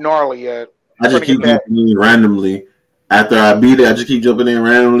haven't beat gnarly yet. I just keep jumping in randomly. After I beat it, I just keep jumping in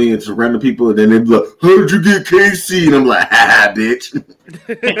randomly. It's random people, and then they be like, "How did you get KC?" And I'm like, "Ha, bitch."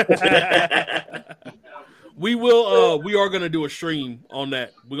 We are gonna do a stream on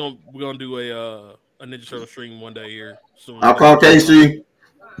that. We're gonna do a Ninja Turtle stream one day here soon. I'll call Casey.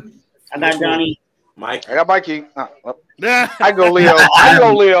 I got Johnny. Mike. I got Mikey. I go Leo. I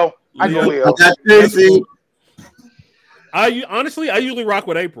go Leo. I got Casey. I usually rock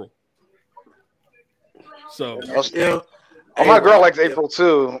with April. So my girl likes April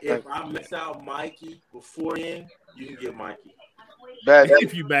too. If I miss out Mikey beforehand, you can get Mikey.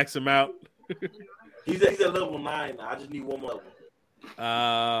 If you max him out. He's at level 9 now. I just need one more.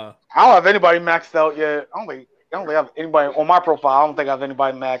 I don't have anybody maxed out yet. I don't think I have anybody on my profile. I don't think I have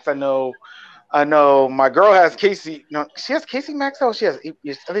anybody maxed. I know my girl has Casey. No, she has Casey maxed out.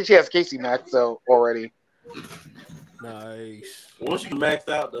 I think she has Casey maxed out already. Nice. Once you max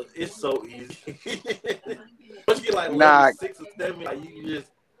out, it's so easy. Once you get like level 6 or 7, like, you can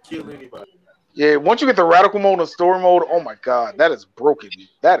just kill anybody. Yeah, once you get the radical mode and story mode, oh my god, that is broken.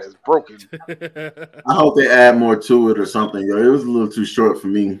 That is broken. I hope they add more to it or something. Yo, it was a little too short for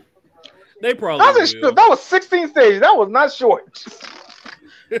me. They probably that was 16 stages. That was not short.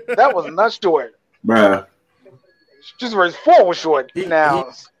 That was not short. Bruh. Just verse 4 was short.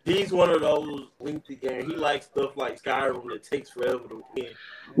 He's one of those lengthy games. He likes stuff like Skyrim that takes forever to win.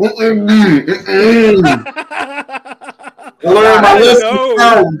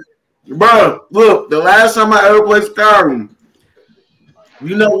 Bro, look, the last time I ever played Skyrim,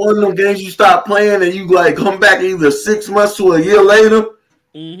 you know one of them games you stop playing and you like come back either 6 months to a year later?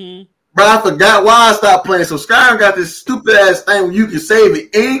 Mm-hmm. Bro, I forgot why I stopped playing. So Skyrim got this stupid ass thing where you can save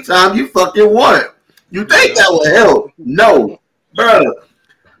it anytime you fucking want. You think that would help? No. Bro,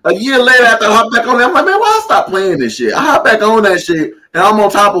 a year later after I hop back on there, I'm like, man, why I stop playing this shit? I hop back on that shit and I'm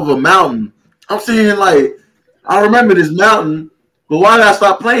on top of a mountain. I'm sitting like, I remember this mountain, but why did I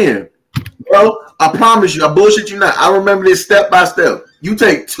stop playing? Bro, I promise you, I bullshit you not. I remember this step by step. You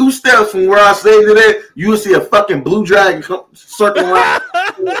take 2 steps from where I saved it at, you will see a fucking blue dragon circle around.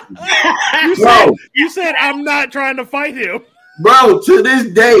 You said I'm not trying to fight him. Bro, to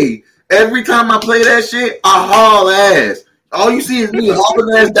this day, every time I play that shit, I haul ass. All you see is me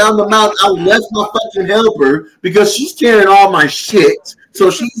hauling ass down the mountain. I left my fucking helper because she's carrying all my shit. So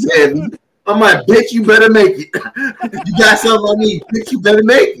she's heavy. I'm like, bitch, you better make it. You got something I need. Bitch, you better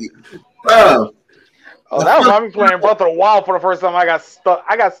make it. Bro. Oh, that was when I be playing Breath of the Wild for the first time. I got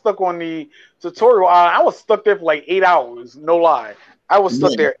stuck on the tutorial. I was stuck there for like 8 hours. No lie. I was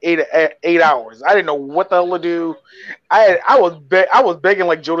stuck there 8 hours. I didn't know what the hell to do. I was begging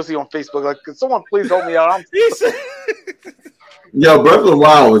like Jodeci on Facebook. Like, could someone please help me out? Yo, Breath of the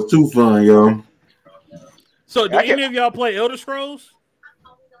Wild was too fun, yo. So, do any of y'all play Elder Scrolls?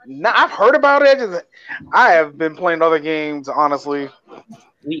 Nah, I've heard about it. I have been playing other games, honestly.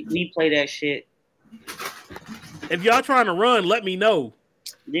 We play that shit. If y'all trying to run, let me know.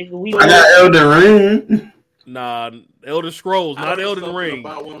 I got Elden Ring. Nah, Elder Scrolls, not Elden Ring.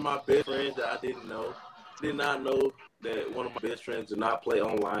 About one of my best friends that I didn't know. Did not know that one of my best friends did not play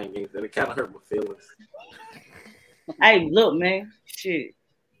online games, and it kind of hurt my feelings. Hey, look, man, shit.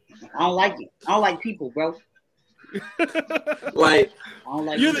 I don't like it. I don't like people, bro. Like, I don't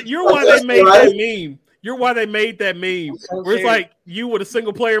like you're why they made that meme. You're why they made that meme. Where it's like you with a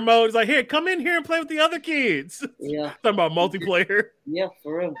single player mode. It's like, here, come in here and play with the other kids. Yeah. Talking about multiplayer. Yeah,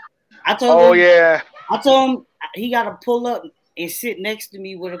 for real. I told Oh him. yeah. I told him he got to pull up and sit next to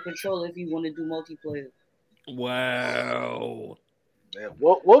me with a controller if he want to do multiplayer. Wow. Yeah,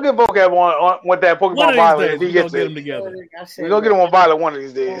 we'll get vocab on with that One Pokemon of these Violet days if he we're gonna gets get it. them together. I said, We're gonna get him on Violet one of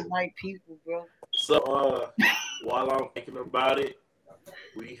these I days. don't like people, bro. So, while I'm thinking about it,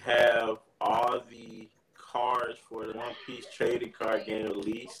 we have all the cards for the One Piece trading card game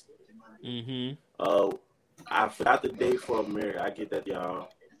released. Mm-hmm. I forgot the date for America. I get that, y'all.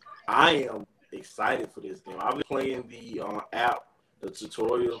 I am excited for this game. I've been playing the app, the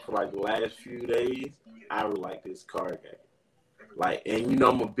tutorial for like the last few days. I really like this card game. Like, and you know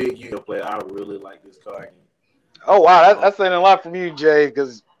I'm a big Yu-Gi-Oh player. I really like this card game. Oh wow, that's saying a lot from you, Jay,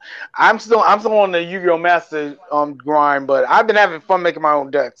 because I'm still on the Yu-Gi-Oh Master grind, but I've been having fun making my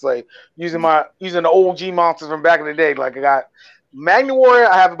own decks, like using the OG monsters from back in the day. Like I got Magnet Warrior,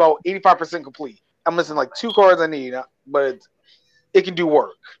 I have about 85% complete. I'm missing like 2 cards I need, but it can do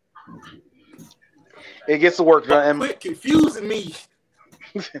work. It gets the work done. Quit confusing me.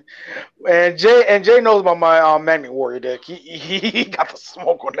 And Jay knows about my Magnet Warrior deck. He got the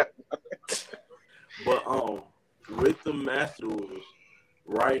smoke on that. But with the Master Duels,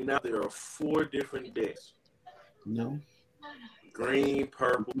 right now there are 4 different decks. No. Green,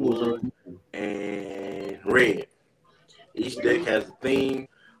 purple, blue, and red. Each deck has a theme.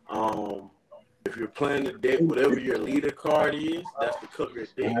 If you're playing the deck, whatever your leader card is, that's the color of your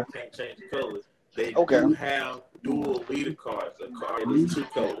deck. You can't change the colors. They do have dual leader cards. A card is 2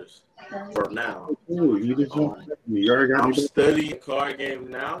 colors for now. I'm studying the card game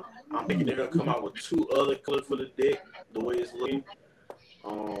now. I'm thinking they're gonna come out with 2 other colors for the deck. The way it's looking.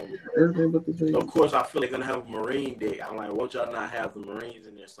 Of course, I feel they're gonna have a Marine deck. I'm like, won't y'all not have the Marines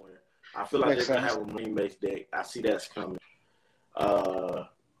in there somewhere? I feel like they're gonna have a Marine-based deck. I see that's coming.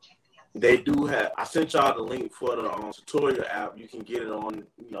 They do have. I sent y'all the link for the tutorial app. You can get it on,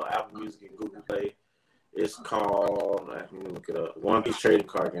 Apple Music and Google Play. It's called. Let me look it up. One Piece Trading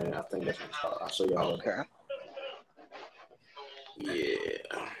Card Game. I think that's what it's called. I'll show y'all. Okay. Yeah,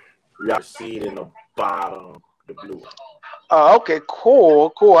 y'all see it in the bottom, the blue one. Okay,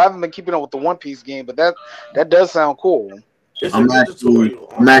 cool. I haven't been keeping up with the One Piece game, but that does sound cool. I'm actually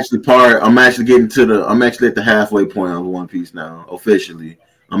actually at the halfway point of One Piece now, officially.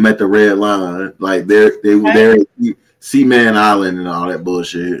 I'm at the red line. Like they're Seaman Island and all that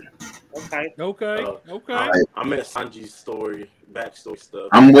bullshit. Okay. I'm at Sanji's backstory stuff.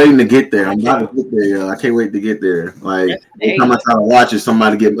 I'm waiting to get there. I'm about to get there. I can't wait to get there. Like every time I try to watch it,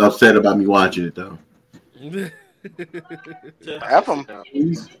 somebody get upset about me watching it though. Have them.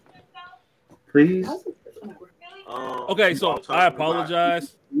 Please. Okay, so I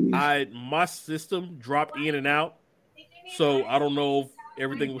apologize. My system dropped in and out, so I don't know if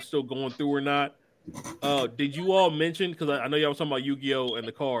everything was still going through or not. Did you all mention? Because I know y'all was talking about Yu-Gi-Oh and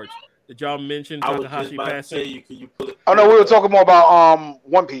the cards. Did y'all mention Takahashi passing? Oh no, we were talking more about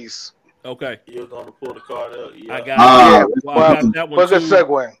One Piece. Okay, you're gonna pull the card up. Yeah. I got that one too. Good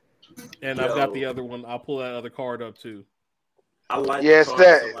segue. And I've got the other one. I'll pull that other card up too. I like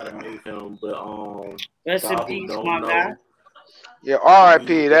that. Made him, but rest in peace, my guy. Yeah,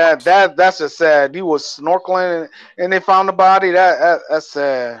 R.I.P. That's just sad. He was snorkeling and they found the body. That's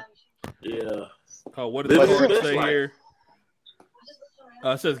sad. Yeah. Oh, what does the card say here?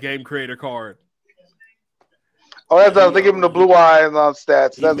 It says game creator card. Oh, that's they give him the blue eye and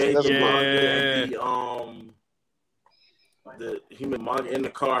stats. He made he made manga in the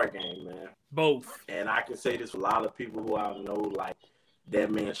card game, man. Both. And I can say this for a lot of people who I know, like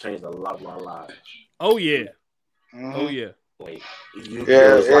that man changed a lot of my lives. Oh yeah. Mm-hmm. Oh yeah. Like like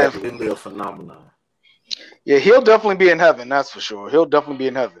really a phenomenon. Yeah, he'll definitely be in heaven. That's for sure. He'll definitely be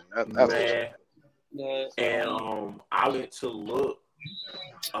in heaven. That's man. For sure. And I went to look.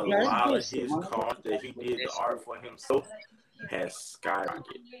 A lot of his cards that he did the art for himself has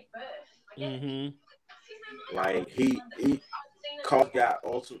skyrocketed. Mm-hmm. Like he got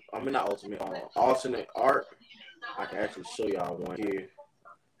alternate art. I can actually show y'all one here.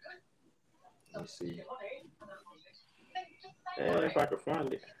 Let's see. And if I can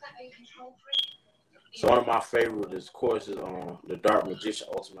find it. So one of my favorites, of course, is the Dark Magician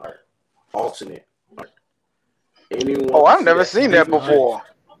alternate art. I've never seen that before.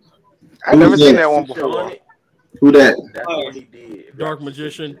 I've never seen that one before. Who that? That's what he did. Dark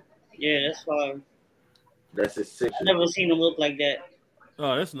Magician. Yeah, that's fine. That's his signature. I've never seen him look like that.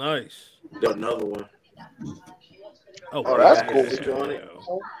 Oh, that's nice. There's another one. Oh, that's cool.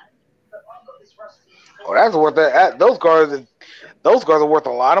 Oh, that's worth that. Those cards are worth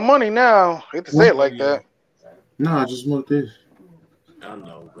a lot of money now. I hate to say it like that. No, I just want this. I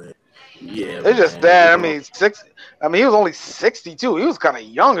know, but Yeah, It's just man. that. I mean, he was only 62. He was kind of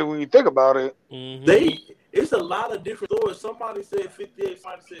younger when you think about it. Mm-hmm. It's a lot of different stories. Somebody said 58,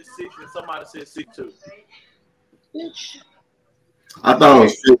 somebody said 60, and somebody said 62. I thought it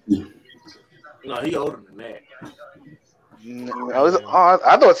was 50. No, he older than that.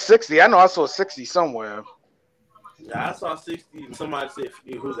 I thought 60. I know I saw 60 somewhere. Yeah, I saw 60, and somebody said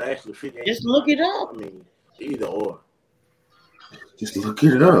it was actually 58. Just look it up. I mean, either or. Just look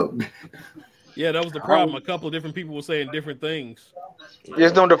it up. Yeah, that was the problem. A couple of different people were saying different things.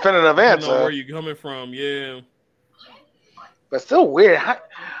 There's no definitive I don't answer. know where you're coming from. Yeah. But still weird.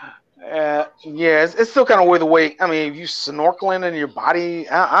 Yeah, it's still kind of weird the way. I mean, if you snorkeling in your body,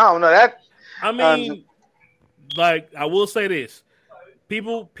 I don't know that. I mean, like I will say this: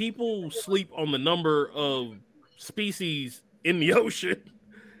 people sleep on the number of species in the ocean,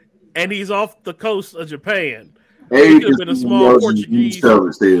 and he's off the coast of Japan. Hey, It could have been a small Portuguese.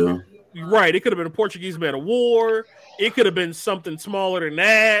 Still. Right, it could have been a Portuguese man of war. It could have been something smaller than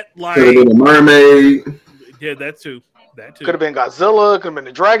that. Like Could have been a mermaid. Yeah, that too. Could have been Godzilla. Could have been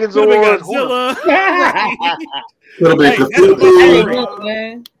the Dragon Could have been Zord. Godzilla. Could have been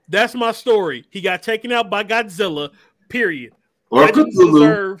Cthulhu. That's my story. He got taken out by Godzilla. Period. Or Legends Cthulhu.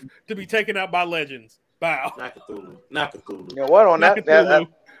 deserve to be taken out by Legends. Bow. Not Cthulhu. Not Cthulhu. You know what on that?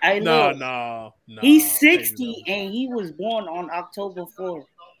 Nah. He's 60 and he was born on October 4th.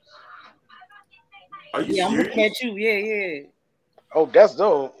 Are you Yeah, I'm serious? gonna catch you. Yeah. Oh, that's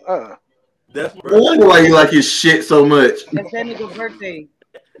dope. That's my I wonder why you like his shit so much. That's that nigga's birthday.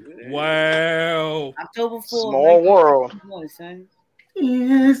 Wow. October 4th. Small world. Son.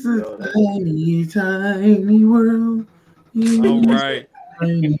 It's a tiny, tiny world. All right.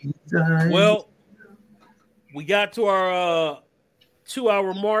 Tiny. Well, we got to our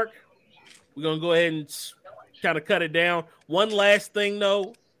 2-hour mark. We're gonna go ahead and kind of cut it down. One last thing,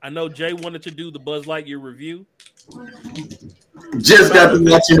 though. I know Jay wanted to do the Buzz Lightyear review. Just got to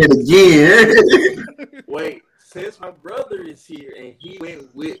watching it again. Wait, since my brother is here and he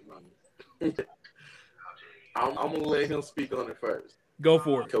went with me, I'm gonna let him speak on it first. Go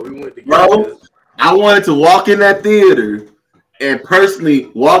for it. Because we went together. Bro, I wanted to walk in that theater and personally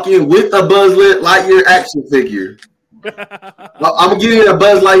walk in with a Buzz Lightyear action figure. I'm gonna give you a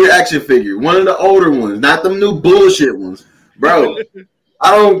Buzz Lightyear action figure, one of the older ones, not them new bullshit ones, bro.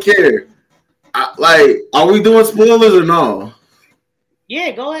 I don't care. Are we doing spoilers or no?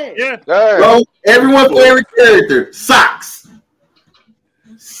 Yeah, go ahead. Yeah. Bro, everyone's favorite character, Socks.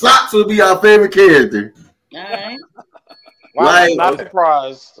 Socks would be our favorite character. All right. Wow, I'm not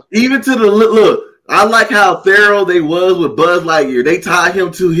surprised. Even to the look, I like how thorough they was with Buzz Lightyear. They tied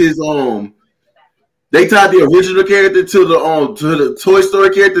him to his They tied the original character to the Toy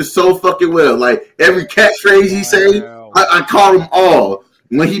Story character so fucking well. Like every catchphrase he say, I call them all.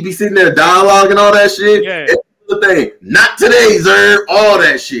 When he be sitting there dialogue and all that shit, the thing. Not today, Zerb. All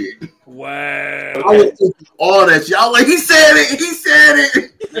that shit. Wow. I was all that shit. I was like, he said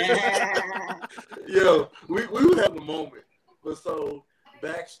it. Yo, we would have a moment. But so,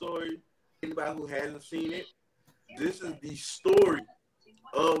 backstory, anybody who hasn't seen it, this is the story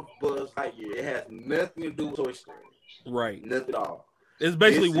of Buzz Lightyear. It has nothing to do with Toy Story. Right. Nothing at all. It's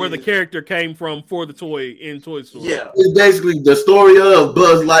basically where the character came from for the toy in Toy Story. Yeah. It's basically the story of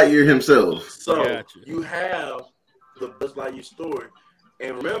Buzz Lightyear himself. So, you have the Buzz Lightyear story.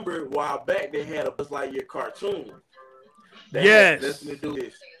 And remember, a while back, they had a Buzz Lightyear cartoon. That had nothing to do with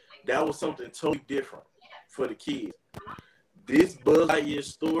this. That was something totally different for the kids. This Buzz Lightyear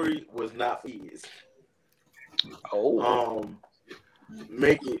story was not for kids.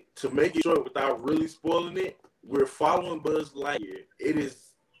 Make it short without really spoiling it, we're following Buzz Lightyear.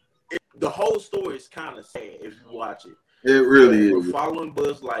 The whole story is kind of sad if you watch it. It really is. We're following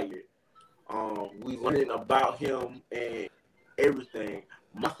Buzz Lightyear. We learning about him and everything.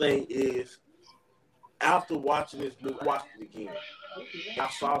 My thing is, after watching this movie, watch it again. I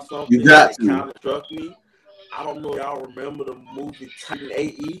saw something that kind of struck me. I don't know if y'all remember the movie Titan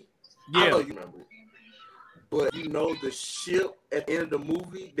AE. I know you remember it. But you know the ship at the end of the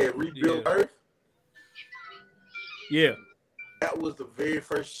movie that rebuilt Earth? Yeah. That was the very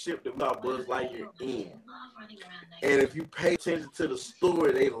first ship that we saw Buzz Lightyear in. And if you pay attention to the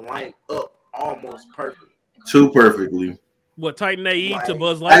story, they line up almost perfect. Too perfectly. What, Titan AE to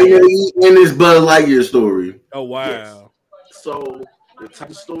Buzz Lightyear? Titan AE in this Buzz Lightyear story. Oh, wow. Yes. So, the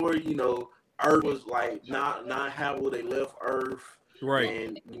Titan story, you know, Earth was like not how they left Earth. Right.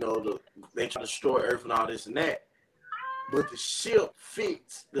 And, you know, they try to destroy Earth and all this and that. But the ship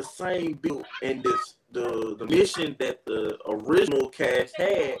fits the same build, and the mission that the original cast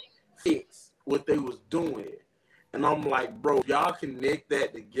had fits what they was doing. And I'm like, bro, if y'all connect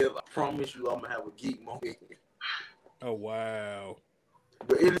that together, I promise you I'm going to have a geek moment. Oh, wow.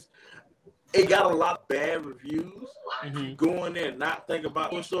 But it got a lot of bad reviews. If you go in there and not think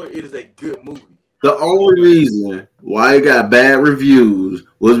about Toy Story, it is a good movie. The only reason why it got bad reviews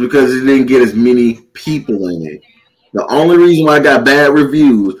was because it didn't get as many people in it. The only reason why it got bad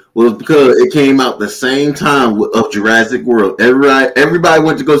reviews was because it came out the same time of Jurassic World. Everybody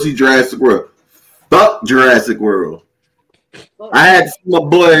went to go see Jurassic World. Fuck Jurassic World. I had to see my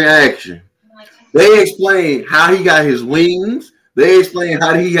boy in action. They explained how he got his wings. They explained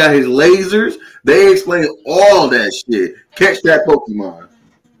how he got his lasers. They explained all that shit. Catch that Pokemon.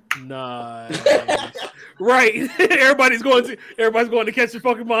 Nice. Right. Everybody's going to catch the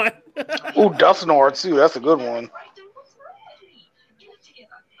Pokemon. Ooh, Dusknoir too. That's a good one.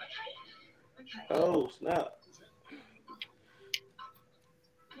 Oh, snap.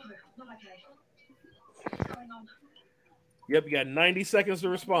 Yep, you got 90 seconds to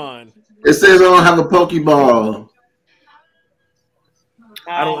respond. It says I don't have a Pokeball.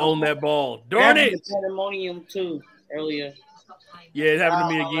 I don't own that ball. Darn it! Pandemonium too earlier. Yeah, it happened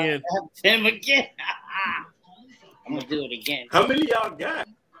to me again. Him again. I'm gonna do it again. How many y'all got?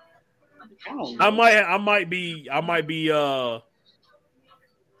 I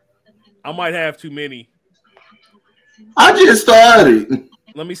might have too many. I just started.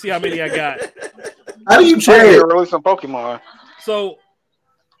 Let me see how many I got. How do you Trying check? to release some Pokemon. So,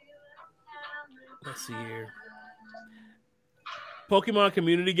 let's see here. Pokemon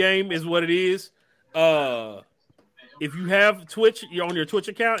community game is what it is. If you have Twitch, you're on your Twitch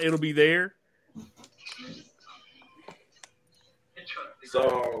account, it'll be there.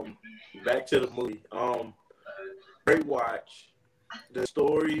 So, back to the movie. Great watch. The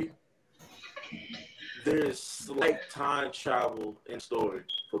story. There's slight time travel in story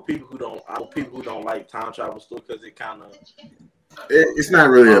for people who don't like time travel story because it kind of It's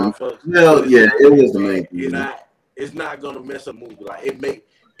not really it was the main thing. It's not gonna mess up movie. Like it make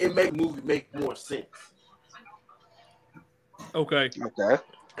movie make more sense. Okay.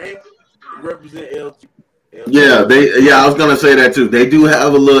 And represent LGBT. Yeah, I was gonna say that too. They do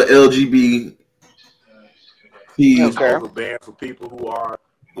have a little LGBT. Overbearing for people who are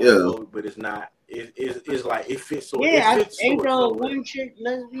but it's not. It's like it fits so. Yeah, ain't the one chick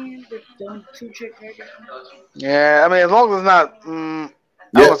lesbian, but the two chicks right there. Yeah, I mean, as long as it's not.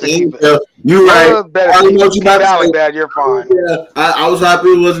 You're right. I know what you about to say. Like that, you're fine. Yeah, I was happy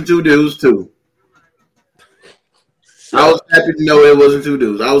it wasn't two dudes too. I was happy to know it wasn't two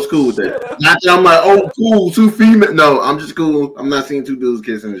dudes. I was cool with that. Not that I'm like, oh, cool, two female. No, I'm just cool. I'm not seeing two dudes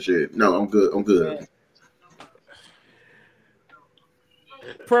kissing and shit. No, I'm good. I'm good. Yeah.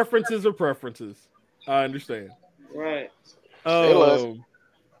 Preferences are preferences. I understand. Right. But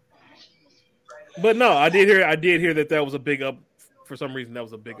no, I did hear that was a big up. For some reason, that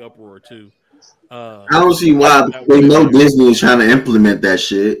was a big uproar too. I don't see why they know Disney is trying to implement that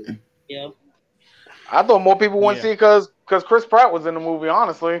shit. Yeah. I thought more people wouldn't see because Chris Pratt was in the movie.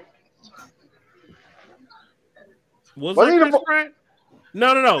 Honestly, was that Chris Pratt?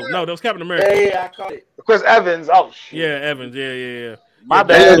 No. That was Captain America. Yeah, I caught it. Chris Evans. Oh shit. Yeah, Evans. Yeah. My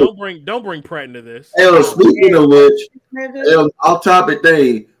bad. Don't bring Pratt into this. Hey, speaking of which, off topic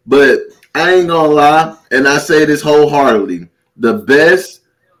thing, but I ain't gonna lie, and I say this wholeheartedly: the best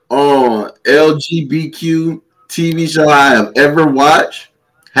LGBTQ TV show I have ever watched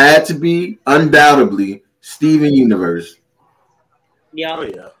had to be undoubtedly Steven Universe. Yeah. Oh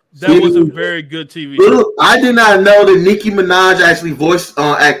yeah. That was a very good TV show. I did not know that Nicki Minaj actually voiced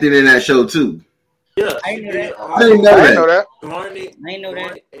acted in that show too. Yeah, I didn't know that. I didn't know that. Garnet, I didn't know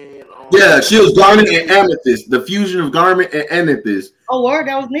that. And, yeah, she was Garnet and Amethyst. The fusion of Garnet and Amethyst. Oh, word?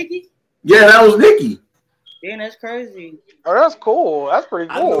 That was Nikki? Yeah, that was Nikki. Damn, that's crazy. Oh, that's cool. That's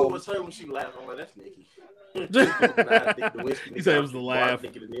pretty cool. I knew it was her when she laughed. I'm like, that's Nikki. He said it was the laugh.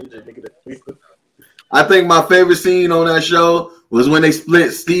 I think my favorite scene on that show was when they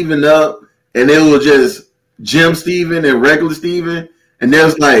split Steven up and it was just Jim Steven and regular Steven. And they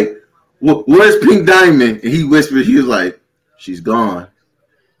was like, where's Pink Diamond? And he whispered, he was like, she's gone.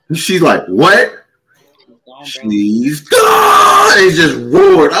 And she's like, what? She's gone. And he just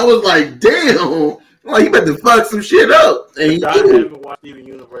roared. I was like, damn. Like, you better fuck some shit up. And I haven't watched Steven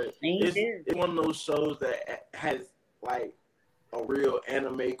Universe. It's one of those shows that has like a real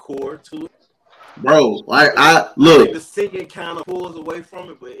anime core to it. Bro, I look. The singing kind of pulls away from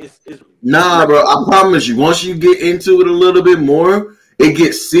it, but it's nah, bro. I promise you. Once you get into it a little bit more, it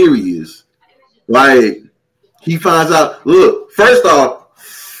gets serious. Like he finds out. Look, first off,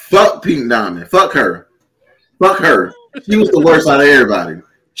 fuck Pink Diamond. Fuck her. She was the worst out of everybody.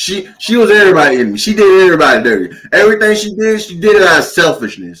 She was everybody enemy. She did everybody dirty. Everything she did it out of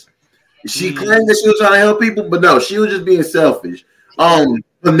selfishness. She claimed that she was trying to help people, but no, she was just being selfish.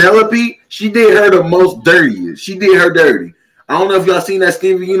 Penelope, she did her the most dirtiest. She did her dirty. I don't know if y'all seen that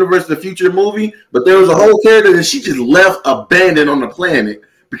Steven Universe the Future movie, but there was a whole character that she just left abandoned on the planet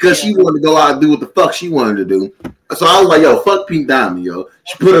because she wanted to go out and do what the fuck she wanted to do. So I was like, yo, fuck Pink Diamond, yo.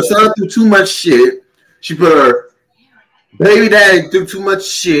 She put her son through too much shit. She put her baby daddy through too much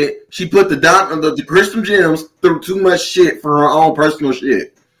shit. She put the Christian Gems through too much shit for her own personal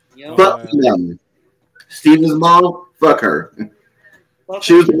shit. Fuck Pink Diamond. Steven's mom, fuck her.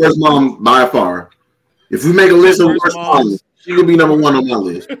 She was the worst mom by far. If we make a list of worst moms, she will be number one on my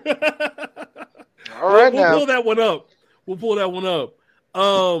list. All right, we'll pull that one up. We'll pull that one up.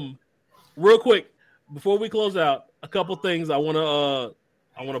 Real quick before we close out, a couple things I want to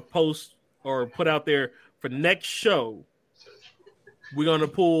post or put out there for next show. We're gonna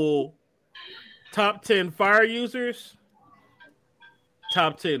pull top 10 fire users,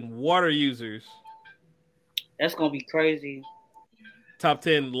 top 10 water users. That's gonna be crazy. Top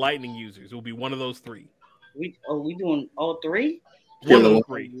 10 lightning users. It will be one of those three. We doing all three? One of the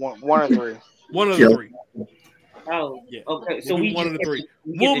three. One of three. One of the three. Oh, yeah. Okay. So we'll we one of the three.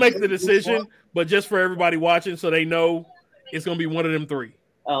 We we'll make the decision, but just for everybody watching, so they know it's gonna be one of them three.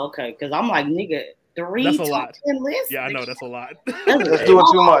 Oh, okay. Because I'm like, nigga, three. That's a lot. 10 lists? Yeah, I know that's a lot. That's doing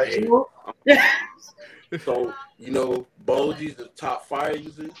too much. So Boji's the top fire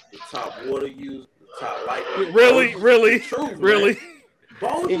user, the top water user, the top light. Really? True, really?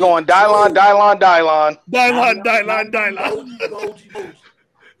 He going Dylon. Boji.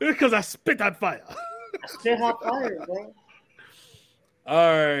 Because I spit that fire. I spit hot fire, bro.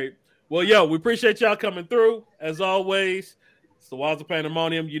 All right. Well, yo, we appreciate y'all coming through. As always, it's the Wilds of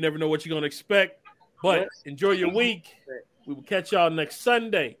Pandemonium. You never know what you're going to expect. But enjoy your week. We will catch y'all next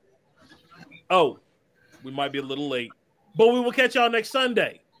Sunday. Oh, we might be a little late. But we will catch y'all next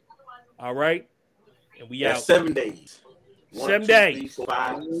Sunday. All right? And we out. 7 days. 7 days. 3, 4,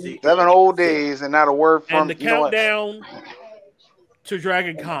 5, 6. 7 whole days and not a word from. And the countdown to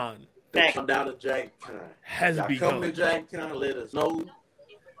Dragon Con. Come down to Dragon Con. Has begun. Come to Dragon Con. Let us know.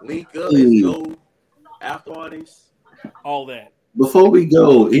 Link up. Let's go. After all this. All that. Before we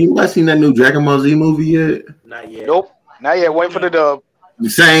go, anybody seen that new Dragon Ball Z movie yet? Not yet. Nope. Not yet. Wait for the dub.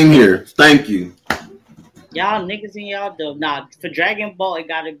 Same here. Thank you. Y'all niggas in y'all dub. Nah, for Dragon Ball, it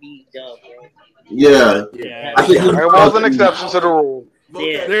gotta be dub, bro. Yeah. I think there was an exception to the rule.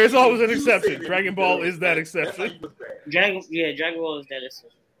 Yeah. There's always an exception. Dragon Ball is that exception. Dragon Ball is that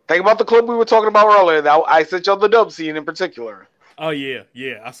exception. Think about the clip we were talking about earlier. I sent y'all the dub scene in particular. Oh yeah.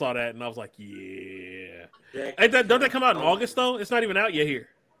 I saw that and I was like, yeah. Don't that come out in August though? It's not even out yet here.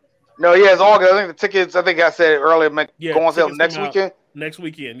 No, yeah, it's August. I think the tickets. I think I said it earlier. Go on sale next come out weekend. Next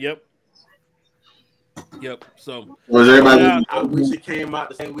weekend. Yep. So Was everybody? I wish it came out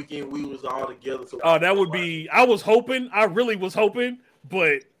the same weekend we was all together. So that would be. I was hoping. I really was hoping,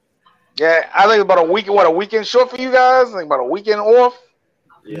 but yeah, I think about a weekend. What, a weekend short for you guys? I think about a weekend off.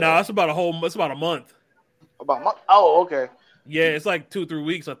 Yeah. No, it's about a month. About a month? Oh, okay. Yeah, it's like 2-3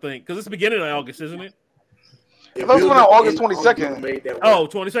 weeks, I think, because it's the beginning of August, isn't it? It was on August 22nd. Oh,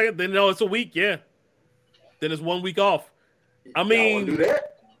 22nd? Then no, it's a week. Yeah. Then it's 1 week off. I mean, do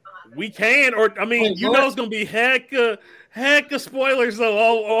that? We can, or I mean, you know, it's gonna be heck of spoilers though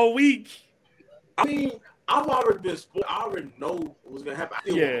all week. I mean, I've already been spoiled. I already know what's gonna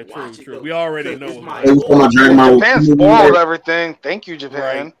happen. Yeah, true. We already know. Japan spoiled everything. Thank you,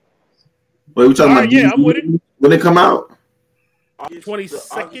 Japan. Right. Wait, we talking about? Yeah, I'm with it. When it come out?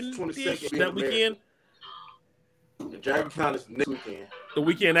 22nd that weekend. The Dragon Con is next weekend. The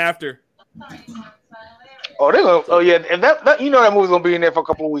weekend after. Oh, they gonna. Oh yeah, and that you know that movie's gonna be in there for a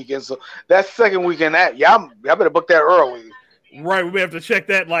couple of weekends. So that second weekend, y'all better book that early. Right, we may have to check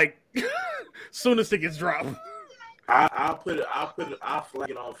that like soon as tickets drop. I'll flag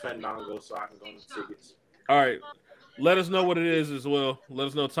it on Fandango so I can go on the tickets. All right, let us know what it is as well. Let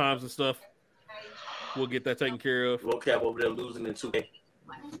us know times and stuff. We'll get that taken care of. Vocab over there losing in 2K.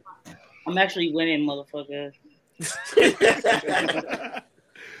 I'm actually winning, motherfucker.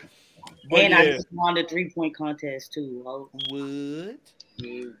 And I just won the 3-point contest too. What?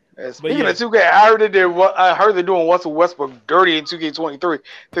 Speaking of 2K, I heard they're doing Russell Westbrook dirty in 2K23. I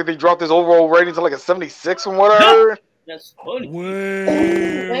think they dropped his overall rating to like a 76 from what I heard. That's funny.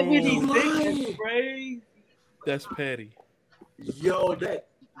 76 is crazy. That's petty.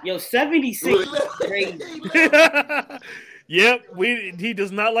 Yo, 76 is crazy. Yep, he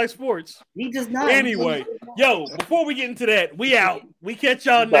does not like sports. He does not. Anyway, yo, before we get into that, we out. We catch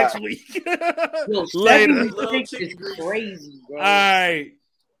y'all next week. Yo, Later. 76 is crazy, bro. All right.